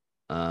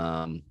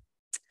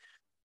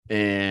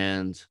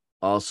 And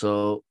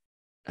also,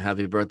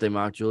 happy birthday,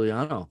 Mark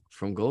Giuliano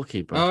from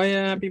Goalkeeper. Oh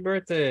yeah, happy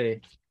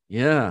birthday.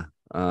 Yeah.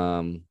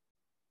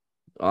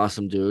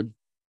 Awesome dude.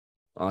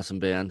 Awesome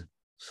band.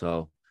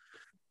 So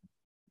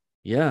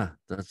yeah,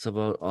 that's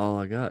about all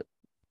I got.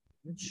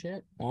 Good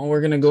shit. Well,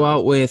 we're gonna go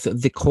out with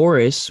The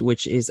Chorus,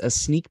 which is a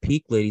sneak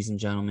peek, ladies and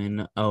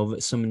gentlemen,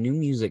 of some new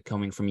music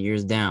coming from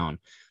Years Down.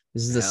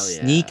 This is a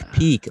sneak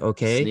peek,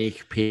 okay?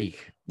 Sneak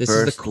peek. This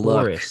is the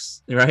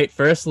chorus, right?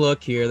 First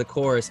look here, the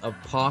chorus of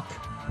Pock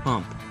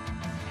Pump.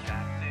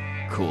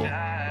 Cool.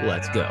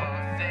 Let's go.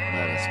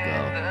 Let us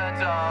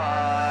go.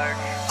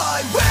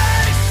 I